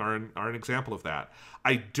Mustang are an example of that.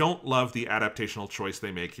 I don't love the adaptational choice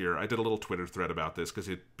they make here. I did a little Twitter thread about this because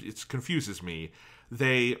it confuses me.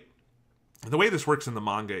 The way this works in the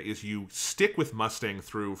manga is you stick with Mustang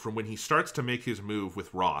from when he starts to make his move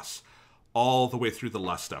with Ross all the way through the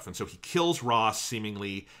Lust stuff. And so he kills Ross,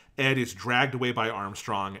 seemingly. Ed is dragged away by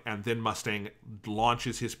Armstrong, and then Mustang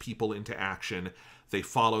launches his people into action. They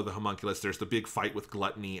follow the homunculus. There's the big fight with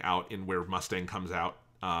Gluttony out in where Mustang comes out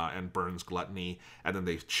and burns Gluttony, and then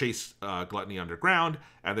they chase Gluttony underground,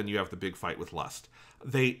 and then you have the big fight with Lust.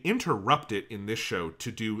 They interrupt it in this show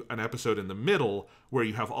to do an episode in the middle where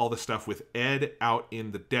you have all the stuff with Ed out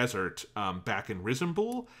in the desert back in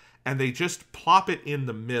Rizambul, and they just plop it in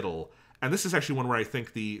the middle. And this is actually one where I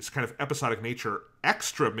think the kind of episodic nature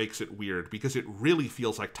extra makes it weird, because it really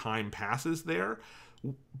feels like time passes there,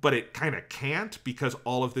 but it kind of can't, because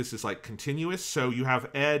all of this is like continuous. So you have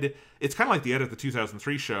Ed, it's kind of like the Ed of the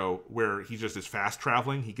 2003 show where he just is fast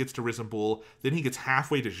traveling. He gets to Rizambul, then he gets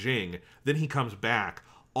halfway to Jing, then he comes back,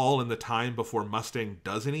 all in the time before Mustang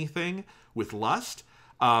does anything with Lust.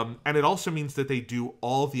 And it also means that they do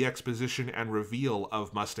all the exposition and reveal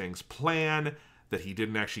of Mustang's plan, that he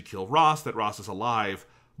didn't actually kill Ross, that Ross is alive,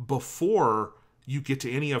 before you get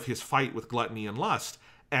to any of his fight with Gluttony and Lust.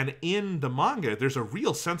 And in the manga, there's a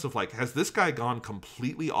real sense of like, has this guy gone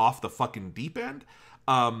completely off the fucking deep end?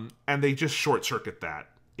 And they just short circuit that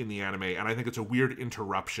in the anime. And I think it's a weird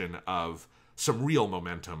interruption of some real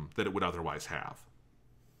momentum that it would otherwise have.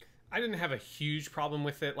 I didn't have a huge problem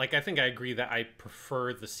with it. Like, I think I agree that I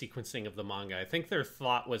prefer the sequencing of the manga. I think their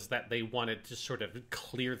thought was that they wanted to sort of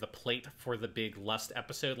clear the plate for the big Lust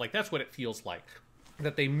episode. Like, that's what it feels like.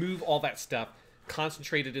 That they move all that stuff,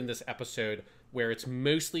 concentrated in this episode, where it's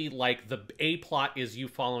mostly like the A plot is you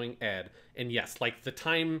following Ed. And yes, like the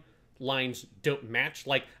timelines don't match.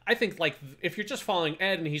 Like, I think like if you're just following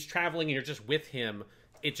Ed and he's traveling and you're just with him,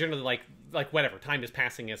 it generally like whatever, time is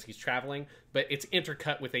passing as he's traveling, but it's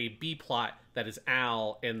intercut with a B plot that is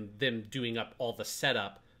Al and them doing up all the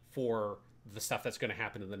setup for the stuff that's going to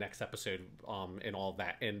happen in the next episode, and all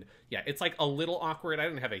that. And yeah, it's like a little awkward. I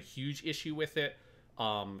didn't have a huge issue with it.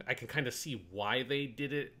 I can kind of see why they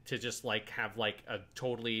did it, to just like have like a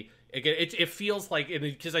totally, again, it feels like,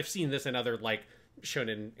 because I've seen this in other like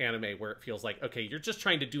shonen anime where it feels like, okay, you're just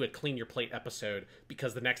trying to do a clean your plate episode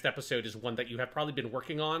because the next episode is one that you have probably been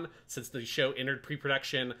working on since the show entered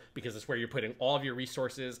pre-production, because it's where you're putting all of your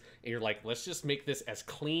resources, and you're like, let's just make this as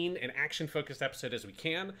clean and action focused episode as we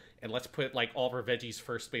can, and let's put like all of our veggies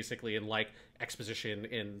first, basically, and like exposition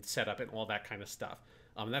and setup and all that kind of stuff.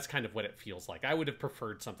 That's kind of what it feels like. I would have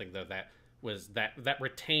preferred something though that was that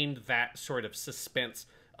retained that sort of suspense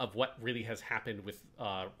of what really has happened with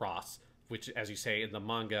Ross, which, as you say in the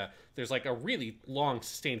manga, there's like a really long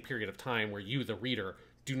sustained period of time where you, the reader,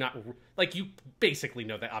 do not, like, you basically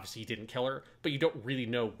know that obviously he didn't kill her, but you don't really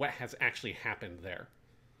know what has actually happened there.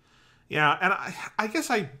 Yeah, and I guess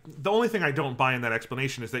the only thing I don't buy in that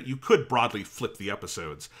explanation is that you could broadly flip the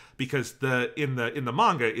episodes, because in the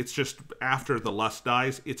manga, it's just after the Lust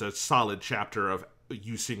dies, it's a solid chapter of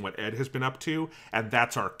you seeing what Ed has been up to, and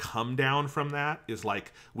that's our come down from that, is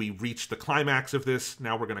like, we reached the climax of this,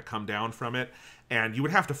 now we're going to come down from it. And you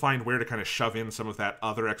would have to find where to kind of shove in some of that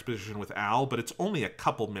other exposition with Al, but it's only a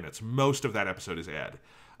couple minutes. Most of that episode is Ed.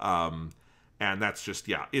 And that's just,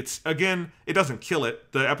 yeah, it's, again, it doesn't kill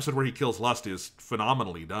it. The episode where he kills Lust is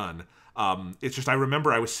phenomenally done. It's just, I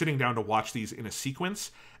remember I was sitting down to watch these in a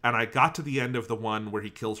sequence, and I got to the end of the one where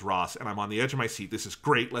he kills Ross, and I'm on the edge of my seat. This is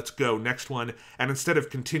great. Let's go. Next one. And instead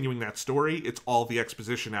of continuing that story, it's all the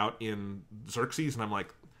exposition out in Xerxes, and I'm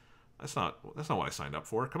like, that's not what I signed up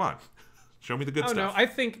for. Come on. Show me the good stuff. No, I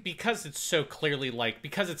think because it's so clearly like,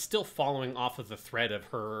 because it's still following off of the thread of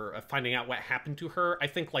her finding out what happened to her, I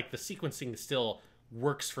think like the sequencing still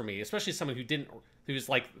works for me, especially someone who's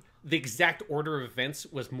like, the exact order of events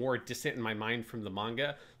was more distant in my mind from the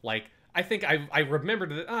manga. Like, I think I remembered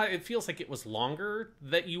that it feels like it was longer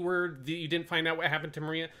that you didn't find out what happened to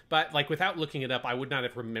Maria, but like without looking it up, I would not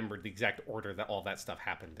have remembered the exact order that all that stuff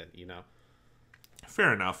happened in, you know?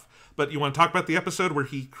 Fair enough. But you want to talk about the episode where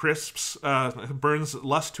he burns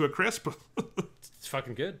Lust to a crisp? It's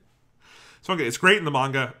fucking good. It's great in the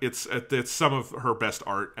manga. It's some of her best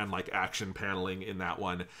art and like action paneling in that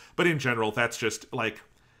one. But in general, that's just like,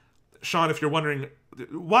 Sean, if you're wondering,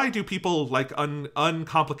 why do people like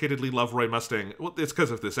uncomplicatedly love Roy Mustang? Well, it's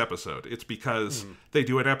because of this episode. It's because they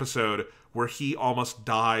do an episode where he almost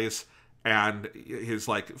dies and his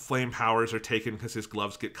like flame powers are taken because his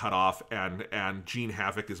gloves get cut off, and Gene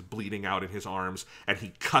Havoc is bleeding out in his arms, and he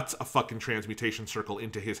cuts a fucking transmutation circle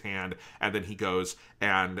into his hand, and then he goes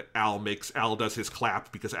and Al does his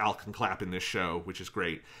clap, because Al can clap in this show, which is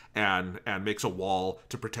great, and makes a wall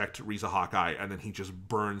to protect Riza Hawkeye, and then he just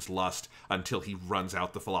burns Lust until he runs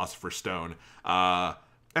out the Philosopher's Stone.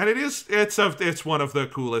 And it's one of the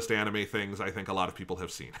coolest anime things I think a lot of people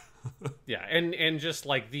have seen. Yeah, and just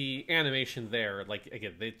like the animation there, like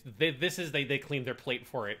again, they clean their plate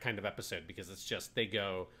for it kind of episode, because it's just they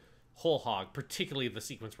go whole hog. Particularly the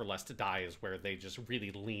sequence where Lust dies, where they just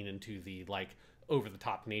really lean into the like over the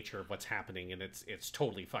top nature of what's happening, and it's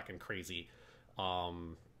totally fucking crazy.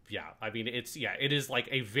 Yeah, I mean it is like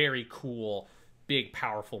a very cool, big,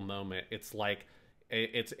 powerful moment. It's like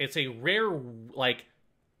it's a rare like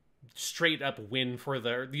straight up win for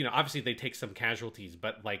the, you know, obviously they take some casualties,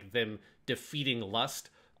 but like them defeating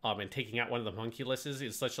Lust and taking out one of the homunculuses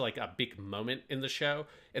is such like a big moment in the show.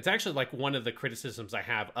 It's actually like one of the criticisms I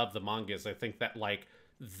have of the mangas. I think that like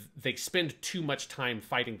they spend too much time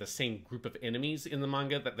fighting the same group of enemies in the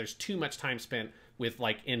manga, that there's too much time spent with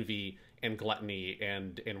like envy and gluttony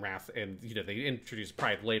and wrath, and you know they introduce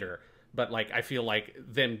pride later, but like I feel like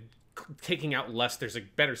them taking out Lust, there's a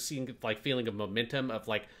better feeling of momentum of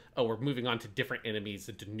like, oh, we're moving on to different enemies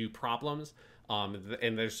and to new problems,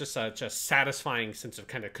 and there's just such a satisfying sense of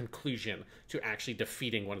kind of conclusion to actually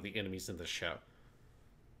defeating one of the enemies in this show.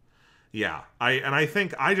 Yeah, I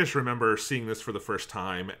think I just remember seeing this for the first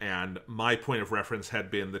time, and my point of reference had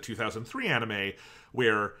been the 2003 anime,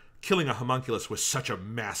 where killing a homunculus was such a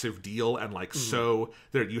massive deal, and like so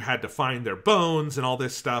there you had to find their bones and all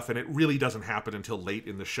this stuff, and it really doesn't happen until late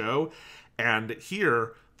in the show. And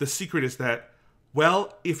here the secret is that,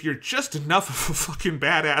 well, if you're just enough of a fucking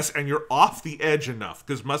badass and you're off the edge enough,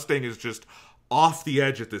 because Mustang is just off the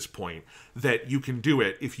edge at this point, that you can do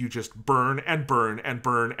it if you just burn and burn and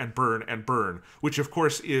burn and burn and burn, which of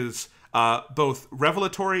course is both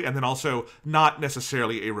revelatory and then also not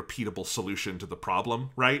necessarily a repeatable solution to the problem,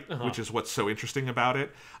 right? Which is what's so interesting about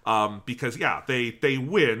it. Because, yeah, they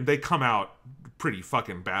win. They come out pretty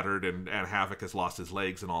fucking battered, and Havoc has lost his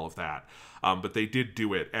legs and all of that. But they did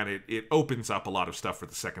do it, and it opens up a lot of stuff for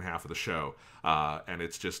the second half of the show. And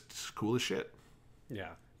it's just cool as shit. Yeah.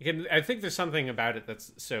 I think there's something about it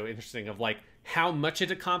that's so interesting, of like how much it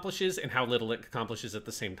accomplishes and how little it accomplishes at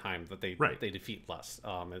the same time that they defeat Lust.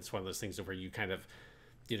 It's one of those things where you kind of,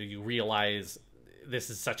 you know, you realize this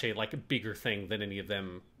is such a like bigger thing than any of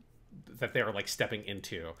them that they're like stepping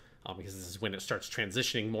into, because this is when it starts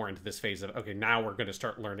transitioning more into this phase of, okay, now we're going to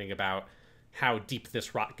start learning about how deep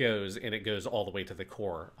this rot goes, and it goes all the way to the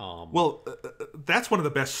core. That's one of the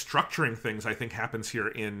best structuring things I think happens here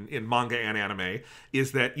in manga and anime,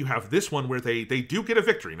 is that you have this one where they do get a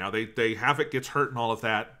victory. Now they Havoc gets hurt and all of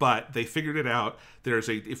that, but they figured it out.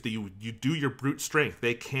 If you do your brute strength,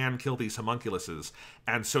 they can kill these homunculuses.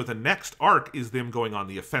 And so the next arc is them going on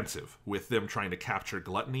the offensive, with them trying to capture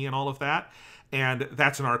Gluttony and all of that. And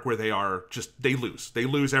that's an arc where they lose. They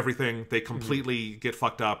lose everything. They completely get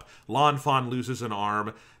fucked up. Lan Fan loses an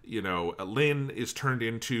arm. You know, Lin is turned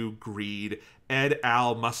into greed. Ed,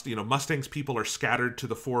 Al, Mustang's people are scattered to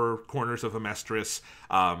the four corners of Amestris.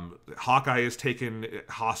 Hawkeye is taken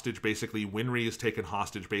hostage, basically. Winry is taken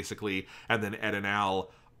hostage, basically. And then Ed and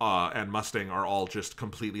Al and Mustang are all just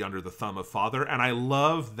completely under the thumb of Father. And I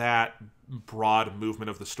love that broad movement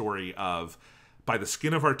of the story of, by the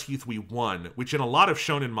skin of our teeth we won, which in a lot of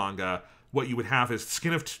shonen manga, what you would have is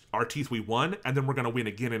skin of our teeth we won, and then we're going to win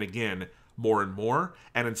again and again, more and more.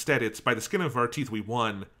 And instead it's by the skin of our teeth we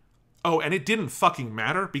won. Oh, and it didn't fucking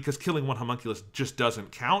matter, because killing one homunculus just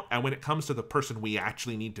doesn't count. And when it comes to the person we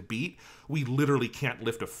actually need to beat, we literally can't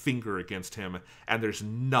lift a finger against him, and there's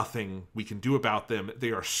nothing we can do about them.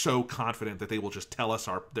 They are so confident that they will just tell us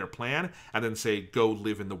their plan and then say, go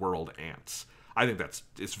live in the world, ants. I think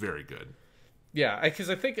it's very good. Yeah, because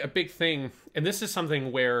I think a big thing, and this is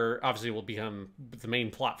something where obviously will become the main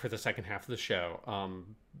plot for the second half of the show,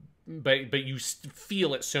 but you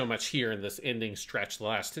feel it so much here in this ending stretch, the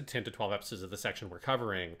last 10 to 12 episodes of the section we're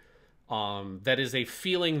covering, that is a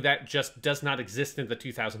feeling that just does not exist in the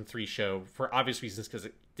 2003 show, for obvious reasons, because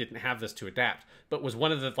it didn't have this to adapt, but was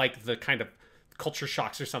one of the kind of culture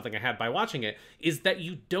shocks or something I had by watching it, is that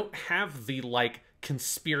you don't have the like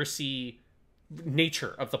conspiracy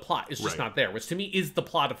nature of the plot is just not there, which to me is the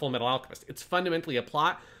plot of Fullmetal Alchemist. It's fundamentally a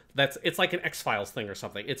plot it's like an X-Files thing or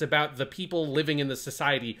something. It's about the people living in the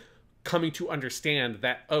society coming to understand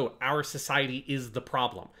that, oh, our society is the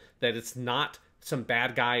problem, that it's not some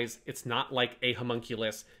bad guys, it's not like a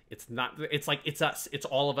homunculus, it's like it's us, it's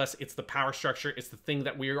all of us, it's the power structure, it's the thing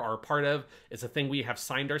that we are a part of, it's the thing we have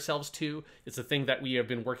signed ourselves to, it's the thing that we have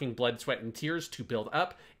been working blood, sweat, and tears to build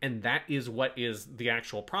up, and that is what is the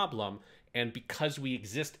actual problem. And because we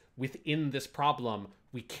exist within this problem,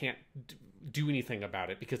 we can't do anything about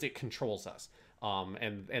it because it controls us.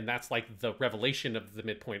 And that's like the revelation of the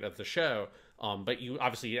midpoint of the show. But you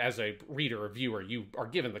obviously, as a reader or viewer, you are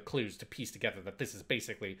given the clues to piece together that this is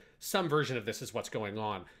basically some version of this is what's going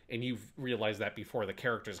on. And you've realized that before the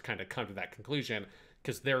characters kind of come to that conclusion,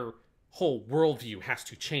 because their whole worldview has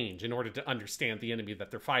to change in order to understand the enemy that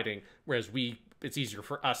they're fighting. Whereas it's easier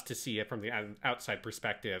for us to see it from the outside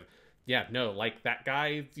perspective. Yeah, no, like that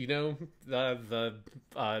guy, you know, the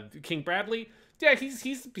King Bradley. Yeah,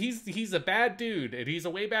 he's a bad dude, and he's a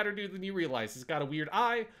way badder dude than you realize. He's got a weird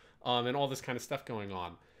eye, and all this kind of stuff going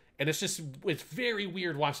on. And it's very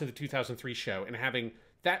weird watching the 2003 show and having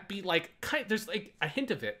that be like, there's like a hint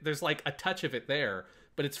of it. There's like a touch of it there,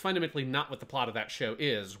 but it's fundamentally not what the plot of that show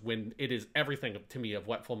is, when it is everything to me of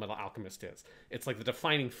what Fullmetal Alchemist is. It's like the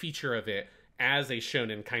defining feature of it as a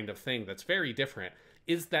shonen kind of thing that's very different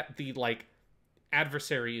is that the like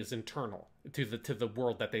adversary is internal to the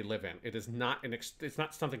world that they live in. It is not it's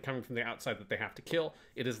not something coming from the outside that they have to kill.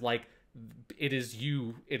 It is like, it is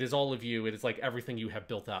you, it is all of you, it is like everything you have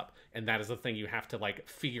built up, and that is the thing you have to like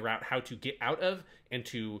figure out how to get out of and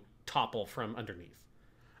to topple from underneath.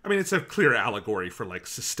 I mean, it's a clear allegory for like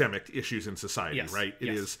systemic issues in society, yes, right? It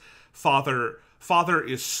yes. is father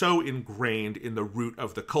is so ingrained in the root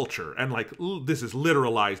of the culture, and like this is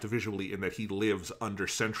literalized visually in that he lives under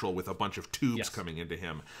central with a bunch of tubes yes. coming into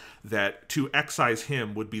him, that to excise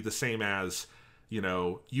him would be the same as, you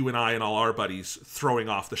know, you and I and all our buddies throwing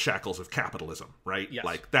off the shackles of capitalism, right? Yes.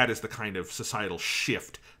 Like that is the kind of societal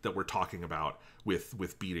shift that we're talking about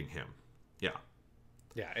with beating him. Yeah.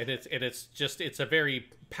 Yeah, and it's a very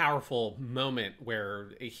powerful moment where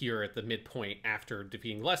here at the midpoint after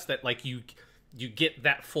defeating Lust, that like you get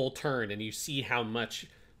that full turn and you see how much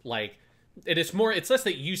like it's less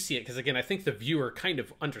that you see it, because again I think the viewer kind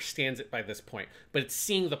of understands it by this point, but it's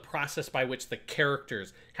seeing the process by which the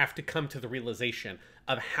characters have to come to the realization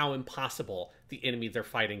of how impossible the enemy they're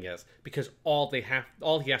fighting is, because all he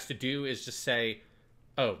has to do is just say,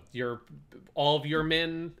 oh, all of your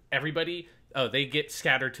men, everybody, oh, they get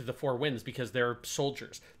scattered to the four winds because they're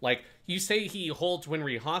soldiers. Like, you say he holds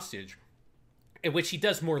Winry hostage, in which he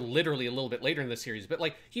does more literally a little bit later in the series, but,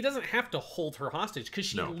 like, he doesn't have to hold her hostage because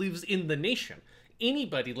she lives in the nation.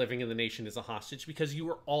 Anybody living in the nation is a hostage because you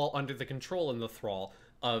are all under the control and the thrall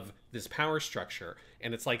of this power structure.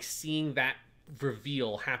 And it's like seeing that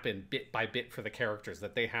reveal happen bit by bit for the characters,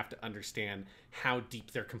 that they have to understand how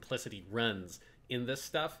deep their complicity runs in this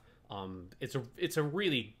stuff. It's a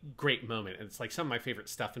really great moment, and it's like some of my favorite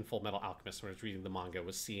stuff in Fullmetal Alchemist when I was reading the manga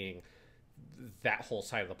was seeing that whole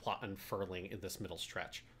side of the plot unfurling in this middle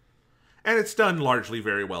stretch. And it's done largely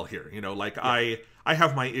very well here. You know, like yeah. I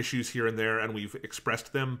have my issues here and there, and we've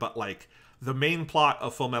expressed them, but like the main plot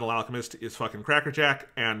of Fullmetal Alchemist is fucking crackerjack,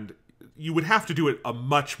 and you would have to do it a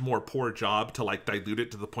much more poor job to like dilute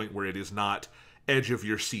it to the point where it is not edge of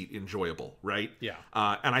your seat enjoyable, right? Yeah.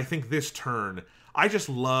 And I think this turn, I just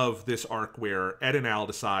love this arc where Ed and Al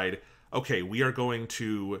decide, okay, we are going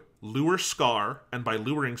to lure Scar, and by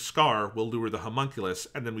luring Scar, we'll lure the homunculus,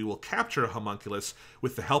 and then we will capture a homunculus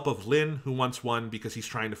with the help of Lin, who wants one because he's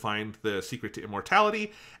trying to find the secret to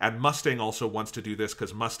immortality, and Mustang also wants to do this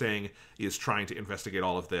because Mustang is trying to investigate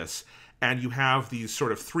all of this. And you have these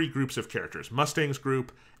sort of three groups of characters. Mustang's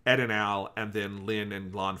group, Ed and Al, and then Lin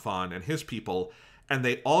and Lan Fan and his people, and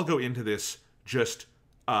they all go into this just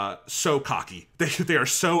so cocky. They are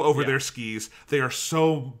so over their skis. They are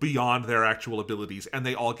so beyond their actual abilities, and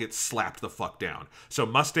they all get slapped the fuck down. So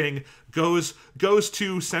Mustang goes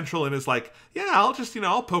to Central and is like, yeah, I'll just,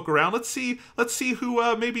 I'll poke around. Let's see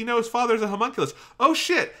who maybe knows Father's a homunculus. Oh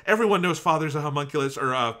shit, everyone knows Father's a homunculus,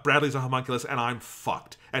 or Bradley's a homunculus, and I'm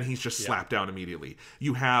fucked. And he's just slapped down immediately.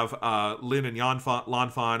 You have Lin and Lan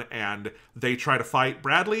Fan, and they try to fight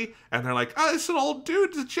Bradley, and they're like, oh, it's an old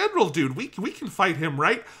dude, it's a general dude. We can fight him,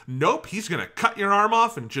 right? Nope, he's gonna cut your arm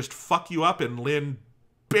off and just fuck you up, and Lin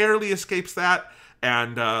barely escapes that.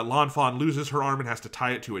 And Lan Fan loses her arm and has to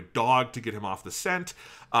tie it to a dog to get him off the scent.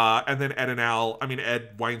 And then Ed and Al, I mean,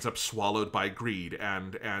 Ed winds up swallowed by greed,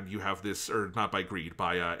 and you have this, or not by greed,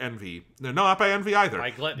 by envy. No, not by envy either.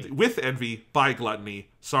 By gluttony. With envy, by gluttony,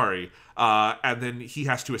 sorry. And then he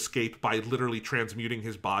has to escape by literally transmuting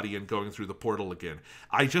his body and going through the portal again.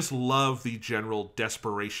 I just love the general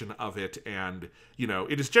desperation of it, and, you know,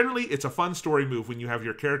 it's a fun story move when you have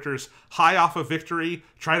your characters high off of victory,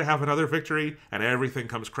 try to have another victory, and everything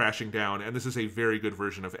comes crashing down, and this is a very good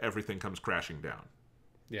version of everything comes crashing down.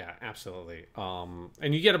 Yeah, absolutely.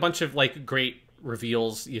 And you get a bunch of, like, great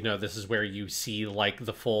reveals. You know, this is where you see, like,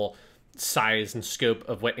 the full size and scope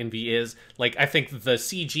of what Envy is. Like, I think the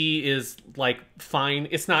CG is, like, fine.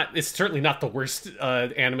 It's certainly not the worst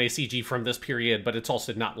anime CG from this period, but it's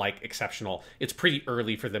also not, like, exceptional. It's pretty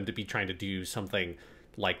early for them to be trying to do something,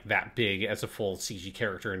 like, that big as a full CG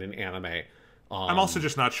character in an anime. I'm also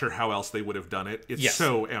just not sure how else they would have done it. It's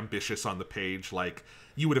so ambitious on the page. Like,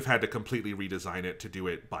 you would have had to completely redesign it to do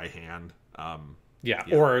it by hand.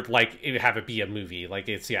 Or, like, have it be a movie. Like,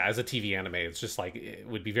 it's, as a TV anime, it's just, like, it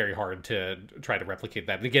would be very hard to try to replicate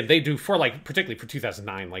that. But again, they do, for, like, particularly for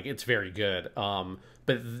 2009, like, it's very good.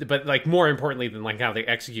 But like, more importantly than, like, how they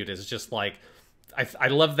execute it is just, like, I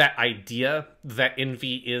love that idea that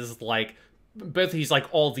Envy is, like, both he's like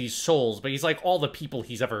all these souls, but he's like all the people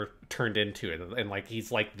he's ever turned into, and like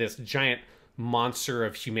he's like this giant monster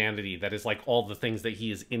of humanity that is like all the things that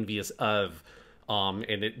he is envious of, and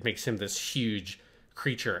it makes him this huge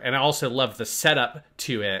creature. And I also love the setup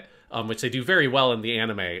to it, which they do very well in the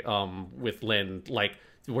anime, with Lin, like,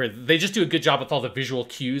 where they just do a good job with all the visual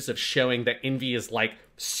cues of showing that Envy is like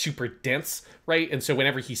super dense, right? And so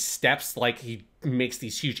whenever he steps, like, he makes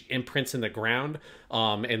these huge imprints in the ground,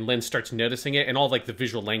 and Lin starts noticing it, and all like the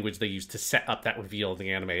visual language they use to set up that reveal in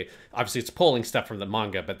the anime. Obviously, it's pulling stuff from the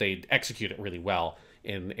manga, but they execute it really well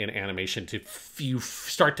in animation to you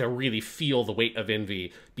start to really feel the weight of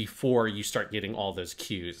Envy before you start getting all those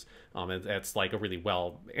cues. And that's like a really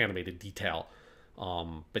well animated detail.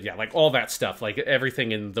 But yeah, like all that stuff, like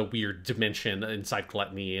everything in the weird dimension inside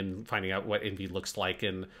Gluttony and finding out what Envy looks like,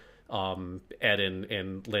 and Ed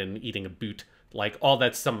and Lin eating a boot, like all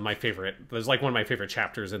that's some of my favorite. There's like one of my favorite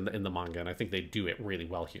chapters in the manga, and I think they do it really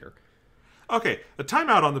well here. Okay, a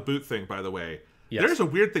timeout on the boot thing, by the way. Yes. There's a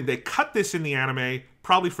weird thing. They cut this in the anime,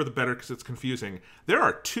 probably for the better because it's confusing. There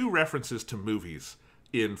are 2 references to movies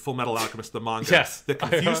in Fullmetal Alchemist, the manga, that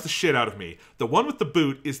confuse the shit out of me. The one with the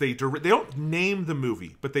boot is they don't name the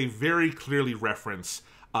movie, but they very clearly reference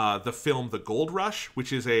the film The Gold Rush,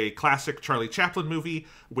 which is a classic Charlie Chaplin movie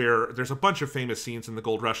where there's a bunch of famous scenes in The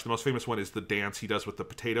Gold Rush. The most famous one is the dance he does with the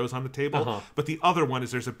potatoes on the table. But the other one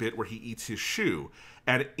is there's a bit where he eats his shoe.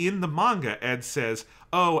 And in the manga, Ed says,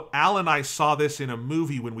 "Oh, Al and I saw this in a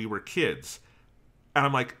movie when we were kids." And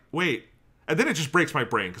I'm like, wait. And then it just breaks my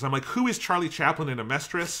brain, because I'm like, who is Charlie Chaplin in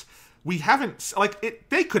Amestris? We haven't, like,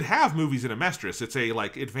 they could have movies in Amestris. It's a,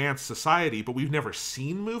 like, advanced society, but we've never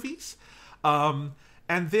seen movies.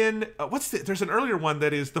 And then there's an earlier one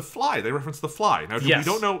that is The Fly. They reference The Fly. Now,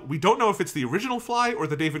 we don't know if it's the original Fly or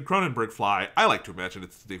the David Cronenberg Fly. I like to imagine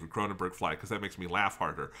it's the David Cronenberg Fly because that makes me laugh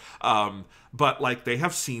harder. But like, they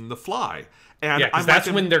have seen The Fly. And because that's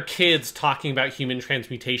when they're kids talking about human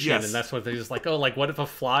transmutation, and that's what they're just like, oh, like, what if a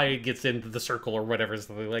fly gets into the circle or whatever,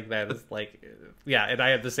 something like that. It's like, yeah, and I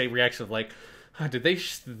had the same reaction of like, oh, did they,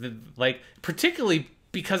 like, particularly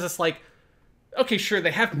because it's like, okay, sure,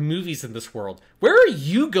 they have movies in this world. Where are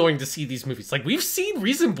you going to see these movies? Like, we've seen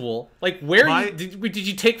Reasonable. Like, where did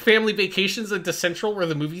you take family vacations into Central where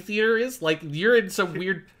the movie theater is? Like, you're in some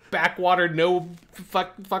weird backwater, no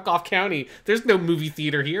fuck off county. There's no movie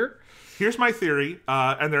theater here. Here's my theory,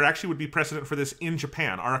 and there actually would be precedent for this in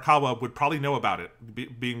Japan. Arakawa would probably know about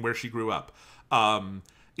it, being where she grew up.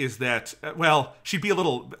 Is that, well, she'd be a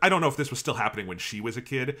little, I don't know if this was still happening when she was a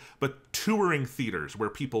kid, but touring theaters where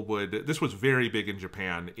people would, this was very big in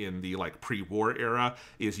Japan in the, like, pre-war era,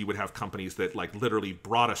 is you would have companies that, like, literally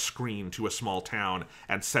brought a screen to a small town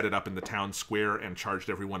and set it up in the town square and charged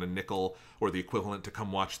everyone a nickel or the equivalent to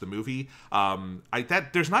come watch the movie.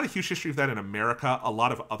 There's not a huge history of that in America. A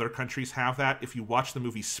lot of other countries have that. If you watch the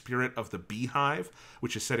movie Spirit of the Beehive,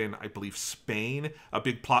 which is set in, I believe, Spain, a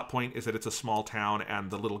big plot point is that it's a small town and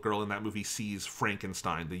the little girl in that movie sees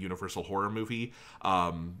Frankenstein, the Universal horror movie,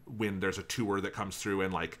 when there's a tour that comes through,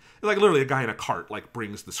 and like literally a guy in a cart like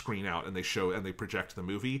brings the screen out and they project the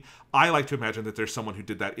movie. I like to imagine that there's someone who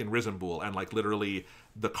did that in Risenbull, and like literally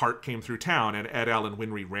the cart came through town and Ed, Al, and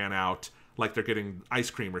Winry ran out like they're getting ice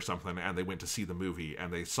cream or something, and they went to see the movie,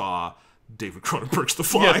 and they saw David Cronenberg's The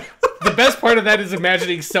Fly. Yeah. The best part of that is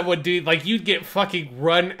imagining someone, dude, like, you'd get fucking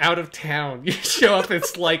run out of town. You show up,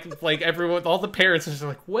 it's like everyone, all the parents are just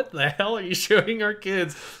like, what the hell are you showing our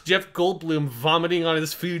kids? Jeff Goldblum vomiting on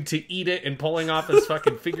his food to eat it and pulling off his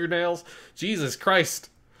fucking fingernails. Jesus Christ.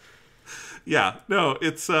 Yeah, no,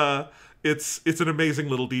 it's an amazing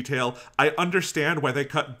little detail. I understand why they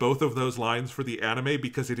cut both of those lines for the anime,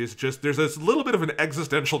 because it is just, there's this little bit of an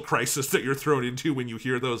existential crisis that you're thrown into when you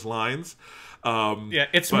hear those lines. Yeah,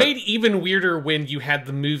 it's made even weirder when you had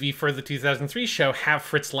the movie for the 2003 show have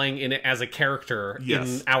Fritz Lang in it as a character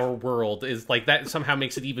in our world. Is like, that somehow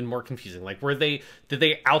makes it even more confusing. Like, did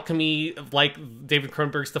they alchemy like David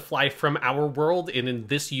Cronenberg's The Fly from our world, and in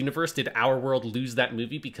this universe did our world lose that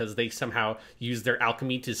movie because they somehow used their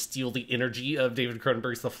alchemy to steal the energy of David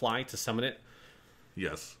Cronenberg's The Fly to summon it?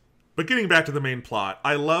 Yes. But getting back to the main plot,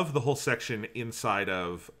 I love the whole section inside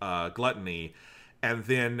of Gluttony, and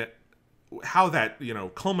then how that,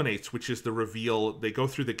 culminates, which is the reveal. They go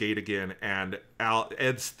through the gate again, and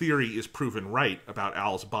Ed's theory is proven right about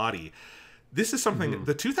Al's body. This is something,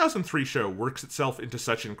 the 2003 show works itself into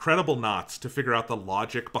such incredible knots to figure out the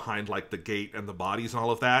logic behind, like, the gate and the bodies and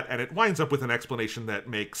all of that, and it winds up with an explanation that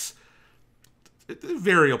makes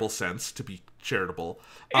variable sense, to be charitable.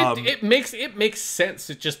 It makes sense,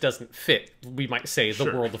 it just doesn't fit, we might say, the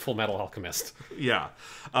world of Fullmetal Alchemist. Yeah.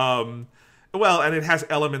 Well, and it has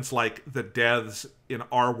elements like the deaths in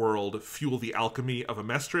our world fuel the alchemy of a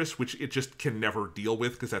mistress, which it just can never deal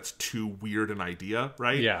with because that's too weird an idea,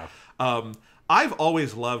 right? Yeah. I've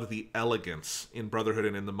always loved the elegance in Brotherhood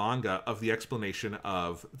and in the manga of the explanation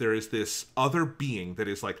of there is this other being that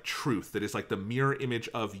is like truth, that is like the mirror image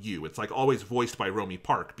of you. It's like always voiced by Romy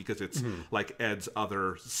Park because it's like Ed's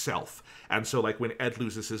other self. And so like when Ed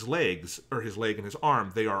loses his legs, or his leg and his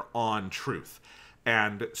arm, they are on truth.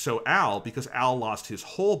 And so Al, because Al lost his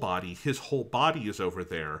whole body is over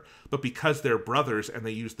there. But because they're brothers and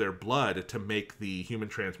they use their blood to make the human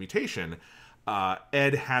transmutation,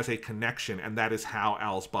 Ed has a connection, and that is how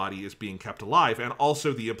Al's body is being kept alive. And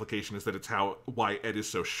also the implication is that it's why Ed is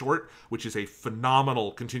so short, which is a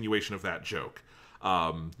phenomenal continuation of that joke.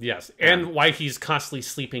 Yes, and why he's constantly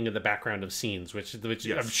sleeping in the background of scenes, which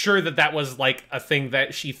I'm sure that was like a thing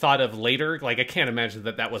that she thought of later. Like, I can't imagine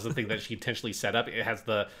that was the thing that she intentionally set up. It has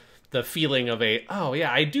the feeling of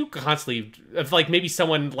I do constantly, of like maybe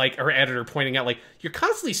someone like her editor pointing out like, you're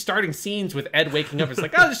constantly starting scenes with Ed waking up. It's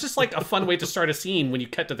like, it's just like a fun way to start a scene when you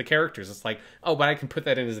cut to the characters. It's like, but I can put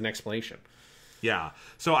that in as an explanation. Yeah,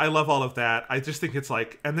 so I love all of that. I just think it's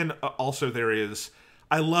like, and then also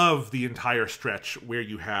I love the entire stretch where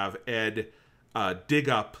you have Ed dig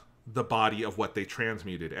up the body of what they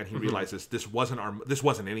transmuted, and he realizes this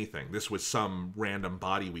wasn't anything. This was some random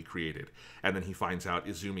body we created. And then he finds out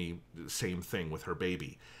Izumi, same thing with her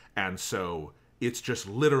baby. And so it's just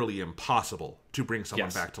literally impossible to bring someone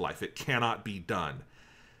back to life. It cannot be done.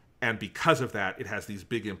 And because of that, it has these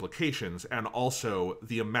big implications. And also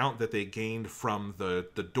the amount that they gained from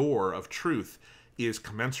the door of truth is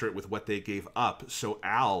commensurate with what they gave up. So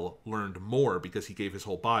Al learned more because he gave his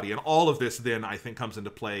whole body. And all of this then, I think, comes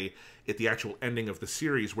into play at the actual ending of the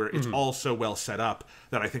series, where it's all so well set up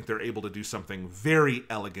that I think they're able to do something very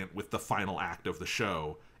elegant with the final act of the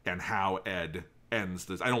show and how Ed ends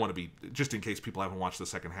this. I don't want to be, just in case people haven't watched the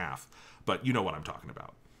second half, but you know what I'm talking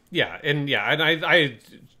about. Yeah, and I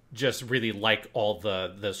just really like all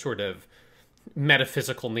the sort of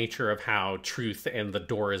metaphysical nature of how truth and the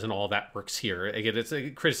doors and all that works here. Again, it's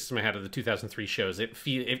a criticism I had of the 2003 shows.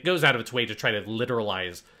 It goes out of its way to try to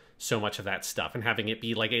literalize so much of that stuff and having it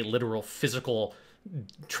be like a literal physical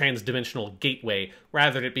trans-dimensional gateway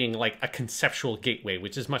rather than it being like a conceptual gateway,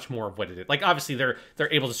 which is much more of what it is. Like, obviously they're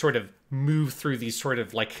able to sort of move through these sort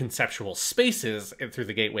of like conceptual spaces through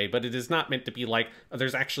the gateway, but it is not meant to be like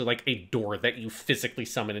there's actually like a door that you physically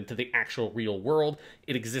summon into the actual real world.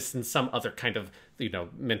 It exists in some other kind of,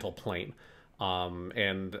 mental plane.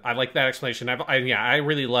 And I like that explanation. I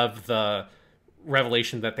really love the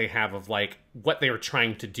revelation that they have of like what they were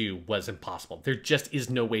trying to do was impossible. There just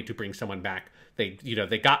is no way to bring someone back. They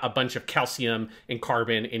got a bunch of calcium and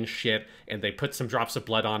carbon and shit, and they put some drops of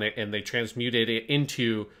blood on it, and they transmuted it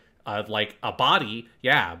into like a body.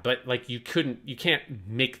 Yeah, but like you can't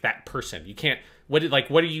make that person. You can't. What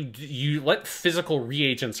are you what physical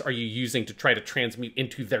reagents are you using to try to transmute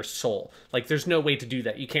into their soul? Like, there's no way to do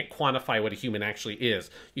that. You can't quantify what a human actually is.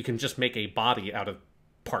 You can just make a body out of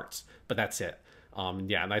parts, but that's it.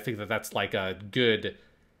 And I think that's like a good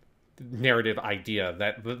narrative idea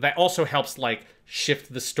that also helps like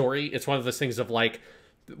shift the story. It's one of those things of like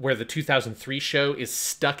where the 2003 show is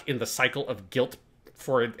stuck in the cycle of guilt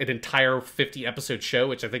for an entire 50-episode show,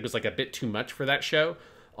 which I think was like a bit too much for that show.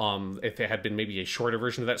 If it had been maybe a shorter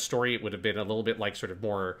version of that story, it would have been a little bit like sort of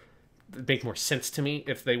more, make more sense to me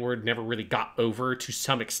if they were never really got over to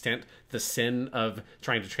some extent the sin of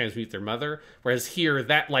trying to transmute their mother. Whereas here,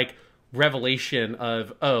 that like revelation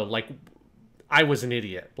of, oh, like I was an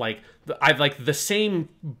idiot. Like I like the same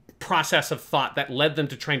process of thought that led them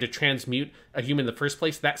to trying to transmute a human in the first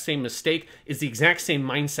place. That same mistake is the exact same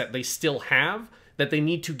mindset they still have, that they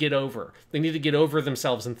need to get over. They need to get over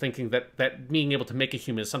themselves and thinking that being able to make a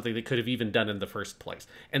human is something they could have even done in the first place.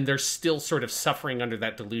 And they're still sort of suffering under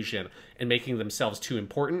that delusion and making themselves too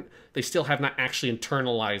important. They still have not actually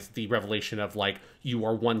internalized the revelation of, like, you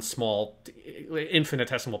are one small,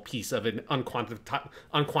 infinitesimal piece of an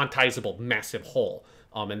unquantizable, massive whole.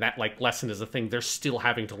 And that, like, lesson is a thing they're still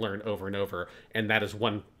having to learn over and over. And that is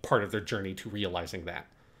one part of their journey to realizing that.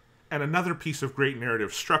 And another piece of great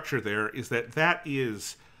narrative structure there is that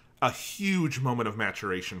is a huge moment of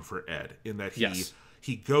maturation for Ed, in that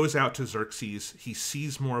he goes out to Xerxes, he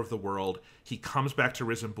sees more of the world, he comes back to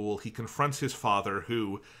Risenbul, he confronts his father,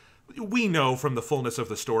 who we know from the fullness of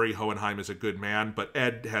the story Hohenheim is a good man, but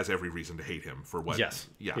Ed has every reason to hate him for what. Yes.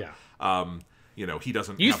 Yeah. You know, he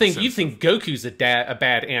doesn't. You think Goku's a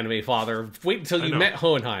bad anime father? Wait until you met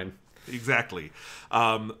Hohenheim. Exactly.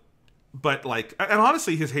 But, like, and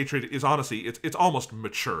honestly, his hatred is honestly, it's almost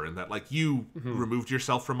mature in that, like, you removed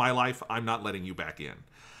yourself from my life, I'm not letting you back in.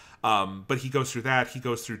 But he goes through that, he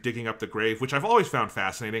goes through digging up the grave, which I've always found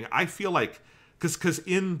fascinating. I feel like, because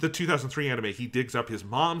in the 2003 anime, he digs up his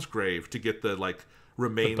mom's grave to get the, like,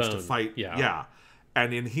 remains to fight. Yeah.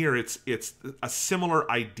 And in here, it's a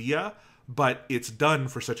similar idea, but it's done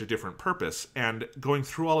for such a different purpose. And going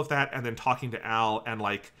through all of that, and then talking to Al, and,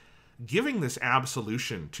 like, giving this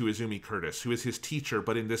absolution to Izumi Curtis, who is his teacher,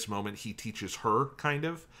 but in this moment he teaches her, kind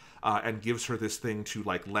of, and gives her this thing to,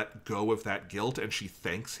 like, let go of that guilt, and she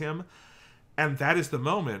thanks him. And that is the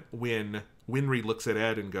moment when Winry looks at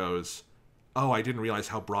Ed and goes, oh, I didn't realize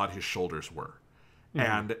how broad his shoulders were.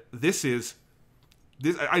 And this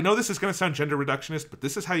I know this is going to sound gender reductionist, but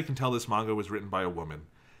this is how you can tell this manga was written by a woman,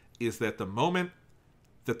 is that the moment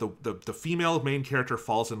that the female main character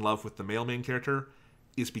falls in love with the male main character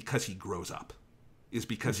is because he grows up, is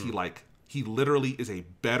because he literally is a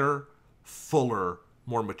better, fuller,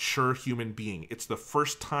 more mature human being. It's the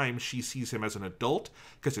first time she sees him as an adult,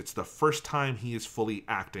 because it's the first time he is fully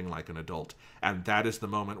acting like an adult. And that is the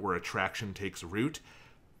moment where attraction takes root.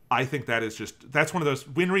 I think that's one of those,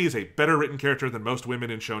 Winry is a better written character than most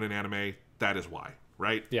women in shonen anime. That is why,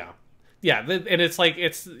 right? Yeah. Yeah, and it's like,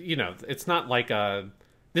 it's, you know, it's not like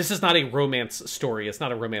this is not a romance story. It's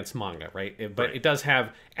not a romance manga, right? But it does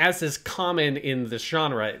have, as is common in this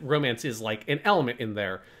genre, romance is like an element in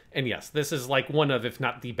there. And yes, this is like one of, if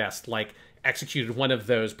not the best, like executed one of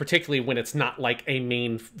those, particularly when it's not like a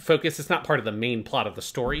main focus. It's not part of the main plot of the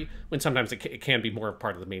story, when sometimes it can be more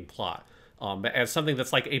part of the main plot. But as something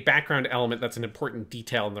that's like a background element, that's an important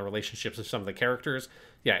detail in the relationships of some of the characters.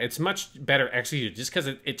 Yeah, it's much better executed just because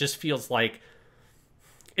it just feels like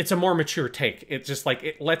it's a more mature take. It's just like,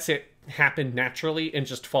 it lets it happen naturally and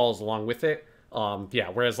just follows along with it. Yeah,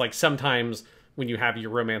 whereas like sometimes when you have your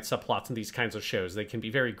romance subplots in these kinds of shows, they can be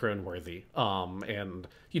very groan-worthy. And,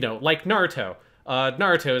 you know, like Naruto.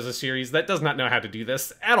 Naruto is a series that does not know how to do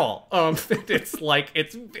this at all. It's like,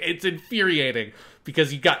 it's infuriating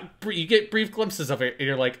because you get brief glimpses of it and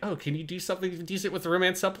you're like, oh, can you do something decent with the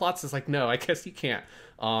romance subplots? It's like, no, I guess you can't.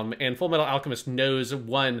 And Fullmetal Alchemist knows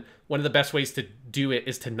one of the best ways to do it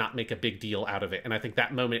is to not make a big deal out of it. And I think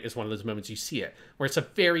that moment is one of those moments you see it, where it's a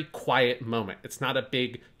very quiet moment. It's not a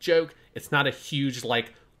big joke. It's not a huge,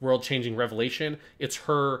 like, world-changing revelation. It's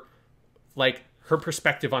her, like, her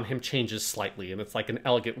perspective on him changes slightly, and it's like an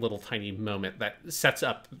elegant little tiny moment that sets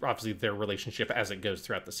up, obviously, their relationship as it goes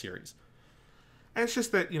throughout the series. And it's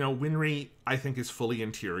just that, you know, Winry, I think, is fully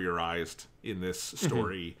interiorized in this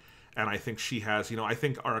story. And I think she has, you know, I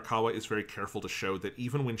think Arakawa is very careful to show that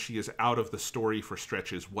even when she is out of the story for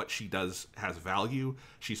stretches, what she does has value.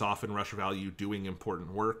 She's often rush value doing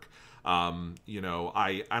important work. You know,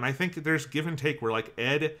 I think there's give and take where, like,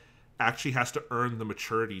 Ed actually has to earn the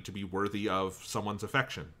maturity to be worthy of someone's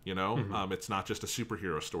affection, you know? It's not just a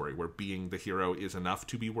superhero story where being the hero is enough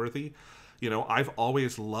to be worthy. You know, I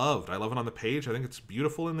love it on the page. I think it's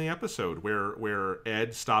beautiful in the episode where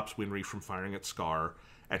Ed stops Winry from firing at Scar,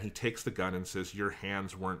 and he takes the gun and says, your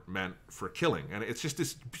hands weren't meant for killing. And it's just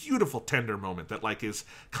this beautiful, tender moment that, like, is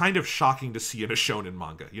kind of shocking to see in a shonen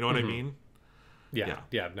manga. You know what I mean?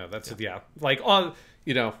 Yeah, no, that's like all,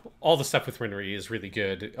 you know, all the stuff with Winry is really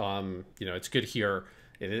good. You know, it's good here.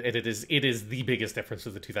 it is the biggest difference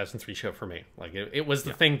with the 2003 show for me. Like it was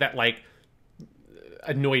the thing that like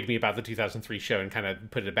annoyed me about the 2003 show and kind of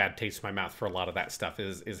put a bad taste in my mouth for a lot of that stuff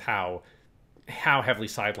is how heavily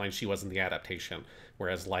sidelined she was in the adaptation.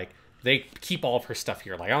 Whereas like they keep all of her stuff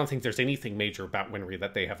here. Like I don't think there's anything major about Winry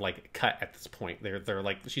that they have like cut at this point. They're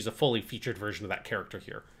like she's a fully featured version of that character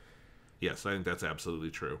here. Yes, I think that's absolutely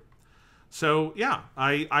true. So yeah,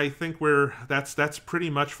 I think that's pretty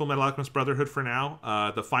much Fullmetal Alchemist Brotherhood for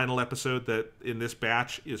now. The final episode that in this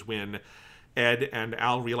batch is when Ed and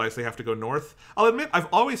Al realize they have to go north. I'll admit, I've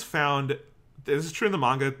always found, this is true in the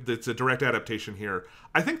manga, it's a direct adaptation here,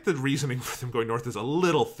 I think the reasoning for them going north is a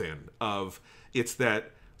little thin. It's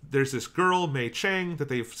that there's this girl, Mei Chang, that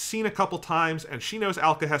they've seen a couple times, and she knows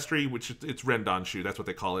alchemy, which it's Rendanshu, that's what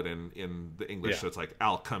they call it in the English, so it's like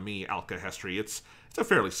alchemy, alchemy. It's a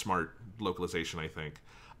fairly smart localization, I think.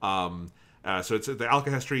 So it's the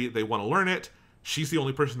alchemy, they want to learn it. She's the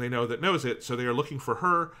only person they know that knows it, so they are looking for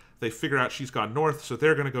her. They figure out she's gone north, so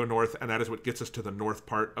they're going to go north, and that is what gets us to the north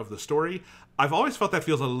part of the story. I've always felt that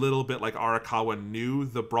feels a little bit like Arakawa knew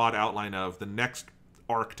the broad outline of the next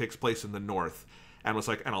arc takes place in the north, and was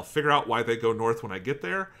like, and I'll figure out why they go north when I get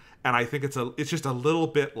there. And I think it's just a little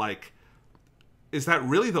bit like, is that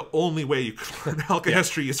really the only way you can learn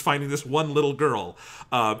alchemy is finding this one little girl?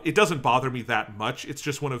 It doesn't bother me that much. It's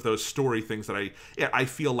just one of those story things that I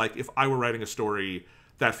feel like if I were writing a story,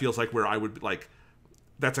 that feels like where I would like,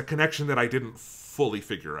 that's a connection that I didn't fully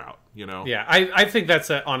figure out, you know? Yeah, I think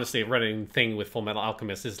that's honestly a running thing with Fullmetal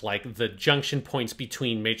Alchemist is like the junction points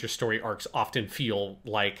between major story arcs often feel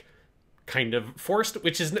like kind of forced,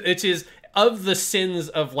 which is of the sins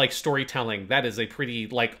of like storytelling, that is a pretty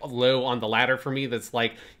like low on the ladder for me. That's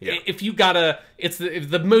like if you gotta, it's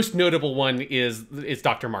the most notable one is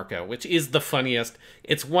Dr. Marco, which is the funniest.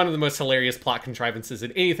 It's one of the most hilarious plot contrivances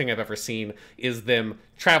in anything I've ever seen. Is them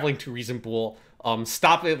traveling to Reasonable,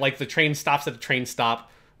 stop it, like the train stops at a train stop,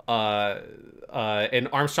 and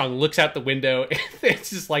Armstrong looks out the window and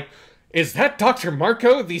it's just like, is that Dr.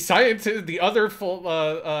 Marco, the scientist, the other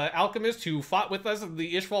alchemist who fought with us in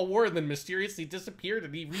the Ishval War and then mysteriously disappeared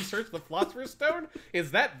and he researched the Philosopher's Stone?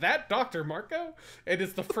 Is that Dr. Marco? And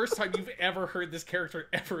it's the first time you've ever heard this character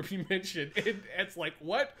ever be mentioned. And it's like,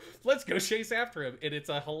 what? Let's go chase after him. And it's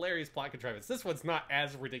a hilarious plot contrivance. This one's not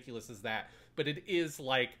as ridiculous as that, but it is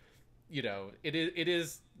like, you know, it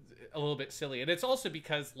is a little bit silly. And it's also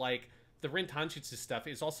because, like, the Rin Tanjutsu stuff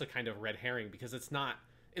is also kind of red herring because it's not...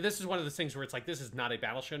 This is one of those things where it's like, this is not a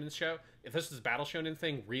Battle Shonen show. If this was a Battle Shonen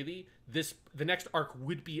thing, really, the next arc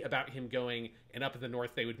would be about him going, and up in the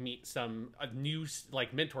north they would meet a new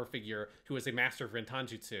like mentor figure who was a master of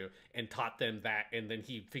Rentanjutsu and taught them that, and then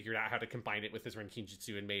he figured out how to combine it with his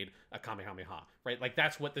Renkinjutsu and made a Kamehameha, right? Like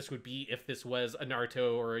that's what this would be if this was a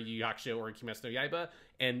Naruto or a Yu Yu Hakusho or a Kimetsu no Yaiba,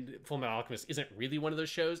 and Fullmetal Alchemist isn't really one of those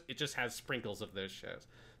shows. It just has sprinkles of those shows.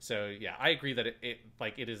 So yeah, I agree that it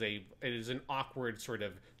is an awkward sort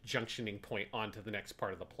of junctioning point onto the next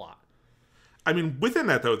part of the plot. I mean, within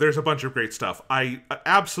that, though, there's a bunch of great stuff. I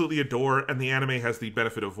absolutely adore, and the anime has the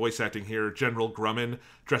benefit of voice acting here, General Grumman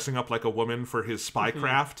dressing up like a woman for his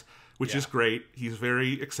spycraft, which is great. He's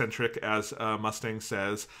very eccentric, as Mustang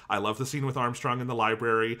says. I love the scene with Armstrong in the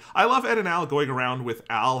library. I love Ed and Al going around with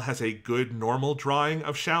Al has a good normal drawing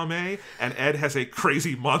of Xiao Mei, and Ed has a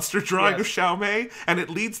crazy monster drawing of Xiao Mei, and it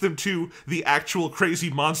leads them to the actual crazy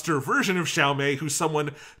monster version of Xiao Mei, who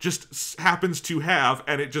someone just happens to have,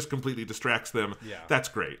 and it just completely distracts them. Yeah. That's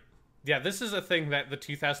great. Yeah, this is a thing that the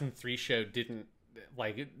 2003 show didn't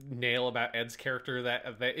like nail about Ed's character.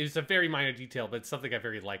 That is a very minor detail, but it's something I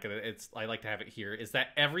very like, and I like to have it here, is that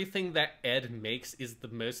everything that Ed makes is the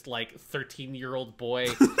most like 13-year-old boy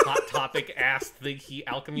hot topic ass thing he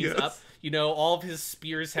alchemies up. You know, all of his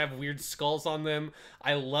spears have weird skulls on them.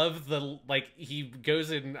 I love the, like, he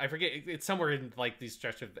goes in, I forget, it's somewhere in like these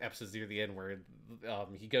stretch of episodes near the end where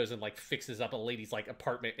he goes and like fixes up a lady's like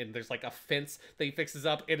apartment, and there's like a fence that he fixes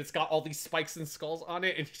up, and it's got all these spikes and skulls on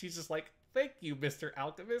it, and she's just like, thank you, Mr.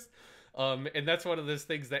 Alchemist. And that's one of those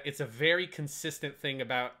things that it's a very consistent thing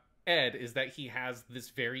about Ed, is that he has this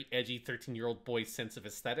very edgy 13-year-old boy sense of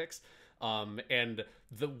aesthetics. And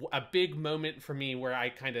a big moment for me where I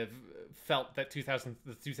kind of felt that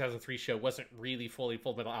the 2003 show wasn't really fully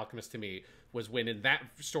Fullmetal Alchemist to me was when in that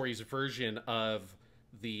story's version of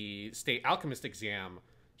the State Alchemist exam,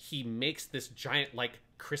 he makes this giant like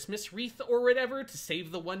Christmas wreath or whatever to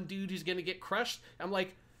save the one dude who's gonna get crushed. I'm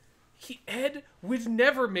like, Ed would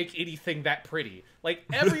never make anything that pretty. Like,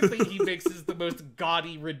 everything he makes is the most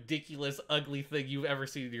gaudy, ridiculous, ugly thing you've ever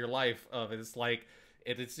seen in your life. And it's like,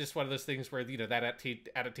 It's just one of those things where, you know, that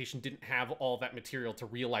adaptation didn't have all that material to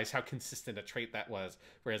realize how consistent a trait that was.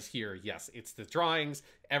 Whereas here, yes, it's the drawings,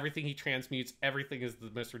 everything he transmutes, everything is the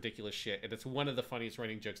most ridiculous shit. And it's one of the funniest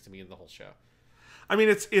running jokes to me in the whole show. I mean,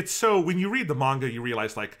 it's so, when you read the manga, you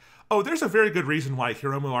realize, like, oh, there's a very good reason why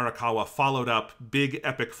Hiromu Arakawa followed up big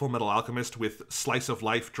epic Fullmetal Alchemist with slice of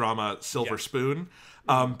life drama Silver Spoon,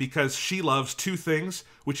 because she loves two things,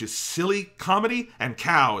 which is silly comedy and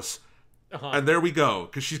cows. And there we go,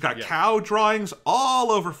 because she's got cow drawings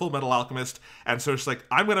all over Fullmetal Alchemist, and so it's like,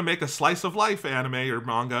 I'm going to make a slice of life anime or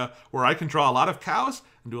manga where I can draw a lot of cows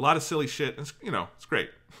and do a lot of silly shit, and it's, you know, it's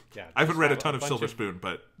great. Yeah, I haven't read a ton of Silver Spoon,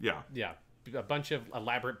 but yeah. Yeah, a bunch of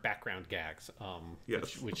elaborate background gags,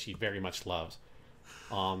 which she very much loves.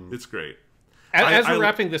 It's great. As we're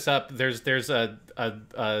wrapping this up, there's a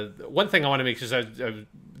one thing I want to make sure I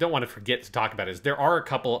don't want to forget to talk about is there are a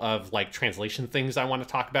couple of like translation things I want to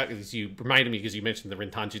talk about, because you reminded me, because you mentioned the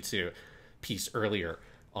Rentanjutsu piece earlier,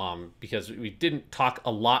 because we didn't talk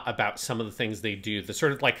a lot about some of the things they do, the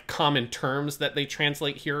sort of like common terms that they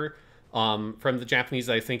translate here from the Japanese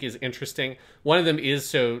that I think is interesting. One of them is,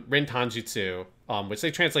 so Rentanjutsu, which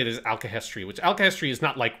they translate as alkahestry, which alkahestry is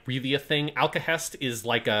not like really a thing. Alkahest is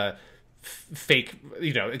like a fake,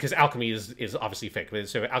 you know, because alchemy is obviously fake, but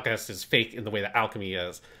so alkahest is fake in the way that alchemy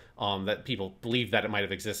is, that people believe that it might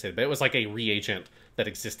have existed, but it was like a reagent that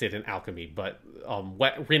existed in alchemy. But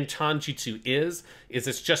what Rentanjutsu is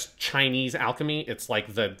it's just Chinese alchemy. It's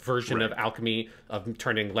like the version of alchemy of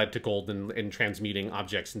turning lead to gold and transmuting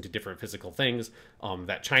objects into different physical things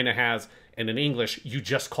that China has. And in English, you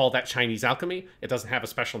just call that Chinese alchemy. It doesn't have a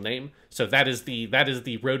special name. So that is the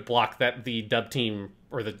roadblock that the dub team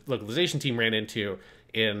or the localization team ran into.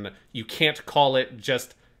 You can't call it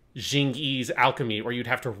just Jingyi's alchemy, or you'd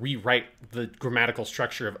have to rewrite the grammatical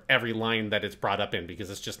structure of every line that it's brought up in, because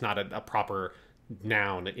it's just not a proper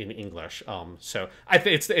noun in English. So I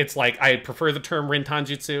think it's like, I prefer the term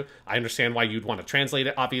Rentanjutsu. I understand why you'd want to translate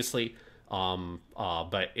it, obviously,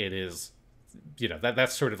 but it is, you know,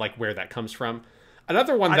 that's sort of like where that comes from.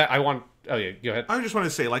 Another one that I want... Oh, yeah, go ahead. I just want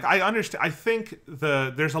to say, like, I understand. I think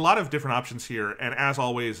there's a lot of different options here, and as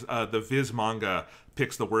always, the Viz manga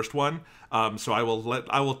picks the worst one. So I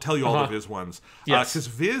will tell you all the Viz ones. Yes. Because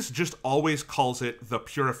Viz just always calls it the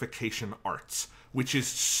purification arts, which is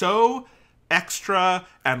so extra,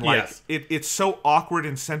 and like it's so awkward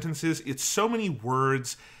in sentences. It's so many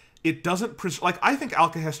words. It doesn't like, I think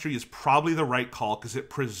alkahestry is probably the right call, because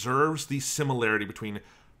it preserves the similarity between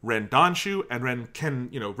Rendanshu and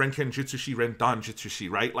Renken, you know, Renken Jutsushi, Rendan Jutsushi,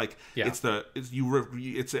 right? Like, it's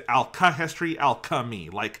alkahestry, alchemy.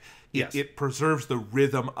 Like, it preserves the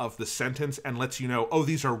rhythm of the sentence and lets you know, oh,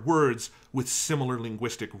 these are words with similar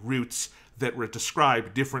linguistic roots that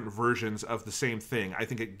describe different versions of the same thing. I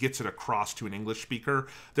think it gets it across to an English speaker.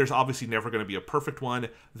 There's obviously never going to be a perfect one.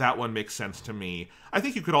 That one makes sense to me. I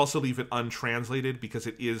think you could also leave it untranslated, because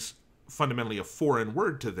it is fundamentally a foreign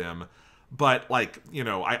word to them. But, like, you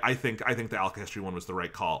know, I think the alkahestry one was the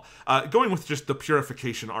right call. Going with just the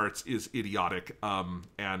purification arts is idiotic.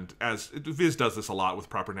 And as Viz does this a lot with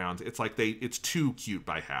proper nouns, it's like it's too cute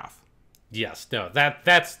by half. Yes, no,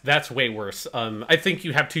 that's way worse. I think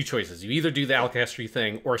you have two choices. You either do the alkahestry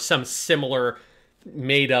thing, or some similar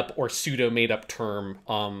made up or pseudo made up term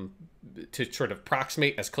to sort of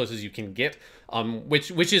approximate as close as you can get.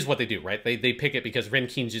 Which is what they do, right? They pick it because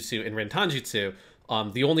Renkinjutsu and Rentanjutsu,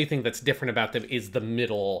 the only thing that's different about them is the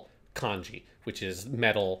middle kanji, which is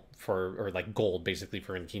metal or like gold, basically,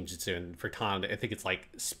 for Renkinjutsu, and for Tan, I think it's like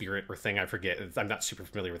spirit or thing. I forget. I'm not super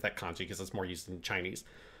familiar with that kanji because it's more used in Chinese.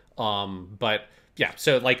 But yeah,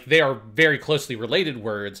 so like they are very closely related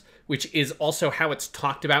words, which is also how it's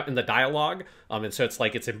talked about in the dialogue. And so it's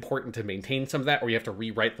like, it's important to maintain some of that, or you have to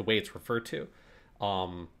rewrite the way it's referred to.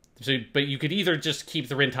 But you could either just keep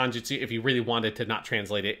the Rentanjutsu if you really wanted to not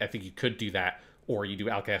translate it. I think you could do that. Or you do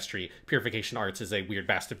alkahestry. Purification arts is a weird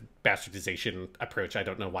bastardization approach. I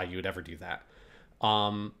don't know why you would ever do that.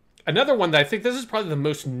 Another one that I think this is probably the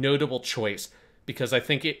most notable choice, because I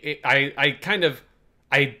think I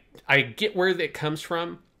get where it comes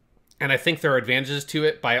from, and I think there are advantages to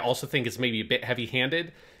it, but I also think it's maybe a bit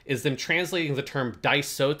heavy-handed, is them translating the term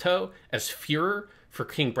Daisoto as Führer for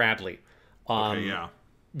King Bradley. Okay, yeah.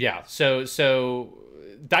 Yeah, so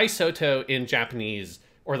Daisoto in Japanese,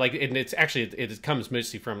 or like, and it comes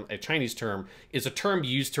mostly from a Chinese term, is a term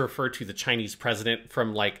used to refer to the Chinese president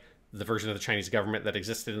from like the version of the Chinese government that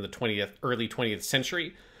existed in the early 20th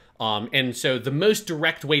century. And so the most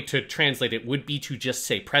direct way to translate it would be to just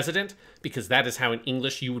say president, because that is how in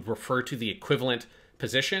English you would refer to the equivalent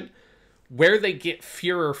position. Where they get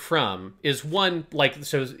Führer from is one, like,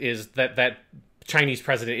 so is that Chinese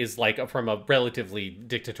president is like from a relatively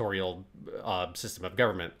dictatorial system of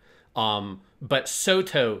government. But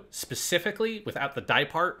Soto specifically, without the dai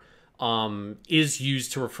part, is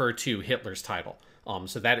used to refer to Hitler's title.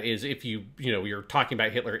 So that is, if you're talking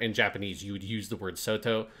about Hitler in Japanese, you would use the word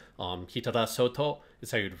Soto. Hitada Soto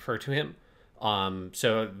is how you'd refer to him.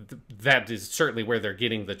 That is certainly where they're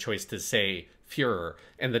getting the choice to say Führer.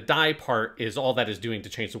 And the dai part is all that is doing to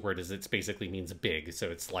change the word is it basically means big. So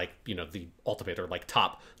it's like, the ultimate or like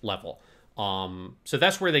top level. So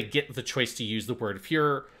that's where they get the choice to use the word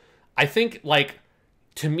Führer. I think, like,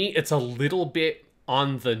 to me, it's a little bit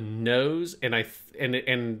on the nose, and I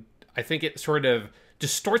think it sort of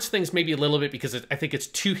distorts things maybe a little bit because I think it's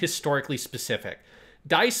too historically specific.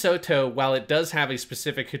 Dai Soto, while it does have a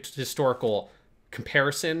specific historical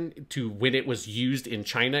comparison to when it was used in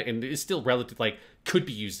China, and is still relative, like, could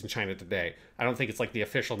be used in China today. I don't think it's like the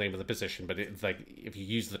official name of the position, but it's like if you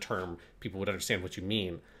use the term, people would understand what you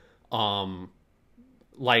mean.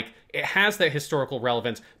 Like, it has that historical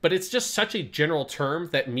relevance, but it's just such a general term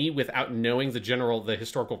that me, without knowing the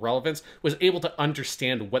historical relevance, was able to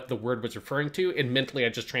understand what the word was referring to, and mentally I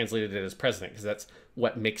just translated it as president, because that's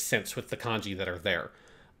what makes sense with the kanji that are there.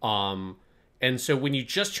 And so when you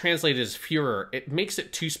just translate it as Führer, it makes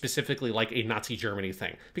it too specifically like a Nazi Germany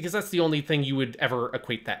thing, because that's the only thing you would ever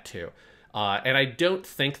equate that to. And I don't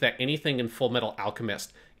think that anything in Fullmetal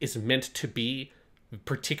Alchemist is meant to be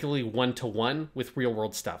particularly one-to-one with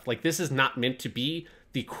real-world stuff. Like, this is not meant to be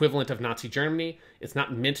the equivalent of Nazi Germany. It's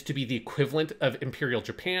not meant to be the equivalent of Imperial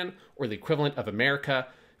Japan or the equivalent of America,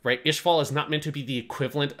 right? Ishval is not meant to be the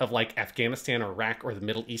equivalent of, like, Afghanistan or Iraq or the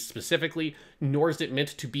Middle East specifically, nor is it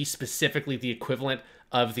meant to be specifically the equivalent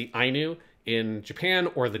of the Ainu in Japan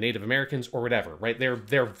or the Native Americans or whatever, right?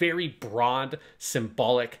 They're very broad,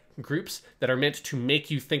 symbolic groups that are meant to make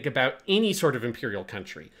you think about any sort of imperial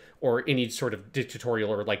country or any sort of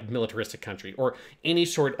dictatorial or like militaristic country or any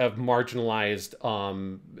sort of marginalized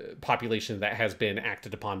population that has been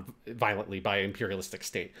acted upon violently by an imperialistic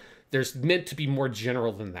state. There's meant to be more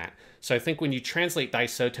general than that. So I think when you translate Dai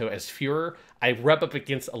Soto as Führer, I rub up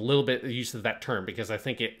against a little bit the use of that term because I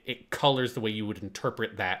think it colors the way you would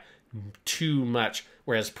interpret that too much,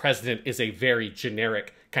 whereas president is a very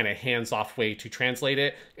generic kind of hands-off way to translate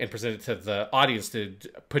it and present it to the audience to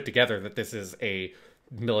put together that this is a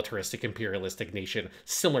militaristic, imperialistic nation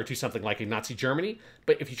similar to something like a Nazi Germany.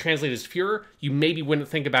 But if you translate it as Führer, you maybe wouldn't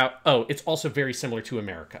think about, oh, it's also very similar to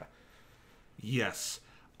America. Yes.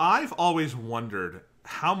 I've always wondered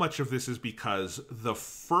how much of this is because the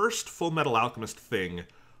first Fullmetal Alchemist thing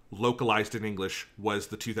localized in English was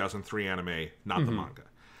the 2003 anime, not the manga.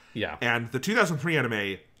 Yeah. And the 2003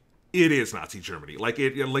 anime, it is Nazi Germany. Like,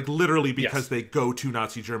 literally because they go to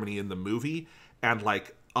Nazi Germany in the movie, and,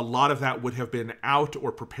 like, a lot of that would have been out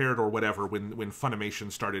or prepared or whatever when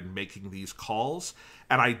Funimation started making these calls.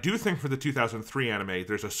 And I do think for the 2003 anime,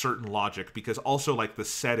 there's a certain logic, because also, like, the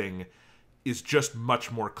setting is just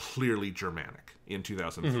much more clearly Germanic in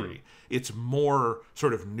 2003. It's more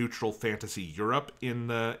sort of neutral fantasy Europe in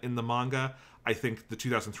the manga. I think the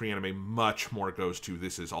 2003 anime much more goes to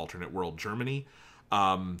this is alternate world Germany.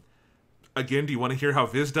 Again, do you want to hear how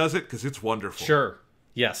Viz does it? Because it's wonderful. Sure.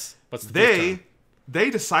 Yes. What's the They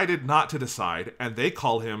decided not to decide, and they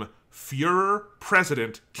call him Führer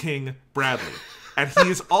President King Bradley. And he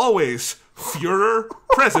is always Führer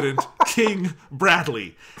President King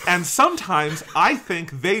Bradley. And sometimes I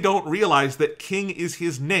think they don't realize that King is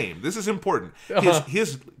his name. This is important.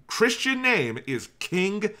 His Christian name is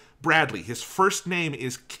King Bradley. His first name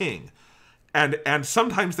is King. And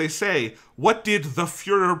sometimes they say, what did the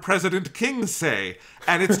Führer President King say?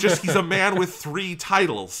 And it's just, he's a man with 3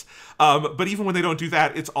 titles. But even when they don't do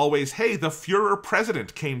that, it's always, hey, the Führer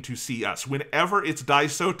President came to see us. Whenever it's Dai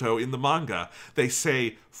Soto in the manga, they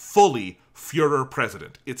say fully Führer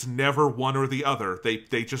President. It's never one or the other.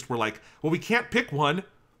 They just were like, well, we can't pick one.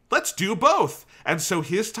 Let's do both. And so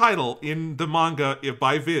his title in the manga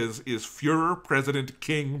by Viz is Führer President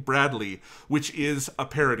King Bradley, which is a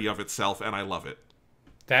parody of itself, and I love it.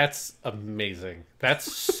 That's amazing.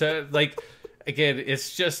 That's so, like, again,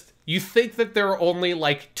 it's just, you think that there are only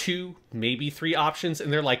like 2, maybe 3 options,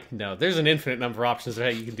 and they're like, no, there's an infinite number of options of how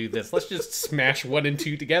you can do this. Let's just smash 1 and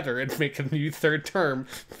 2 together and make a new third term,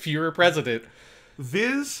 Führer President.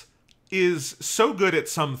 Viz is so good at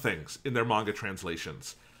some things in their manga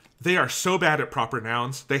translations. They are so bad at proper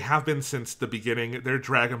nouns. They have been since the beginning. Their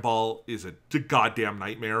Dragon Ball is a goddamn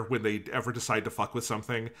nightmare when they ever decide to fuck with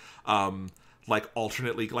something. Like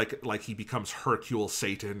alternately, like he becomes Hercule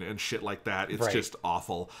Satan and shit like that. It's just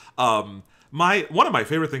awful. One of my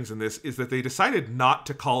favorite things in this is that they decided not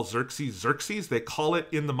to call Xerxes Xerxes. They call it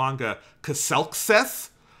in the manga Caselxes.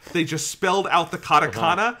 They just spelled out the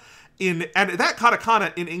katakana. And that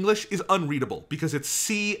katakana in English is unreadable because it's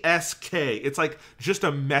CSK. It's like just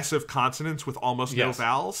a mess of consonants with almost no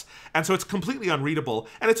vowels. And so it's completely unreadable.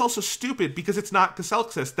 And it's also stupid because it's not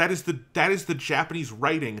Caselxes. That is the Japanese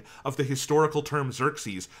writing of the historical term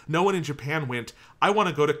Xerxes. No one in Japan went, I want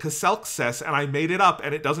to go to Caselxes, and I made it up,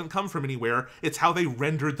 and it doesn't come from anywhere. It's how they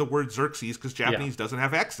rendered the word Xerxes because Japanese doesn't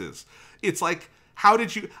have X's. It's like, how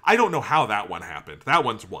did you... I don't know how that one happened. That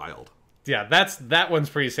one's wild. Yeah, that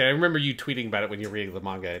one's pretty sad. I remember you tweeting about it when you were reading the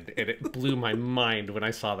manga, and it blew my mind when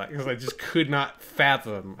I saw that, because I just could not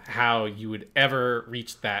fathom how you would ever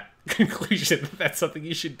reach that conclusion. That's something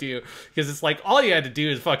you should do, because it's like, all you had to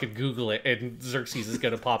do is fucking Google it, and Xerxes is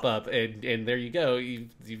going to pop up, and there you go.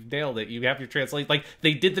 You've nailed it. You have your translation. Like,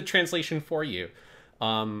 they did the translation for you.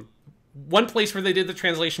 One place where they did the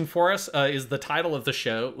translation for us is the title of the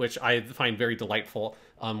show, which I find very delightful,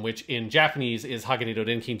 which in Japanese is Hagane no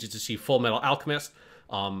Renkin Jitsushi Fullmetal Alchemist.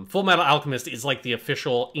 Fullmetal Alchemist is like the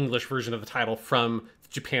official English version of the title from the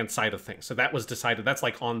Japan side of things. So that was decided. That's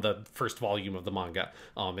like on the first volume of the manga.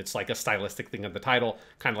 It's like a stylistic thing of the title,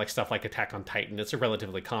 kind of like stuff like Attack on Titan. It's a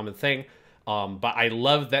relatively common thing. But I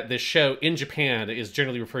love that this show in Japan is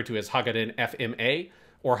generally referred to as Hagaren FMA,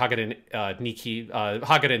 or Hagaren Nikki,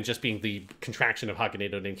 Hagaren just being the contraction of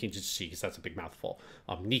Hagane no Renkin Jitsushi, because that's a big mouthful.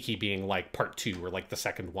 Nikki being like part 2, or like the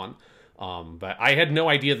second one. But I had no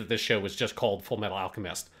idea that this show was just called Fullmetal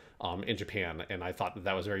Alchemist in Japan, and I thought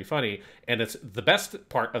that was very funny. And it's the best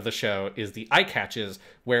part of the show is the eye catches,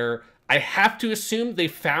 where I have to assume they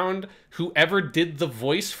found whoever did the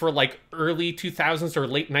voice for like early 2000s or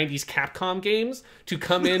late 90s Capcom games to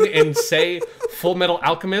come in and say Fullmetal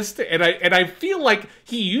Alchemist, and I feel like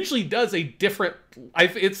he usually does a different.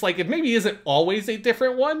 It's like, it maybe isn't always a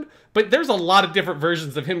different one, but there's a lot of different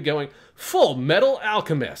versions of him going Fullmetal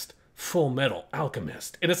Alchemist. Fullmetal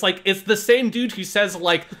Alchemist. And it's like, it's the same dude who says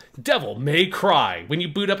like Devil May Cry when you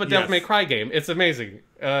boot up a Devil May Cry game. It's amazing.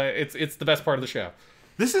 It's the best part of the show.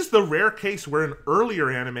 This is the rare case where an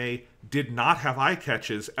earlier anime did not have eye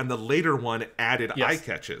catches, and the later one added eye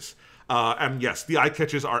catches. And yes, the eye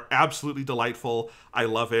catches are absolutely delightful. I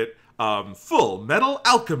love it. Fullmetal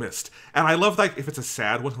Alchemist. And I love, like, if it's a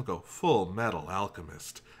sad one, he'll go, Fullmetal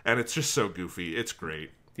Alchemist. And it's just so goofy. It's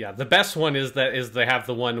great. Yeah, the best one is they have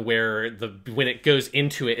the one where when it goes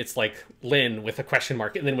into it, it's like Lin with a question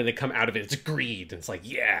mark, and then when they come out of it, it's Greed. And it's like,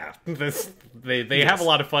 yeah, they have a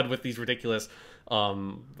lot of fun with these ridiculous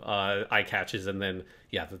eye catches. And then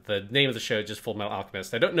the name of the show is just Fullmetal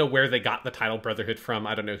Alchemist. I don't know where they got the title Brotherhood from.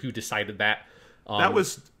 I don't know who decided that. That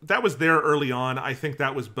was there early on. I think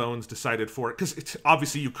that was Bones decided for it, because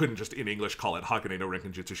obviously you couldn't just in English call it Hagane no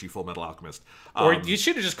Renkin Jitsushi Fullmetal Alchemist. Or you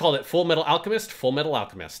should have just called it Fullmetal Alchemist, Fullmetal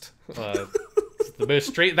Alchemist. The most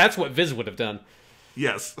straight. That's what Viz would have done.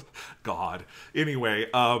 Yes, God. Anyway,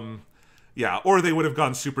 yeah, or they would have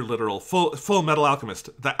gone super literal. Fullmetal Alchemist,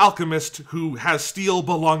 the alchemist who has steel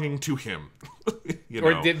belonging to him. You know?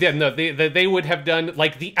 Or they would have done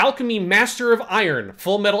like the alchemy master of iron.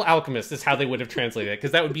 Fullmetal Alchemist is how they would have translated it,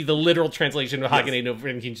 because that would be the literal translation of Hagane no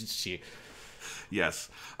Renkin Jitsushi. Yes.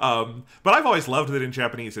 But I've always loved that in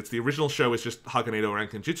Japanese, it's the original show is just Hagane no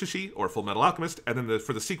Renkin Jitsushi or Fullmetal Alchemist, and then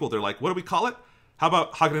for the sequel, they're like, what do we call it? How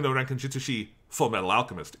about Hagane no Renkin Jitsushi Fullmetal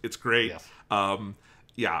Alchemist? It's great. Yes.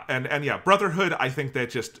 Yeah, and yeah, Brotherhood, I think that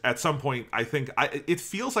just, at some point, it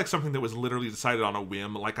feels like something that was literally decided on a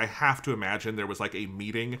whim. Like, I have to imagine there was, like, a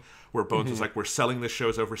meeting where Bones was like, we're selling this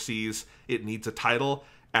shows overseas, it needs a title,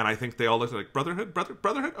 and I think they all looked like, Brotherhood?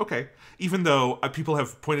 Brotherhood? Okay. Even though people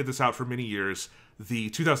have pointed this out for many years, the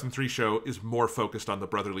 2003 show is more focused on the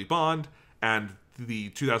brotherly bond, and the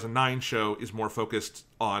 2009 show is more focused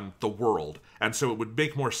on the world. And so it would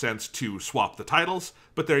make more sense to swap the titles,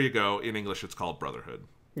 but there you go. In English, it's called Brotherhood.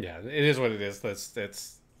 Yeah, it is what it is.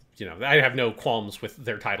 That's you know, I have no qualms with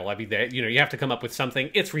their title. I mean, you know, you have to come up with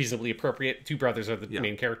something. It's reasonably appropriate. Two brothers are the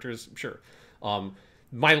main characters, sure.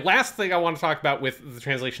 My last thing I want to talk about with the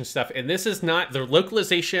translation stuff, and this is not, the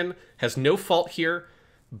localization has no fault here,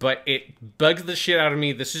 but it bugs the shit out of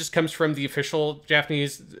me. This just comes from the official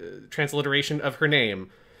Japanese transliteration of her name.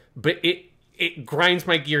 But it grinds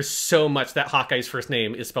my gears so much that Hawkeye's first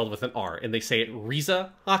name is spelled with an R. And they say it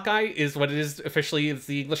Riza Hawkeye is what it is officially. It's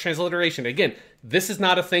the English transliteration. Again, this is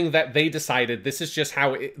not a thing that they decided. This is just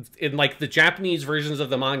how, in like the Japanese versions of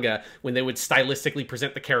the manga, when they would stylistically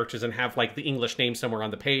present the characters and have like the English name somewhere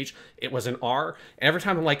on the page, it was an R. And every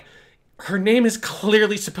time I'm like, her name is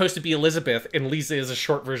clearly supposed to be Elizabeth, and Lisa is a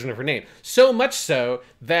short version of her name. So much so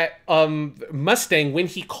that Mustang, when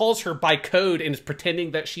he calls her by code and is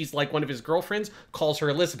pretending that she's like one of his girlfriends, calls her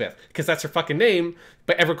Elizabeth, because that's her fucking name,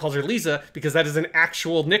 but everyone calls her Lisa because that is an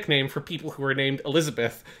actual nickname for people who are named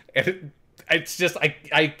Elizabeth. And it's just,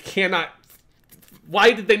 I cannot...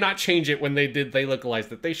 Why did they not change it when they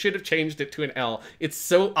localized it? They should have changed it to an L. It's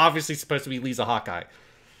so obviously supposed to be Lisa Hawkeye.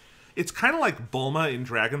 It's kind of like Bulma in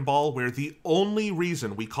Dragon Ball, where the only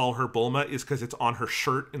reason we call her Bulma is because it's on her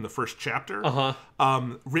shirt in the first chapter,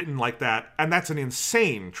 written like that. And that's an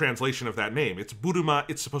insane translation of that name. It's Buruma.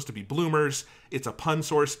 It's supposed to be Bloomers. It's a pun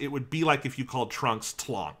source. It would be like if you called Trunks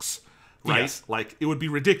Tlonks, right? Yes. Like, it would be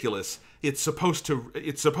ridiculous. It's supposed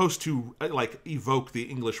to like evoke the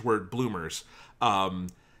English word bloomers.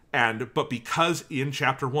 But because in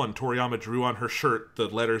chapter 1, Toriyama drew on her shirt the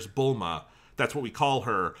letters Bulma, that's what we call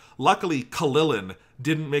her. Luckily, Kalilin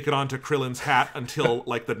didn't make it onto Krillin's hat until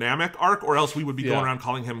like the Namek arc, or else we would be going around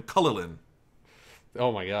calling him Kalilin.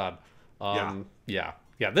 Oh my god. Yeah.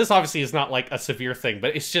 This obviously is not like a severe thing,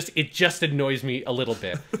 but it just annoys me a little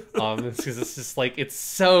bit. Because it's just like, it's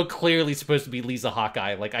so clearly supposed to be Lisa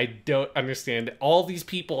Hawkeye. Like, I don't understand. All these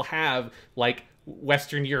people have like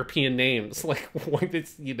Western European names. Like,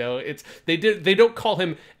 it's, you know, they don't call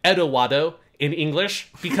him Edowado in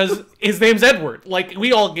English because his name's Edward. Like,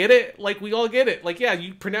 we all get it. Like, yeah,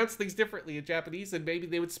 you pronounce things differently in Japanese, and maybe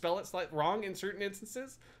they would spell it slightly wrong in certain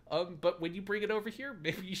instances. But when you bring it over here,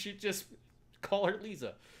 maybe you should just call her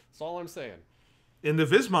Lisa. That's all I'm saying. In the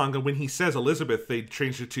Viz manga, when he says Elizabeth, they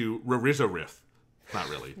changed it to Rarizarith. Not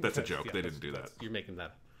really. That's a joke. They didn't do that. You're making that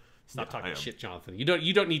up. Stop talking shit, Jonathan.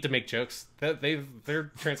 You don't need to make jokes.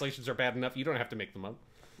 Their translations are bad enough. You don't have to make them up.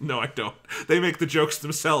 No, I don't. They make the jokes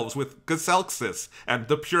themselves with Gazelxis and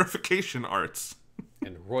the Purification Arts.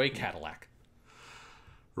 And Roy Cadillac.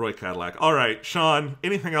 All right, Sean,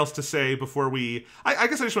 anything else to say before we... I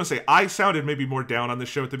guess I just want to say, I sounded maybe more down on this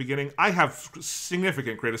show at the beginning. I have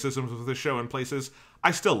significant criticisms of the show in places. I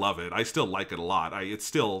still love it. I still like it a lot. It's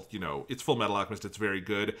still, you know, it's Fullmetal Alchemist. It's very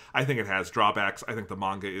good. I think it has drawbacks. I think the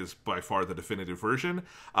manga is by far the definitive version.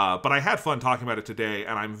 But I had fun talking about it today,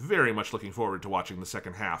 and I'm very much looking forward to watching the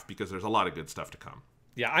second half because there's a lot of good stuff to come.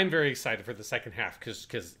 Yeah, I'm very excited for the second half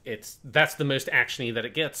because that's the most actiony that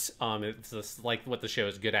it gets. It's just like what the show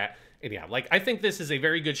is good at. And yeah, like, I think this is a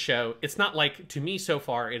very good show. It's not like, to me so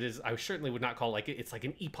far, it is, I certainly would not call like it's like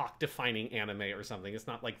an epoch-defining anime or something. It's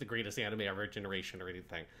not like the greatest anime of our generation or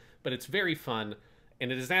anything. But it's very fun,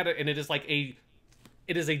 and it is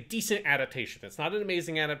a decent adaptation. It's not an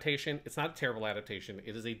amazing adaptation. It's not a terrible adaptation.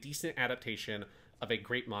 It is a decent adaptation of a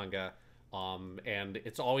great manga. And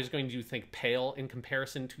it's always going to pale in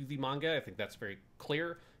comparison to the manga. I think that's very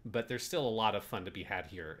clear, but there's still a lot of fun to be had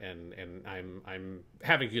here, and I'm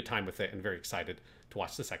having a good time with it and very excited to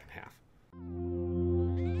watch the second half.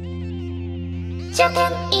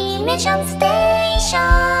 Japanimation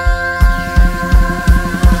Station.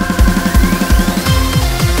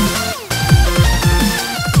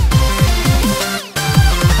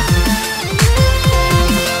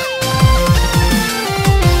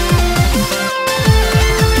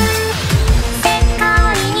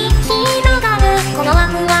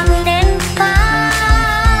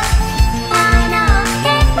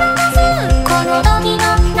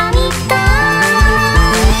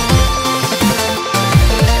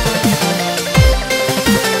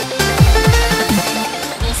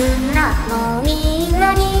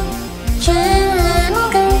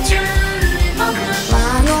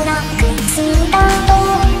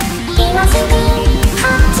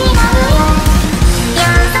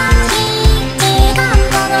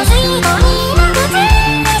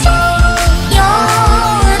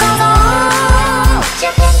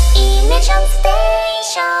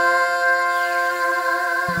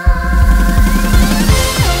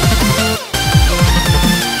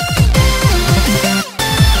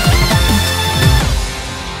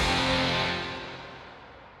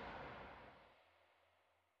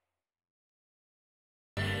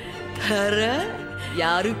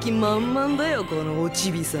 やる気満々だよこのお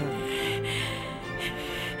ちびさん。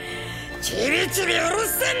チビチビうる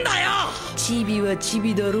せんだよ。チビはチ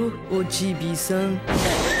ビだろおちびさん。